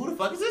I'm saying, who the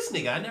fuck is this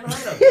nigga? I never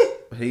heard of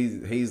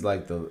him. He's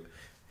like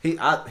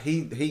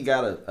he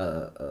got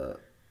a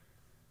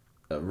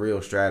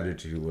real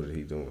strategy to what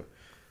he doing.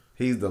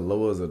 He's the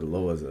lowest of the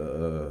lowest.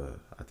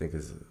 I think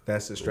it's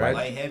That's the strategy.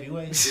 Light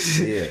heavyweight.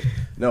 yeah.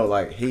 No,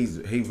 like he's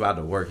about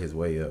to work his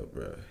way up,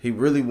 bro. He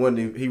really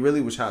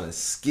was trying to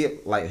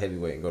skip light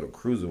heavyweight and go to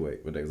cruiserweight,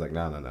 but they was like,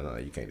 no,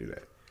 you can't do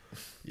that.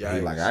 Yeah,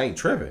 he like, I ain't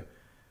tripping.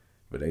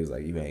 But they was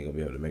like, you ain't gonna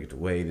be able to make it to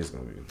weight. It's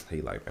gonna be.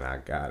 He like, man, I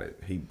got it.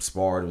 He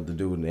sparred with the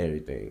dude and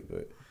everything,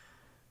 but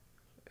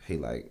he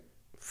like,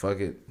 fuck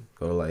it,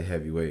 go to light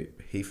heavyweight.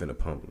 He finna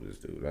pump with this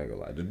dude. I ain't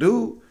gonna lie. The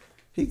dude,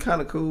 he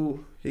kind of cool.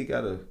 He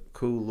got a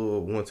cool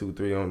little 1, 2,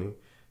 3 on him.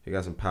 He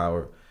got some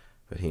power,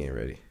 but he ain't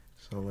ready.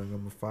 So like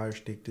I'm a fire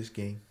stick this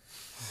game.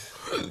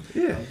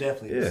 Yeah, I'm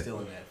definitely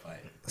still in that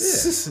fight.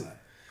 Yeah.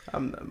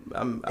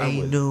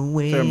 Ain't no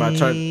way. About to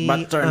turn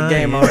the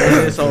game on.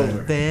 It's over.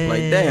 Like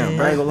damn, I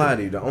bro. ain't gonna lie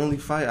to you. The only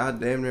fight I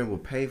damn near will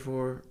pay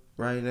for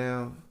right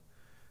now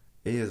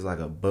is like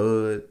a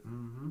Bud,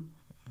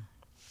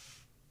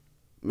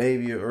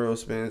 maybe a Earl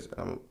Spence.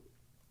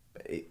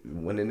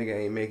 When the nigga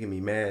ain't making me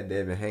mad,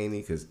 Devin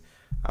Haney, cause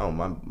I don't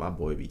my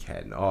boy be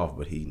catting off,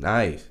 but he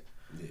nice.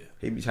 Yeah.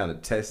 He be trying to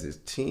test his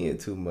chin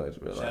too much,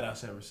 bro. Shout out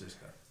San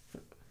Francisco.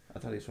 I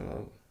thought he was from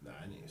Nah,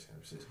 I need San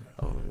Francisco.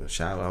 Oh,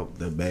 shout out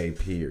the Bay.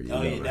 Period.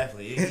 Oh yeah,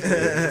 definitely.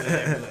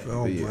 Yeah.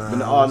 Oh, Yeah.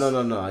 my.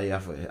 But no.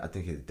 Yeah, I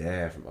think his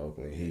dad from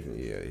Oakland. He even,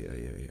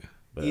 yeah.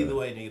 But, Either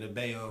way, nigga, the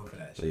Bay on for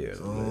that shit. yeah.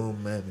 Oh,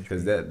 man.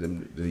 Because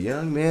the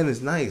young man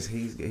is nice.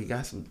 He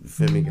got some.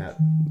 Feel me? Got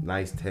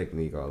nice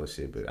technique, all the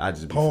shit. But I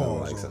just be feeling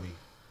Pause like on some. me.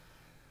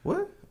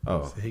 What?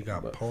 Oh, He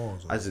got but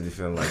pause on I just be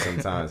feeling like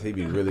sometimes he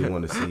be really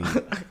want to see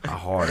a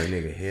harder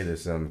nigga hit or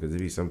something.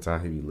 Because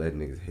sometimes he be letting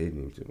niggas hit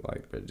him to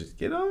like, but just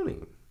get on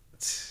him,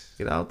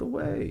 get out the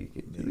way,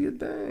 do your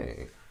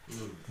thing. Oh,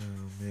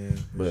 man.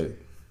 But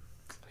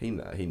he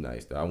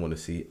nice though.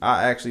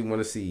 I actually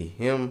want to see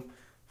him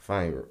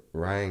find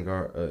Ryan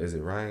is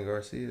it Ryan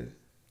Garcia?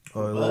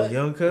 Oh, a little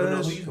young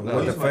cuz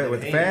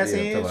with the fast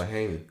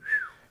hands.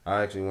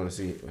 I actually want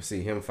to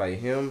see him fight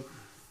him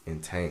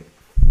and Tank.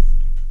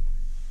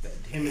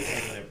 Him and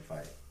Tank will never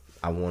fight.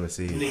 I want to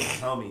see. Them niggas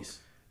homies.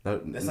 No,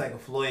 That's like a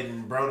Floyd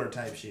and Broner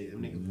type shit.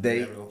 Them niggas They-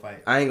 never gonna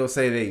fight. I ain't gonna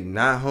say they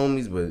not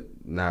homies, but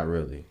not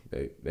really.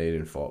 They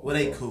didn't fall. Well,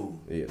 they before.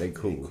 cool. Yeah, they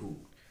cool.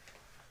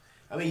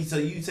 I mean, so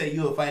you say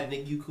you'll fight a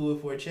nigga you cool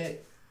for a check?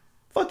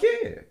 Fuck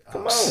yeah!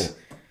 Come on,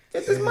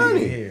 get this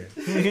money. Here.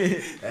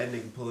 That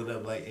nigga pulling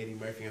up like Eddie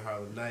Murphy and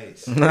Harlem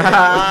Nights.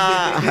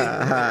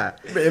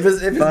 if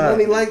it's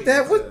money like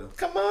that, what?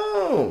 Come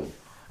on.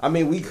 I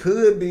mean, we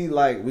could be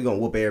like, we gonna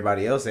whoop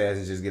everybody else's ass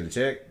and just get a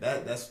check.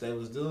 That's what they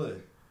was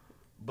doing.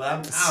 But I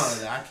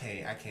don't know.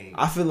 I can't.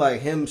 I feel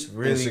like him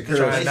Really and Shakur.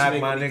 trying to knock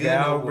Ain't my gonna be nigga good no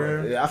out, more.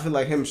 bro. Yeah, I feel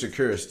like him and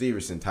Shakur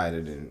Stevenson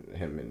tighter than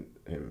him and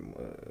him.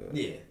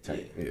 Yeah,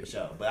 yeah. for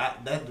sure. But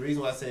that's the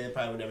reason why I said it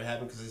probably would never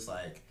happen, because it's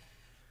like,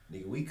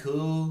 nigga, we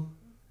cool.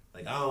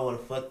 Like, I don't want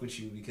to fuck with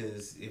you,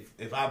 because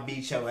if I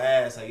beat your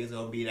ass, like, it's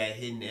gonna be that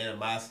hidden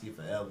animosity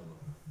forever.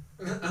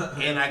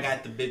 And I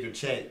got the bigger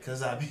check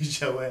because I beat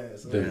your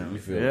ass. So, You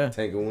feel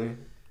Tank will win?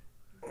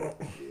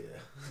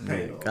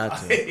 yeah.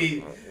 Gotcha.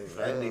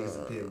 That nigga's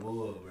a pit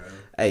bull, bro.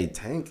 Hey,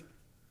 Tank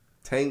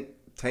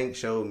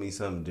showed me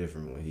something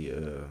different when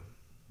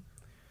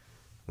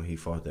he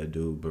fought that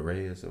dude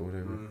Berez or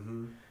whatever.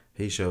 Mm-hmm.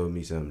 He showed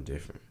me something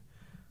different.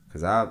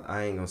 Cause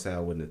I ain't gonna say I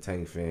wasn't a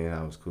Tank fan.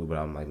 I was cool, but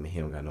I'm like, man,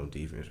 he don't got no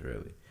defense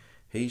really.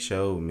 He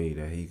showed me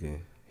that he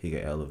can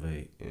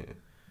elevate and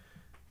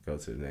go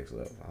to the next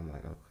level. I'm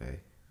like, okay,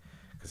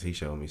 cause he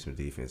showed me some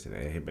defense in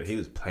there, but he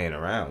was playing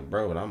around,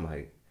 bro. And I'm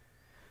like,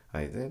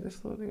 damn,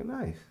 this little nigga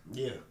nice.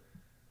 Yeah.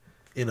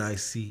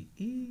 NICE.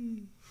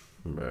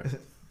 Bro.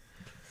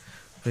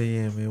 But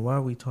yeah, man, why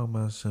are we talking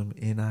about some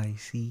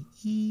NICE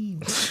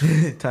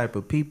type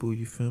of people,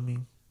 you feel me?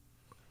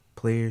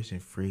 Players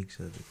and freaks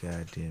of the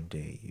goddamn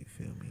day, you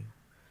feel me?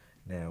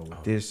 Now,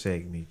 with this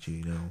segment,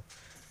 you know,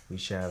 we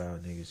shout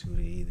out niggas who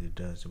they either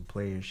done some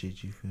player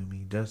shit, you feel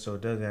me? So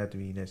it doesn't have to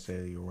be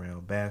necessarily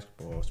around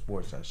basketball or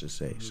sports, I should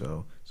say.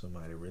 So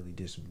somebody really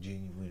did some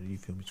genuine, you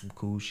feel me, some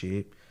cool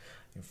shit.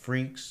 And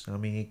freaks, I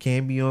mean, it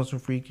can be on some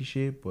freaky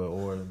shit, but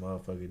or the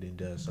motherfucker then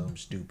does something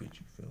stupid,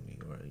 you feel me?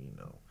 Or, you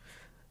know,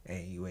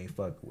 and you ain't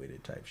fucking with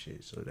it type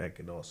shit. So that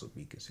could also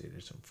be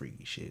considered some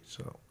freaky shit.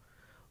 So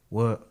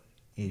what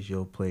is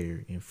your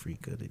player and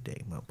freak of the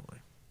day, my boy?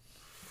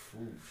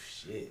 Ooh,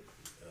 shit.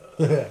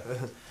 I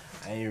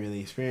ain't really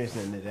experienced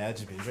nothing today. I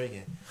just been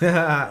drinking.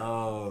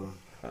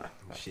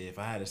 Shit, if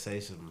I had to say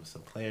some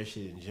player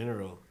shit in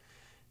general,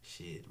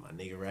 shit, my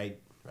nigga right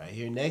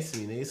here next to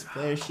me, nigga, some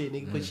player shit,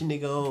 nigga, put your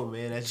nigga on,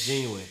 man. That's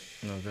genuine.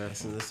 That's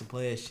some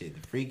player shit.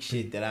 The freak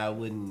shit that I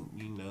wouldn't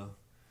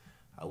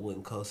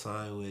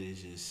co-sign with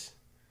is just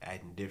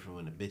acting different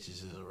when the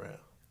bitches is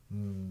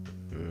around.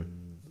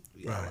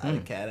 We got a lot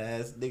of cat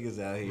ass niggas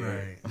out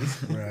here.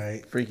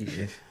 Right. Freaky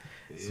shit.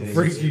 Yeah,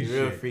 freaky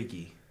real shit.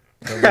 freaky.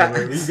 We got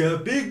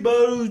big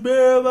bottles,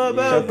 bro.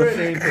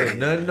 Ain't put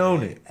nothing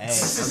on it.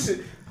 Hey,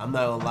 I'm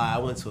not gonna lie. I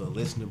went to a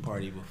listening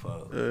party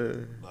before.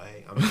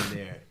 Like, I'm in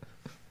there.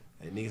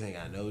 Like, niggas ain't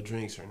got no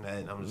drinks or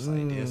nothing. I'm just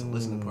like, there's a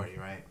listening party,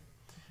 right?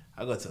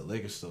 I go to a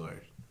liquor store.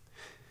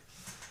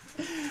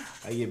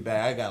 I get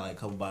back. I got like a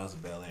couple bottles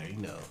of Bel Air, you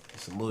know,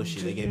 some little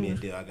shit. They gave me a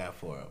deal. I got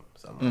 4 of them.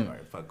 So I'm like, all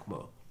right, fuck, come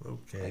on.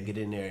 Okay. I get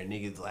in there and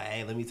niggas like,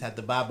 hey, let me tap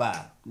the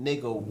bye-bye.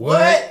 Nigga,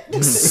 what?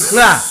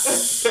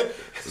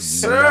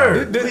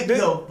 Sir, What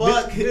the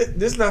fuck?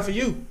 this not for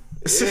you.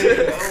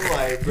 Yeah, I'm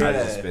like, bro. I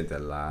just spent a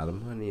lot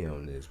of money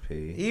on this,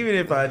 P. Even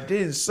if I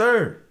didn't,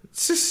 sir.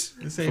 This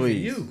ain't for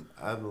you.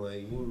 I'm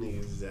like, you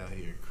niggas is out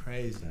here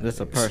crazy.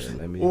 That's a person.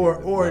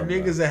 Or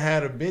niggas that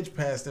had a bitch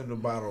pass them the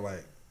bottle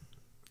like,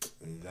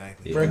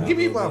 Exactly. bro, give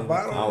me my I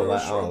bottle. don't bro. like, I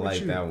What's wrong don't with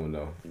like you? that one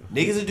though.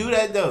 Niggas will do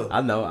that though.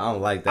 I know I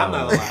don't like that I'm one.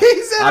 not gonna lie.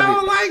 He said I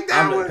don't like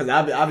that one. Cause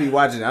I be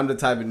watching. I'm the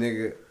type of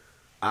nigga.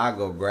 I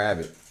go grab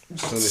it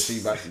as soon as she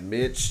about to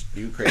bitch.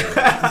 You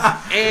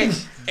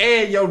crazy?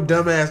 And your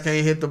dumb ass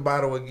can't hit the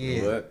bottle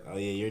again. What? Oh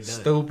yeah, you're done.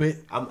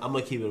 Stupid. I'm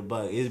gonna keep it a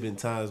buck. It's been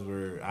times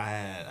where I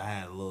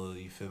had a little,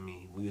 you feel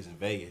me? We was in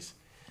Vegas.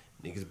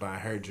 Niggas buying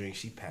her drink,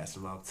 she passed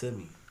them off to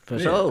me. For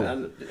sure.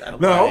 I'm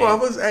No, like, I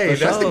was. Hey,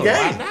 For that's the sure.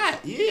 why game. not?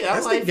 Yeah,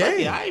 That's I'm like, the fuck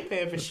game. it, I ain't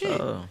paying for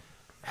shit. Oh,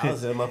 I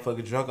was that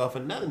motherfucker drunk off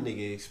another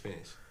nigga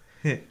expense.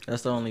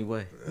 that's the only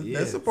way. Yeah.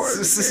 That's the part.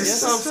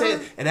 That's what I'm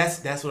saying. And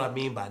that's what I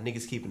mean by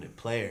niggas keeping it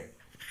player.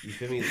 You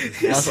feel me? That's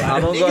There's I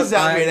don't niggas go-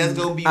 out here I- that's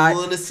gonna be I-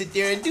 willing to sit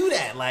there and do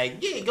that. Like,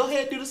 yeah, go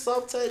ahead, do the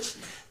soft touch,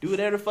 do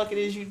whatever the fuck it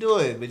is you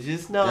doing, but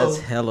just know That's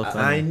hella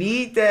funny. I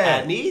need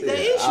that. I need that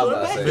Yeah, issue I'm in the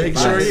about to back. say, Make if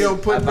sure I you hit-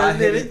 don't put if I nothing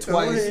hit in it it.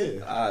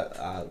 twice.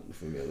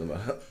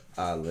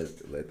 I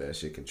let that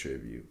shit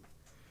contribute.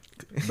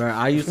 Bro,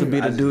 I used to be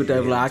I the just dude be that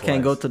hitting like I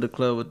can't go twice. to the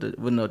club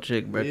with no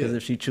chick, bro. Because Yeah.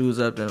 if she choose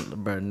up, then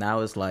bro,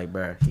 now it's like,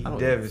 bro, He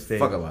devastated.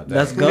 Fuck about that.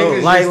 let's go.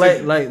 Niggas Like, used like,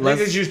 to- like, niggas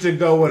let's. used to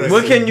go with a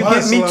What can you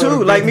get me busload too?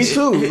 of Like me bitches.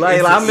 too. Like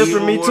It's I'm an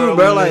Mr. Me evil too, world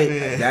bro. we Like,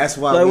 live in. That's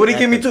why. like we what do you at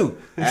give me the- too?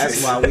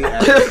 That's why we at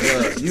the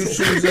club. You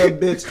choose up,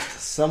 bitch.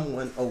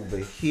 Someone over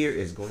here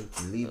is going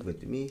to leave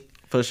with me.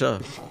 For sure.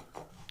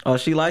 Oh,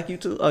 she like you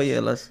too? Oh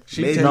yeah, let's.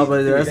 Maybe- No,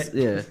 but that's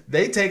yeah.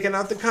 They taking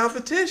out the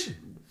competition.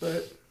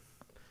 But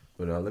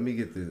let me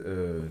get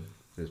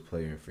this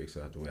player and freaks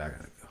out the way. I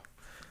gotta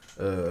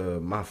go.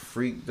 My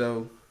freak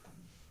though.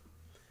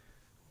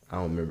 I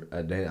don't remember.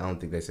 I don't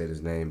think they said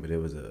his name, but it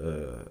was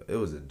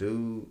a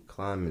dude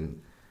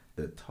climbing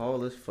the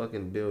tallest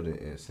fucking building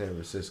in San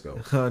Francisco.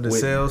 The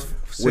sales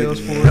with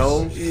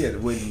force.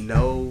 with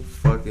no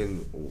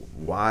fucking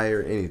wire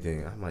or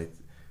anything. I'm like,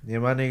 Yeah,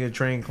 my nigga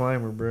trained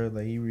climber, bro.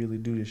 Like he really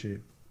do this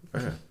shit.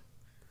 bruh.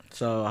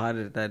 So how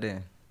did that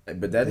end?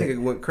 But that nigga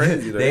went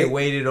crazy. Though. They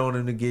waited on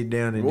him to get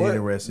down and then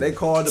arrested. They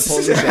called the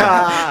police.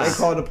 They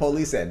called the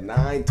police at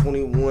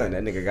 9:21.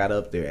 That nigga got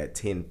up there at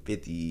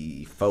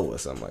 10:54 or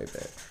something like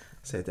that.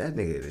 I said that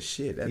nigga the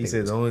shit. That He nigga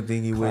said was the only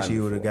thing he wish he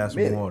climbing would have for a got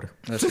some minute. water.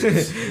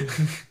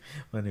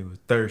 My nigga was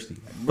thirsty.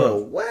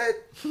 But what?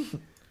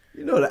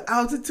 You know the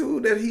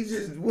altitude that he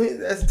just went.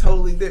 That's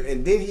totally different.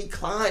 And then he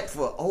climbed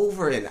for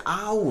over an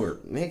hour,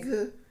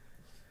 nigga.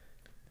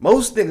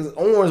 Most niggas'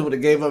 arms would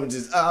have gave up and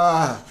just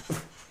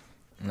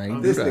No,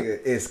 you This do that.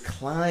 nigga is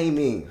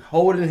climbing,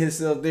 holding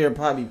himself there,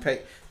 probably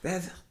pay.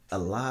 That's a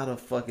lot of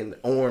fucking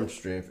arm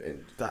strength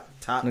and top.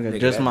 Nigga, nigga,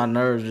 just that- my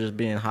nerves just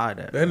being high.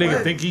 That That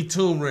nigga think he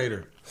Tomb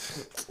Raider.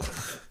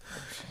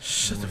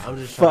 I'm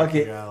just Fuck trying to it.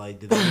 figure out, like,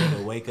 did the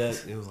nigga wake up?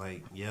 It was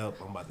like, yep,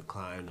 I'm about to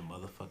climb the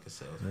motherfucking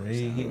cells.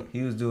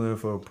 He was doing it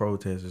for a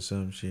protest or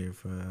some shit.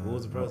 For What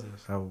was the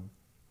protest?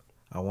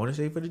 I want to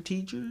say for the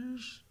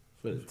teachers.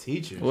 For the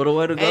teachers. What a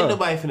way to go. Ain't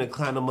nobody finna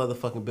climb the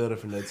motherfucking building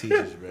for no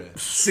teachers, bro.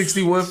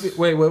 61 feet.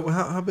 Wait,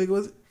 how big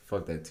was it?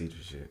 Fuck that teacher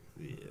shit.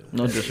 Yeah.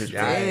 No disrespect.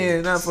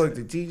 Yeah, not fuck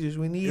the teachers.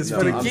 We need It's them.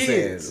 for the I'm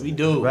kids. saying, We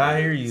do. But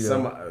I hear you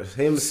though.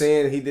 him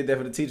saying he did that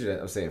for the teacher.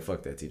 I'm saying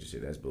fuck that teacher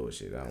shit. That's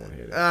bullshit. I don't want to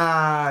hear that.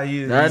 Ah,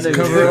 you That nigga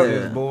cover up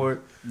said- his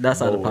board.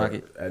 That's out of Bored.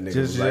 pocket. That nigga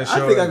Just was like, show-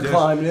 I think I can just-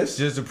 climb this.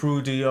 Just to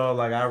prove to y'all,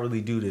 like I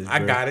really do this. I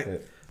bro. got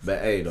it. But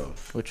hey though,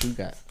 What you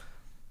got?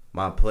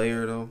 my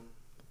player though,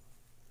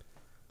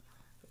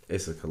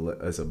 it's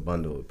a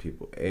bundle of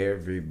people.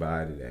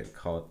 Everybody that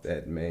caught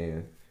that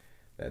man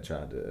that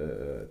tried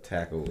to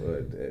tackle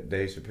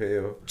Dave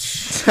Chappelle.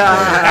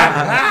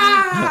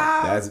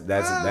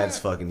 that's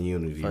fucking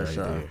unity right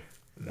sure. there.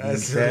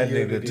 That's That that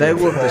nigga nigga. They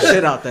whooped the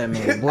shit out that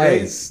man. They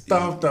Boy,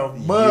 stomped the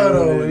mud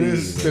over Unity,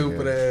 his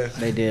stupid ass.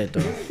 they did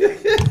though.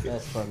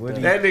 That's fucked up.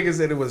 That nigga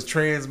said it was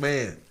trans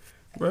man.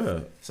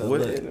 Bruh. So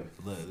what look,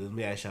 let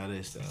me ask y'all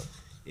this though.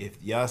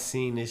 If y'all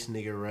seen this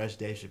nigga rush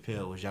Dave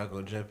Chappelle, was y'all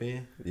gonna jump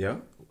in? Yeah.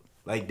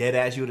 Like dead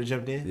ass, you would have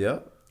jumped in? Yeah.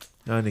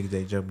 Y'all niggas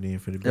they jumped in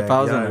for the back.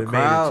 I was in Y'all the done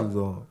crowd- made it too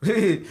long.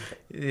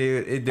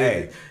 it did.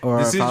 Hey, Or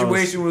The if I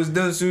situation was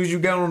done as soon as you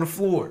got on the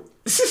floor.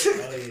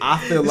 I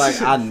feel like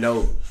I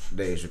know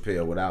Dave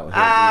Chappelle without him.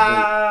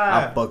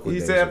 I fuck with He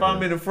Dave said, if Chappelle.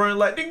 I'm in the front,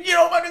 like, nigga, get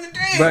on my nigga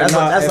dick. But That's no,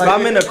 like- that's if like-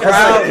 I'm in the that's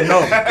crowd, like-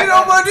 no. Get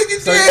on my nigga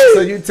So, dick.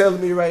 so you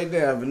telling me right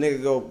there, if a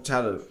nigga go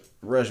try to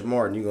rush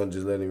Martin, you gonna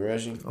just let him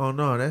rush him? Oh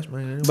no, that's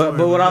my. But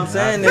what I'm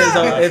saying is,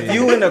 if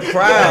you in the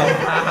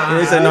crowd,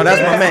 they say, no,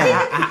 that's my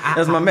man.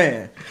 That's my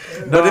man.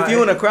 But if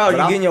you in the crowd, you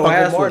I'm getting your fucking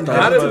ass Martin. whooped.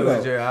 How I did though. you fuck know?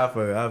 with you.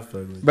 I fuck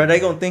with you. Bro, they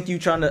gonna think you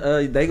trying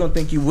to. They gonna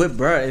think you with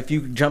bruh if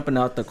you jumping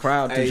out the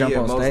crowd to Hey, jump yeah,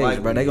 on most stage,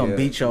 likely, bro. They gonna yeah.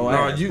 beat your No,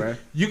 ass, you bro.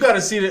 you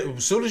gotta see that.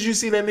 As soon as you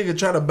see that nigga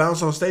try to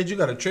bounce on stage, you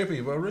gotta trip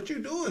him, bro. What you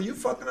doing? You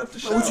fucking up the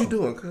show. What you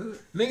doing, cuz?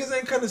 Niggas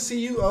ain't come to see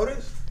you,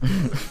 Otis.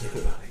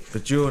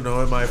 But you don't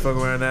know, it might fuck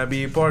around not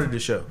being part of the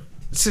show.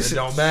 It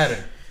don't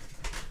matter.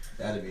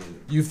 That'd be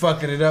You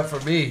fucking it up for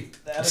me.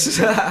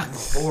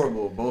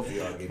 horrible. Both of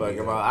y'all get Fuck beat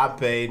him up. out. I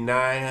paid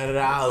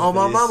 $900. Oh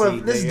my for mama,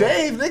 seat, this nigga.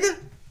 Dave, nigga.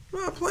 I'm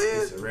not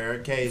playing. It's a rare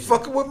occasion.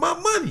 Fucking with my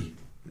money.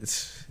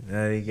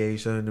 Now they gave you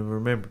something to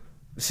remember.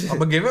 I'm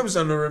gonna give him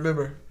something to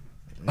remember.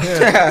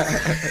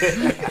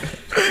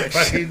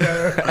 Fucking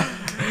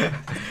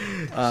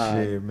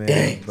Shit,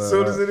 man. But, As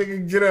soon as the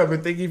nigga get up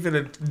and think he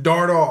finna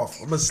dart off,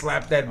 I'm gonna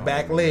slap that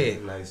back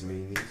leg. Nice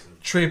meeting you.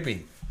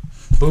 Trippy.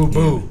 Boo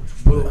boo.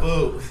 Boo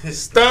boo.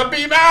 Stump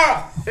him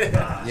out.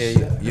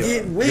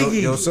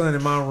 your son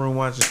in my room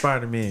watching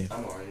Spider-Man.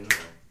 I'm already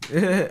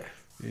know.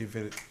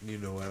 You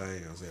know what? I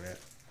ain't gonna say that.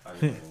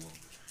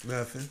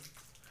 Nothing.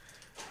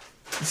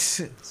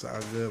 It's all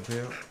good,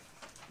 pimp.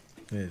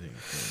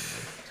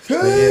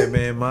 But yeah,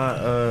 man,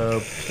 my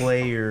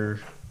player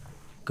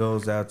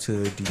goes out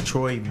to a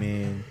Detroit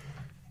man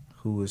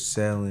who was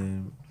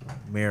selling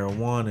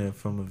marijuana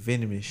from a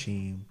vending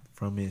machine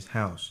from his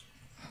house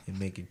and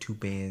making 2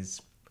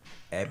 bands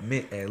at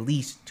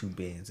least 2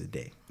 bands a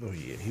day. Oh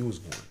yeah, he was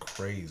going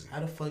crazy. How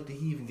the fuck did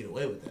he even get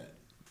away with that?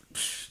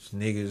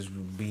 Niggas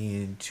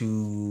being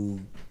too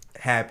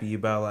happy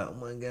about like, oh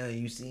my god,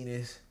 you see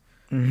this?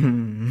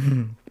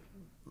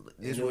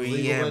 This where he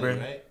Legal at, money, bro?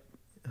 right?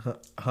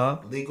 Huh?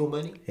 Legal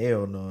money?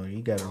 Hell no,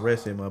 you got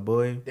arrested, my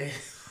boy.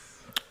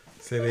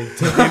 So they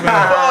took him out.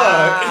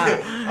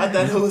 I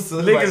thought it was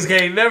some Niggas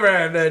can't never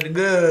have nothing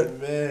good.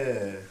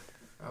 Man.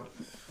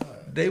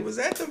 They was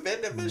at the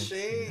vending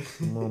machine.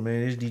 Come on,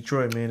 man, it's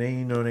Detroit, man. They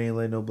ain't know they ain't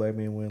let no black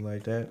man win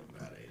like that.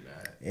 No, they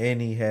not.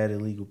 And he had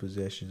illegal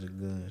possessions of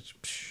guns.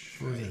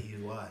 Right, he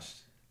washed.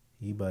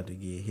 He about to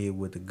get hit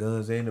with the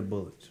guns and the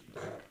bullets.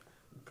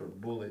 Per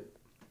bullet.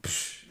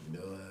 You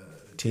know,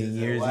 10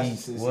 years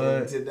each.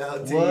 What? 10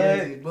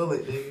 years each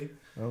bullet, nigga.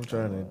 I'm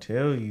trying to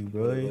tell you, You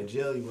wanna go bro. to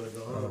jail, you wanna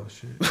go home. Oh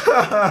shit.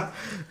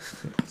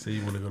 So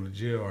you want to go to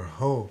jail or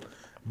home?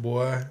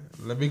 Boy,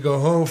 let me go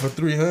home for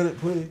 300,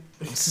 please.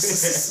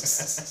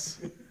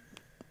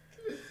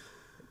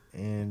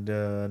 And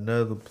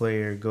another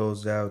player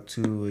goes out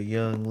to a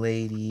young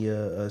lady,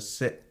 a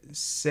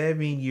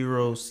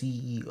 7-year-old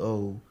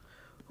CEO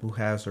who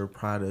has her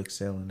product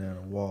selling out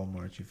of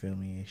Walmart. You feel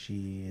me? And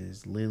she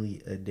is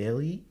Lily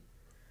Adeli,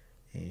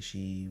 and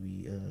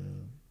she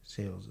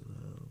sells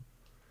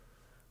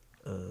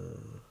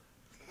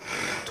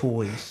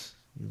toys.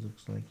 It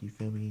looks like, you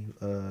feel me?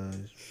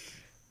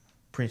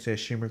 Princess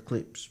Shimmer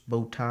clips,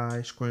 bow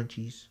ties,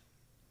 scrunchies,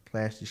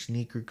 plastic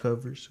sneaker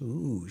covers.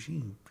 Ooh,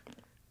 she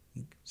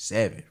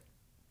 7.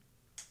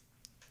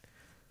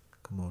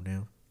 Come on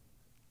now.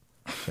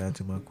 Shout out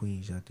to my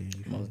queens out there.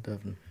 You feel me? Most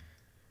definitely.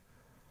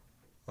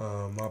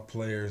 My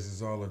players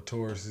is all of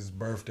Taurus'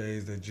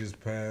 birthdays that just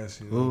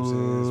passed. You know what I'm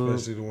saying?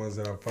 Especially the ones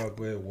that I fuck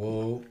with.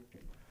 Whoa.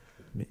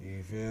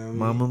 You feel me?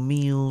 Mama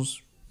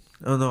Meals.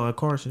 Oh no,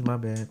 Carson, my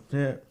bad.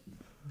 Yeah.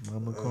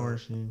 Mama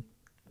Carson.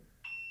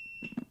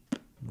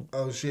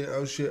 Oh shit. Yeah,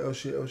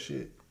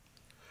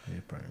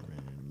 probably ran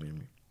in the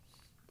memory.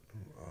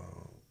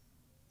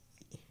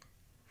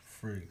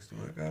 Freaks. Do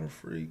I got a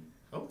freak?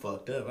 I'm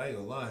fucked up, I ain't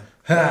gonna lie.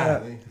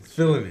 Ha!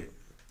 Feeling it.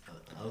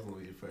 I was gonna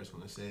be the first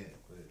one to say it,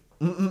 but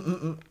Yeah,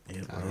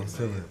 I bro. don't feeling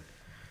say it. it.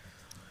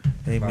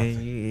 Hey man,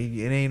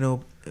 it ain't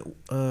no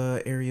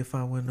Area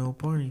 510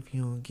 party if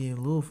you don't get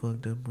a little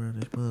fucked up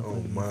around this motherfucker. Oh,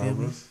 You feel me?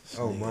 mamas.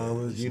 Oh,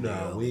 mamas. You know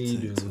how we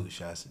took do. 2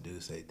 shots to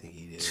do, so they think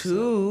he did.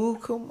 2,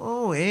 come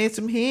on, and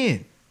some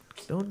hen.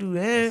 Don't do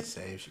that.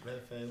 Same shit. Matter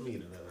of fact, me to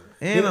know.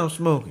 And I'm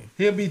smoking.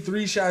 He'll be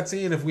 3 shots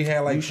in if we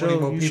had like You 20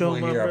 more show people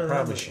in my here. I brother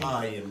promise you.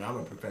 Oh yeah, man, I'm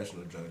a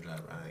professional drug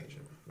driver. I ain't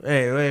tripping.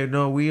 Hey,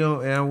 no, we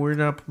don't. And we're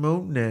not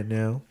promoting that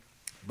now.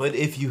 But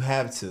if you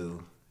have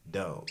to,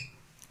 don't.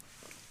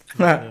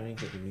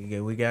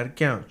 We gotta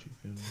count you.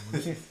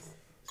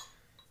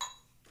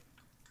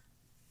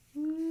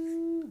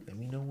 Let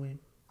me know when.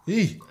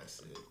 Eesh. That's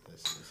it.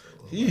 So,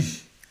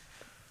 Eesh.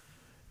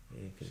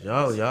 Yeah,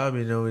 cause y'all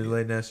been always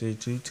letting that shit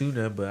too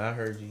now. But I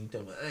heard you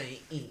talking about I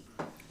ain't eat.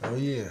 Oh,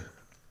 yeah.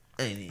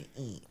 I ain't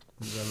eat.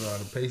 You gotta know how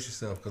to pace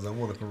yourself because I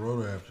want a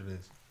Corona after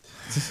this.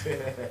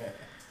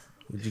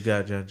 What you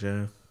got,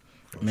 John?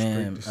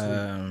 Man, straight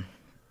to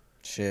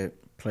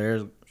shit,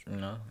 players, you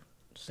know,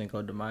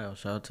 Cinco de Mayo.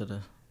 Shout out to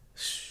the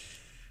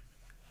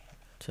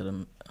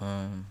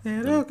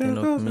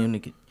Latino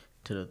community,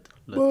 to the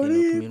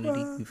Latino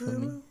community. You feel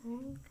me?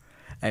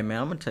 Hey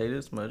man, I'm gonna tell you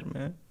this much,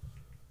 man.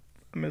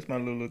 I miss my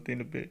little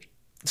Latina bitch.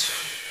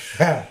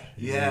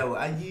 yeah, well,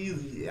 I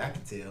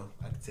can tell.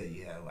 I can tell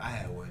you have. I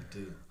had one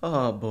too.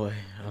 Oh boy,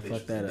 I Bitch fucked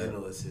was a that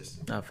dental up.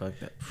 assistant. I fucked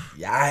that.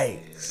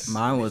 Yikes.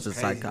 Mine was a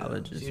Crazy, though.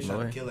 psychologist, She was trying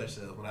boy. to kill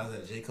herself when I was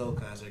at a J. Cole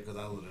concert because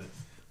I was with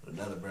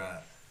another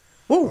bride.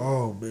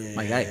 Oh, man.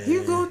 Like,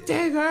 You gonna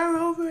take her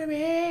over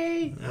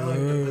me? But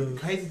the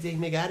crazy thing,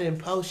 nigga, I didn't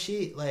post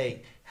shit.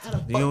 Like, how the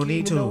fuck don't you need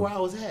even to. know where I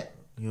was at?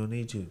 You don't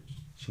need to.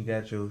 She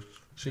got your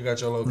She got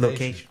your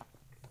location.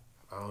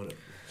 I don't know.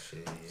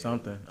 Shit. Yeah.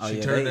 Something. Oh, She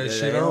yeah, turned that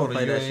shit don't on and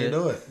play you that ain't shit.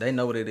 know it. They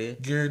know what it is.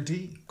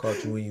 Guaranteed.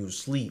 Caught you when you was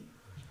asleep.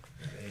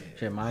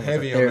 Shit, mine was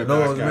Heavy a on the therapy. No,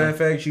 Nice as a guy. matter of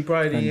fact, she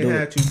probably Couldn't didn't do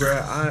have it. to,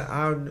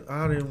 bro.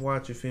 I didn't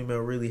watch a female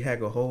really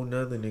hack a whole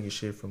nother nigga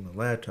shit from the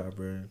laptop,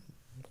 bro.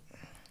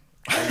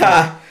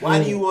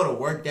 Why do you want to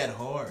work that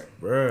hard?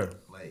 Bro,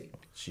 Like,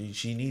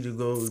 she need to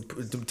go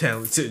put them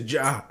talents to the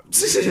job.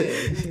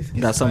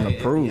 You got something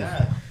to prove.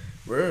 Yeah,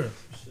 Bro,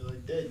 shit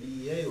like that,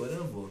 DEA,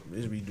 whatever.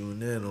 bitch be doing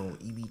that on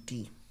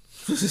EBT.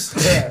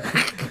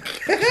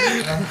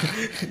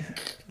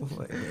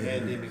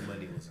 Pandemic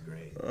money was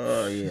great.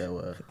 Oh yeah,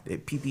 well,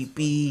 That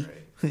PPP.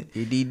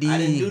 EDD. I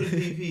didn't do the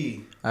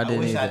PP. I didn't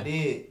wish I either.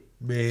 did.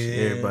 Man.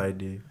 Everybody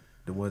did.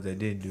 The ones that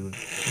didn't do it.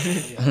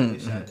 Yeah, I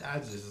wish I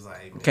just was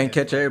like, man, Can't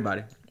catch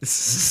everybody.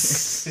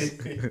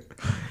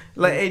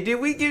 Like, hey, did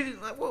we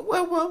get like,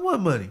 what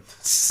money?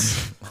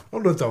 I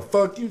don't know what the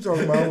fuck you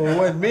talking about. Well, it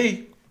wasn't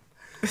me.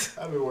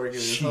 I've been working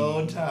this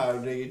whole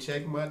time, nigga.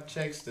 Check my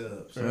check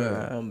stubs.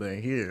 I'm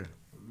been here.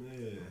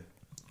 Man.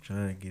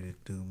 Trying to get it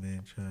through,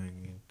 man. Trying to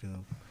get it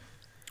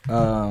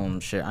through.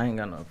 Shit, I ain't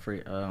got no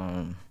free.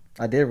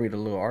 I did read a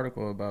little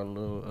article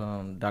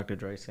about Dr.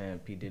 Dre saying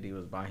P. Diddy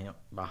was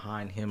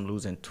behind him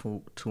losing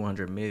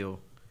 200 mil,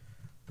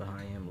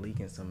 behind him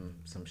leaking some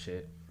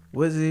shit.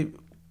 Was it?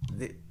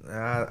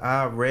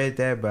 I read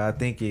that, but I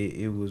think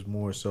it was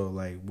more so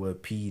like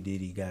what P.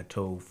 Diddy got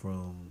told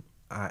from.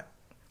 It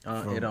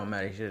don't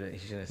matter. He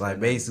should have like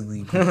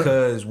basically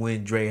because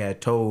when Dre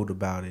had told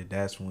about it,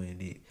 that's when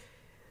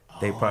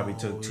they probably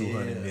took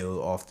 200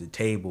 mil off the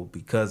table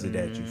because of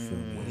that. You feel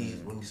me?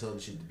 When he sold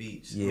the shit to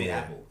Beats. Yeah, I mean,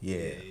 Apple.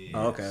 Yeah.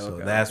 Oh, okay. So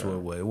okay, that's okay. what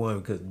it was. It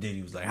wasn't because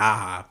Diddy was like,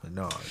 ha, but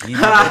no, he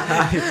did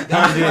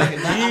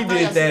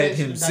that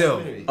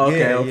himself. Okay,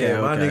 yeah, okay,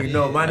 yeah. My okay. nigga,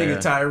 no, my nigga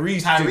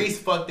Tyrese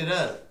fucked it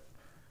up.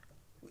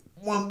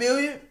 1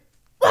 billion.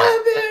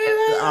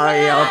 Oh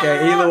yeah,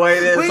 okay. Either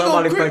way, then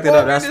somebody fucked it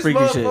up. That's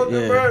freaky shit.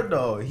 Yeah. Bro,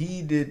 no,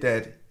 he did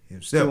that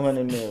himself.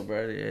 200 mil,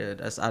 bro. Yeah,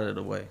 that's out of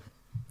the way.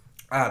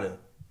 Out of.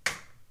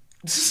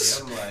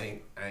 Yeah, I'm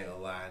like, I ain't gonna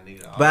lie,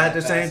 nigga. But at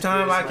the same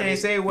time, I can't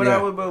say what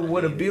I would, but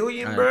with $1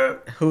 billion, bro.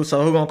 Who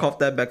gonna cough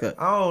that back up?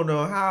 I don't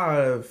know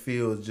how it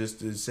feels just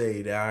to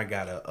say that I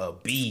got a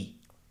B.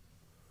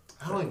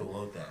 I don't even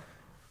want that.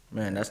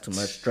 Man, that's too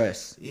much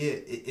stress. Yeah,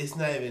 it's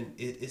not even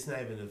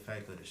the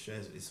fact of the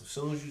stress. It's as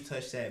soon as you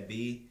touch that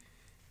B,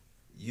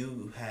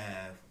 you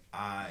have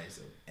eyes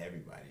of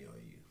everybody on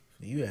you.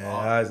 You had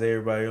eyes of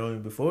everybody on you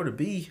before the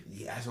B.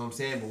 Yeah, that's what I'm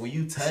saying. But when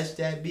you touch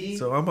that B,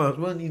 so I might as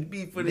well need to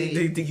be for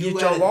nigga, to get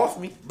y'all off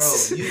me, bro.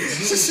 You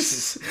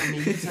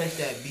touch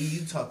that B,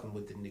 you talking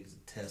with the niggas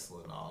of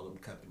Tesla and all them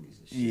companies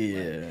and shit.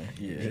 Yeah, like,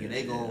 yeah. Nigga,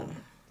 they gon'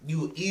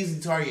 you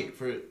easy target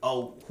for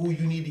who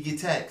you need to get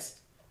taxed.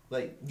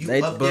 Like you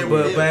up there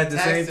with them, but at the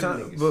same them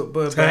time,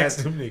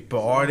 niggas.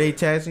 but are they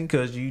taxing?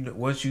 Because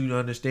once you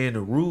understand the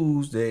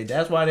rules,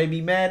 that's why they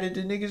be mad at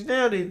the niggas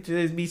now. They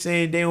just be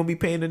saying they don't be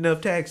paying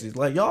enough taxes.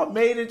 Like y'all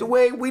made it the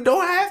way we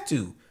don't have to.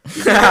 You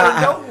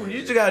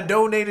just gotta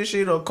donate and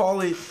shit or call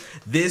it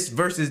this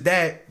versus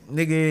that,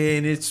 nigga.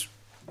 And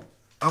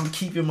I'm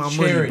keeping my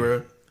money,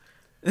 bro.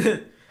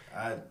 And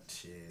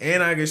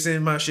I can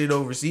send my shit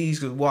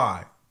overseas. Cause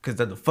why? Cause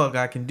the fuck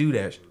I can do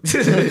that.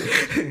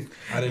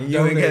 I didn't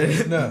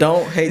donate enough.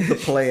 Don't hate the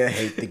player,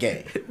 hate the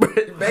game.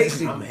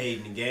 Basically, I'm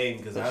hating the game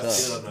because I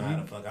still don't know how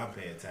the fuck I'm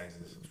paying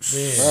taxes.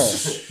 Man,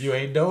 you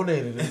ain't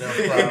donated enough,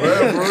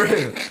 bro, for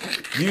real.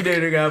 You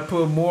there got to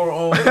put more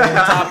on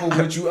top of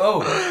what you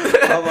owe.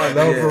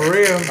 For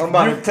real. I'm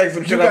about to take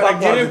some shit you up. gotta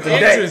get him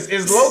interest.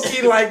 It's low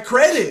key like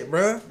credit,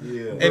 bro.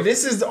 Yeah. And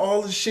this is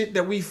all the shit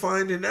that we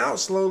finding out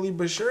slowly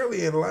but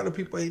surely, and a lot of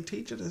people ain't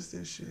teaching us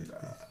this shit.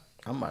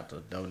 I'm about to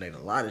donate a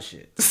lot of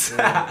shit.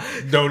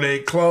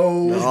 Donate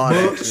clothes,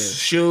 books,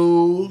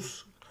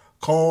 shoes,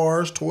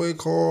 cars, toy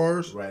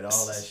cars. Write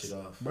all that shit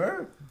off,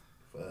 bro.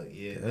 Fuck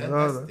yeah,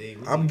 that's the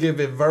thing. I'm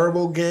giving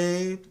verbal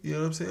game. You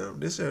know what I'm saying?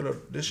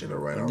 This shit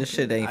right off. This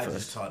shit ain't I for.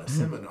 just taught a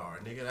seminar,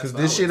 nigga. Because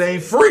this shit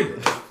ain't free. It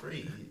ain't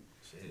free.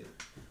 Shit.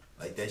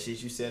 Like that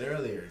shit you said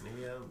earlier,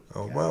 nigga.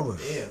 Oh, mama.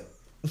 Damn.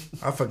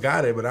 I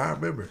forgot it, but I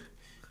remember.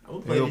 I'm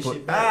gonna play this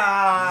shit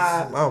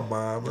back. Oh,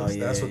 mama.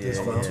 That's what this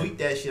I'm for. gonna tweet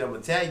that shit. I'm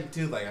gonna tag you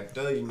too. Like I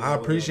told you. I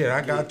appreciate it.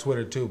 I got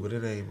Twitter too, but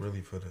it ain't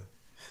really for the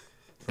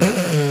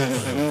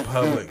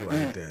public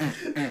like that.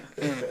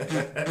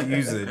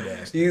 Use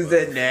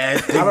that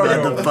nasty. I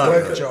don't know what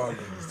y'all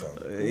niggas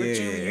talking.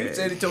 You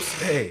said it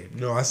yourself. Hey.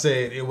 No, I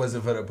said it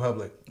wasn't for the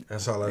public.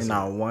 That's all I said. And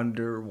I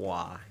wonder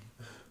why.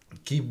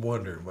 Keep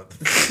wondering,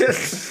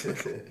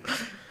 motherfucker.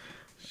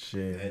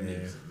 Shit, That man.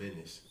 nigga's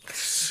business.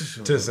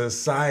 To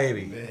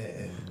society.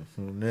 Man.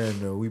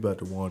 No, we about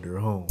to wander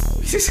home.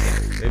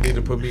 They need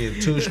to put me in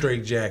 2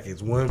 straight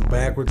jackets, one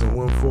backwards and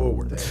one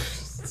forward.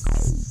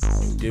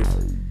 I'm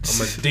different.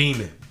 I'm a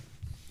demon.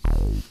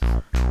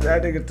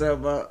 That nigga talk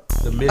about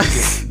The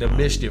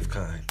mischief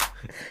kind.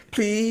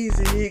 please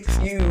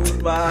excuse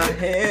my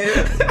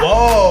hand.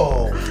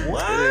 Whoa!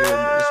 What?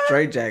 Yeah,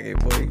 straight jacket,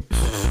 boy. These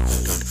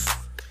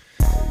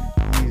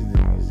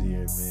niggas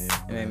here, man.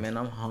 Hey man,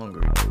 I'm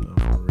hungry. For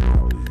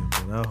real, man.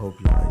 But I hope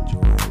y'all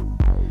enjoy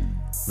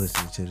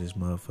listening to this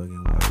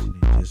motherfucking, watching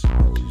it just as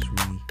much as we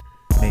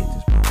made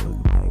this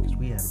motherfucker, man. Because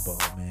we had a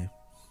ball, man.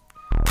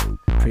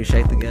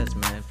 Appreciate the guests,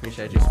 man.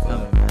 Appreciate you for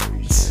coming,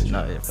 man.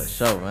 No, yeah, for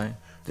sure, man.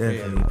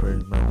 Definitely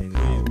praise my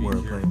niggas.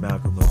 Wordplay Malcom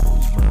up in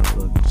this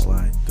motherfucker,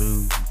 sliding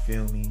through. You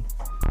feel me?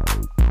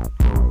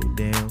 Hold it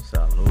down.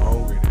 Salute.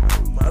 Hungry than a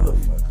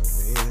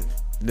motherfucker, man.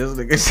 This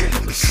nigga.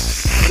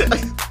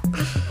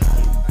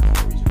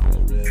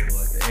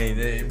 Hey, I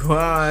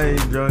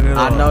ain't drunk at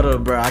all. I know though,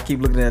 bro. I keep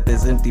looking at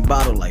this empty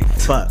bottle like,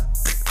 fuck.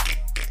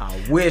 I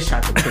wish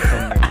I could put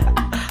some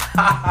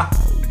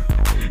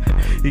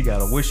in. He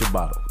got a wisher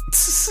bottle.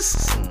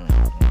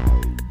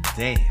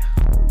 Damn.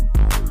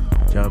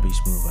 Y'all be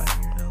smooth out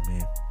here, though,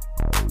 man.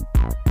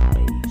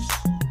 Peace.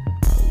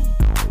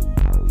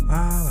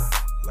 La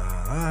la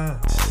la.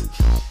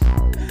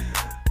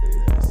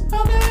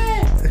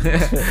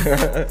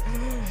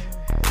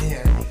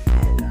 Yeah.